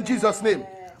 Amen in Jesus' name.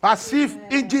 As if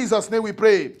in Jesus' name we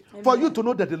pray. For you to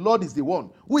know that the Lord is the one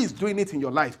who is doing it in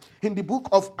your life. In the book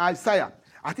of Isaiah,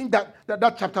 I think that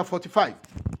chapter 45.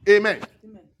 Amen.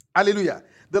 Hallelujah.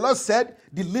 The Lord said,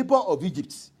 the labor of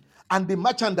Egypt and the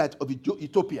merchandise of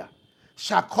Ethiopia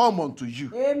shall come unto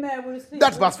you. Amen.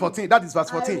 That's verse 14. That is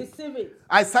verse 14. I receive it.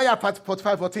 Isaiah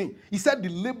 45:14. He said, the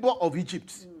labor of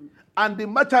Egypt and the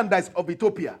merchandise of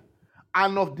Ethiopia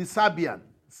and of the Sabians,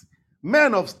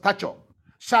 men of stature,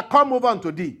 shall come over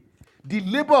unto thee. The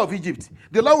labor of Egypt.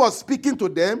 The Lord was speaking to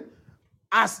them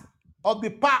as of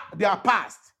their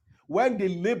past, when they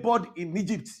labored in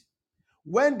Egypt,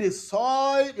 when they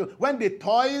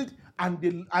toiled and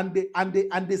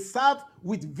they served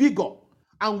with vigor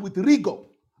and with rigor.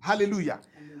 Hallelujah.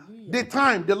 The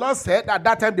time, the Lord said at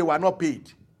that time they were not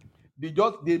paid.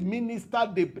 They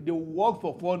ministered, they worked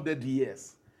for 400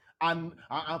 years and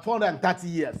 430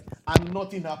 years, and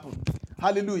nothing happened.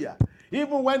 Hallelujah.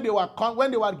 Even when they were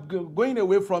going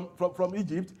away from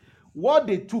Egypt, what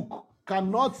they took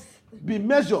cannot be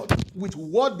measured with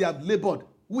what they have labored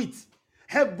with.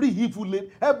 Every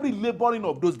laboring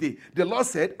of those days, the Lord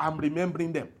said, I'm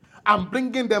remembering them. I'm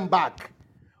bringing them back.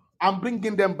 I'm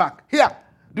bringing them back. Here,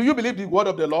 do you believe the word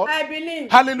of the Lord? I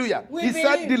believe. Hallelujah. He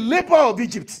said, the labor of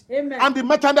Egypt, Amen, and the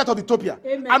merchandise of Ethiopia,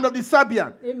 Amen, and of the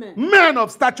Sabian, Amen, men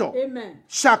of stature, Amen,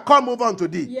 shall come over unto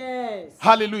thee. Yes.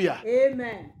 Hallelujah.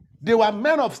 Amen. They were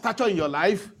men of stature in your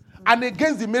life, and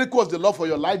against the miracle of the Lord for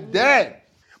your life there.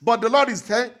 But the Lord is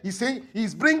saying,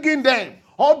 He's bringing them.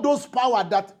 All those power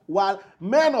that were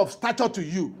men of stature to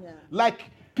you, like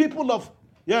people of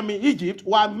Egypt,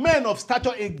 were men of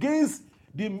stature against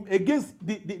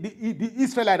the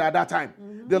Israelites at that time.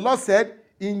 The Lord said,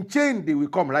 in chain they will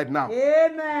come right now.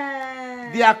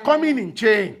 Amen. They are coming in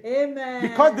chain. Amen.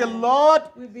 Because the Lord,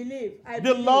 we believe.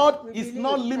 Lord is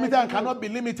not limited and cannot be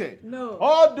limited. No.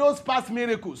 All those past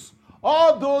miracles,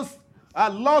 all those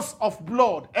loss of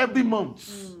blood every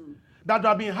month that you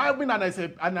have been having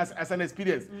as an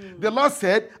experience. The Lord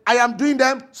said, I am doing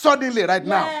them suddenly right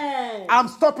now. I'm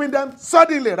stopping them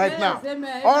suddenly right now.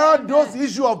 Amen. All Amen. those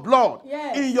issue of blood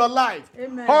in your life,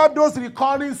 all those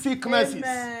recurring sicknesses,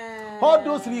 all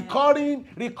those recurring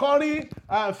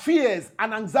fears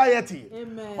and anxiety,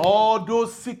 all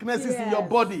those sicknesses in your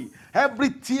body, every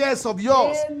tears of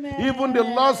yours. Even the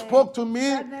Lord spoke to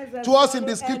me, to us in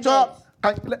the scripture,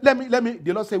 Let me,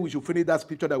 the Lord said we should finish that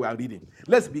scripture that we are reading.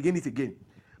 Let's begin it again.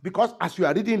 Because as you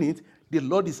are reading it, the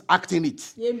Lord is acting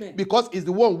it. Amen. Because it's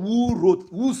the one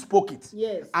who spoke it.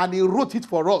 Yes. And he wrote it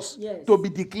for us to be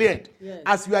declared. Yes.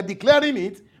 As you are declaring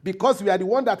it, because we are the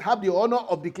one that have the honor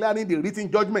of declaring the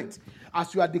written judgment.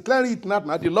 As you are declaring it now,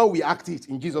 the Lord will act it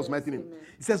in Jesus' mighty name. Amen.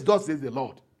 It says, thus says the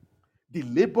Lord, the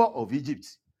labor of Egypt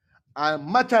and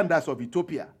merchandise of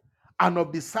Ethiopia and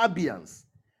of the Sabians,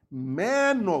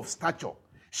 men of stature,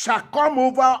 shall come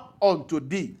over unto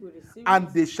thee, and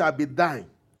they shall be thine.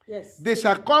 Yes. They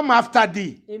shall come after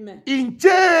thee. Amen. In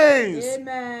chains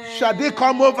shall they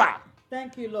come over.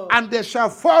 Thank you, Lord. And they shall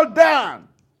fall down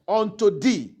unto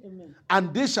thee. Amen.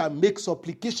 And they shall make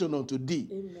supplication unto thee,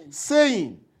 Amen.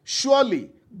 saying, surely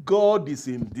God is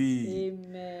in thee.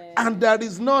 Amen. And there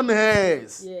is none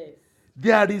else. Yes.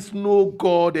 There is no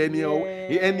God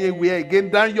anywhere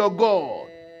again than your God.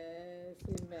 Yes.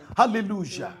 Amen.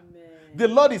 Hallelujah. Amen. The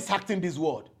Lord is acting this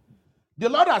word. The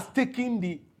Lord has taken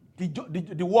the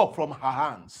work from her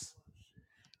hands.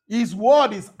 His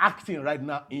word is acting right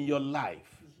now in your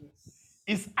life. Yes.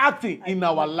 It's acting in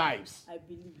our lives. I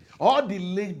believe. All the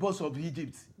labors of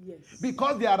Egypt. Yes.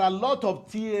 Because there are a lot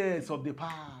of tears of the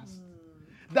past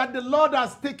that the Lord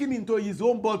has taken into his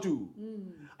own bottle.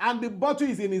 And the bottle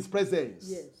is in his presence.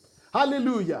 Yes.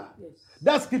 Hallelujah. Yes.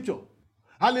 That scripture.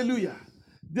 Hallelujah.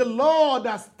 The Lord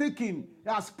has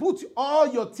put all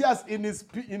your tears in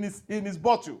his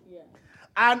bottle. Yeah.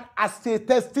 And as a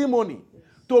testimony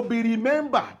to be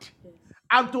remembered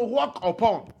and to walk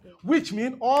upon, which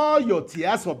means all your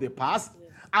tears of the past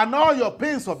and all your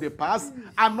pains of the past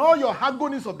and all your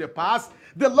agonies of the past,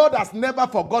 the Lord has never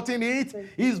forgotten it.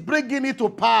 He's bringing it to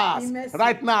pass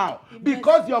right now.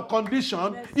 Because your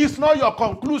condition is not your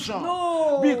conclusion.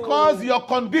 No. Because your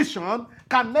condition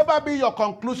can never be your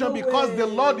conclusion, No because way. the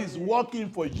Lord is working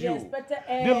for you.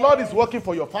 Yes, The Lord is working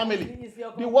for your family.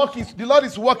 The Lord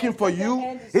is working for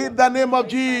you in the name of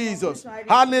Jesus.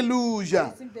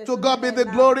 Hallelujah. To God be the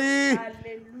glory.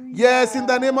 Hallelujah. Yes, in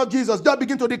the name of Jesus. Just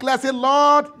begin to declare, say,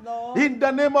 Lord, in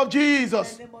the name of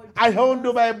Jesus, I hand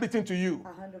over everything to you.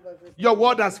 Your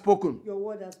word has spoken. Your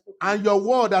word has spoken. And your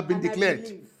word has been And I declared.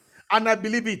 believe. And I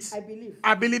believe it. I believe.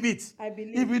 I believe it. I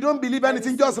believe. If you don't believe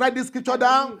anything, receive. just write this scripture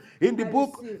down in the I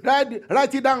book. receive.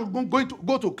 Write it down.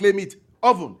 Go to claim it.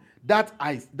 Often.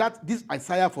 This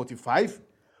Isaiah 45,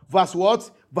 verse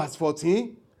what? Verse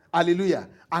 14. Hallelujah.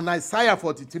 And Isaiah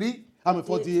 48,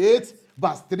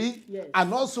 verse 3. Yes.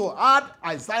 And also add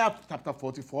Isaiah chapter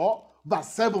 44, verse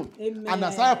 7. Amen. And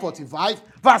Isaiah 45,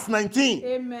 verse 19.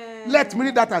 Amen. Let me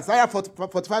read that Isaiah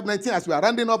 45, 19 as we are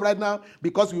rounding up right now,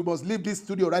 because we must leave this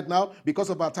studio right now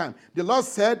because of our time. The Lord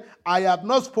said, I have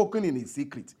not spoken in a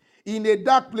secret. In a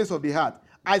dark place of the heart,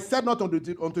 I said not unto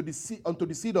the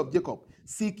seed of Jacob,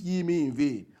 seek ye me in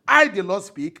vain. I, the Lord,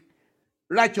 speak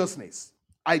righteousness.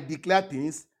 I declare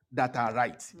things that are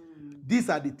right. These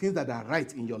are the things that are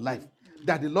right in your life,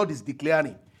 that the Lord is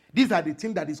declaring. These are the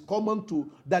things that is common to,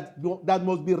 that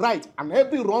must be right, and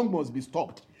every wrong must be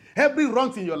stopped. Every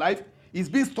wrong in your life is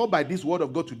being stopped by this word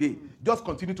of God today. Just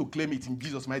continue to claim it in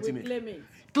Jesus' mighty name. Claim it.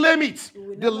 Claim it.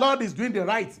 The Lord is doing the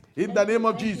right in the name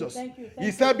of Jesus. Thank you.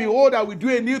 He said, behold, I will do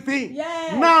a new thing.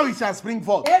 Yes. Now it shall spring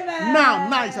forth. Amen.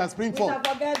 Now it shall spring forth.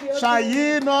 Shall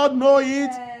ye not know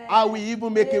it? I will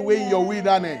even make a way in your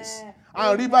wilderness,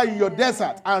 and river in your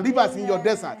desert, and rivers in your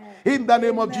desert. In the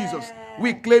name of Jesus,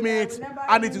 we claim it,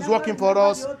 and it is working for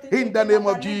us. In the name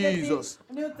of Jesus.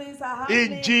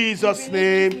 In Jesus'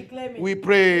 name, we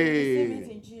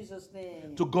pray.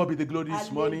 To God be the glory this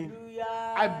morning.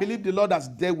 I believe the Lord has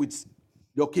dealt with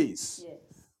your case.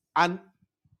 Yes. And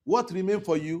what remains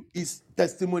for you is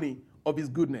testimony of his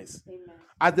goodness. Amen.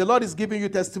 As the Lord is giving you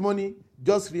testimony,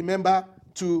 just remember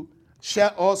to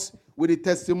share us with the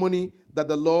testimony that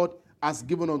the Lord has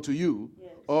given unto you,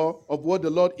 yes, or of what the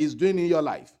Lord is doing in your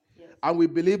life. Yes. And we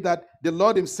believe that the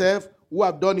Lord himself, who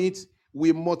have done it,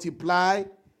 will multiply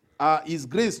his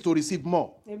grace to receive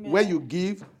more. Amen. When you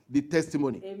give the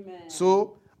testimony. Amen.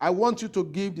 So I want you to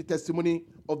give the testimony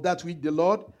of that which the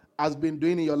Lord has been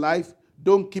doing in your life.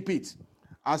 Don't keep it.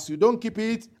 As you don't keep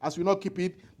it, as you not keep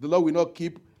it, the Lord will not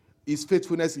keep his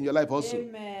faithfulness in your life also.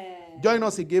 Amen. Join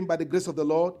us again by the grace of the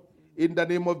Lord in the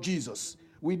name of Jesus.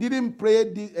 We didn't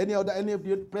pray any of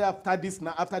the prayer after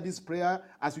this prayer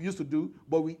as we used to do,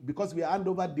 but because we hand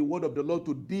over the word of the Lord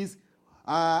to this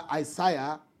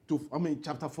Isaiah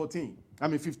chapter 14,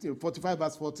 45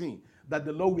 verse 14, that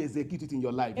the Lord will execute it in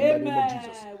your life. Amen. In the name of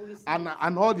Jesus.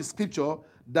 And all the scripture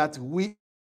that we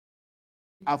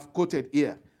have quoted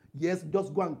here. Yes,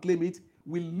 just go and claim it.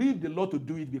 We leave the Lord to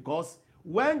do it, because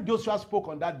when Joshua spoke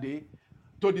on that day,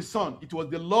 to the sun. It was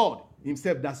the Lord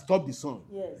himself that stopped the sun.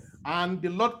 Yes. And the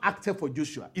Lord acted for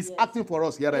Joshua. He's Yes. acting for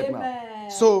us here right Amen. now.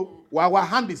 So our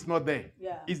hand is not there.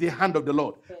 Yeah. It's the hand of the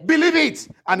Lord. Yes. Believe it,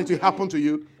 and it will Amen. happen to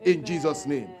you in Amen. Jesus'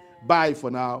 name. Bye for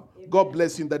now. Amen. God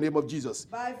bless you in the name of Jesus.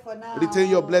 Bye for now. Retain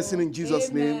your blessing in Jesus'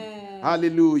 Amen. name.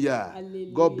 Hallelujah.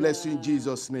 Hallelujah. God bless you in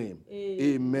Jesus' name.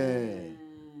 Amen.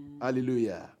 Amen.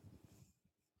 Hallelujah.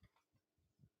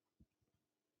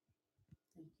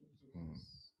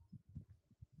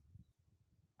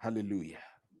 Hallelujah.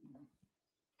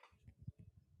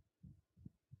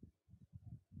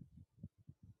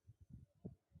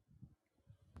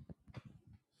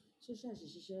 Ṣé ṣáà ṣì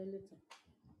ṣiṣẹ́ later?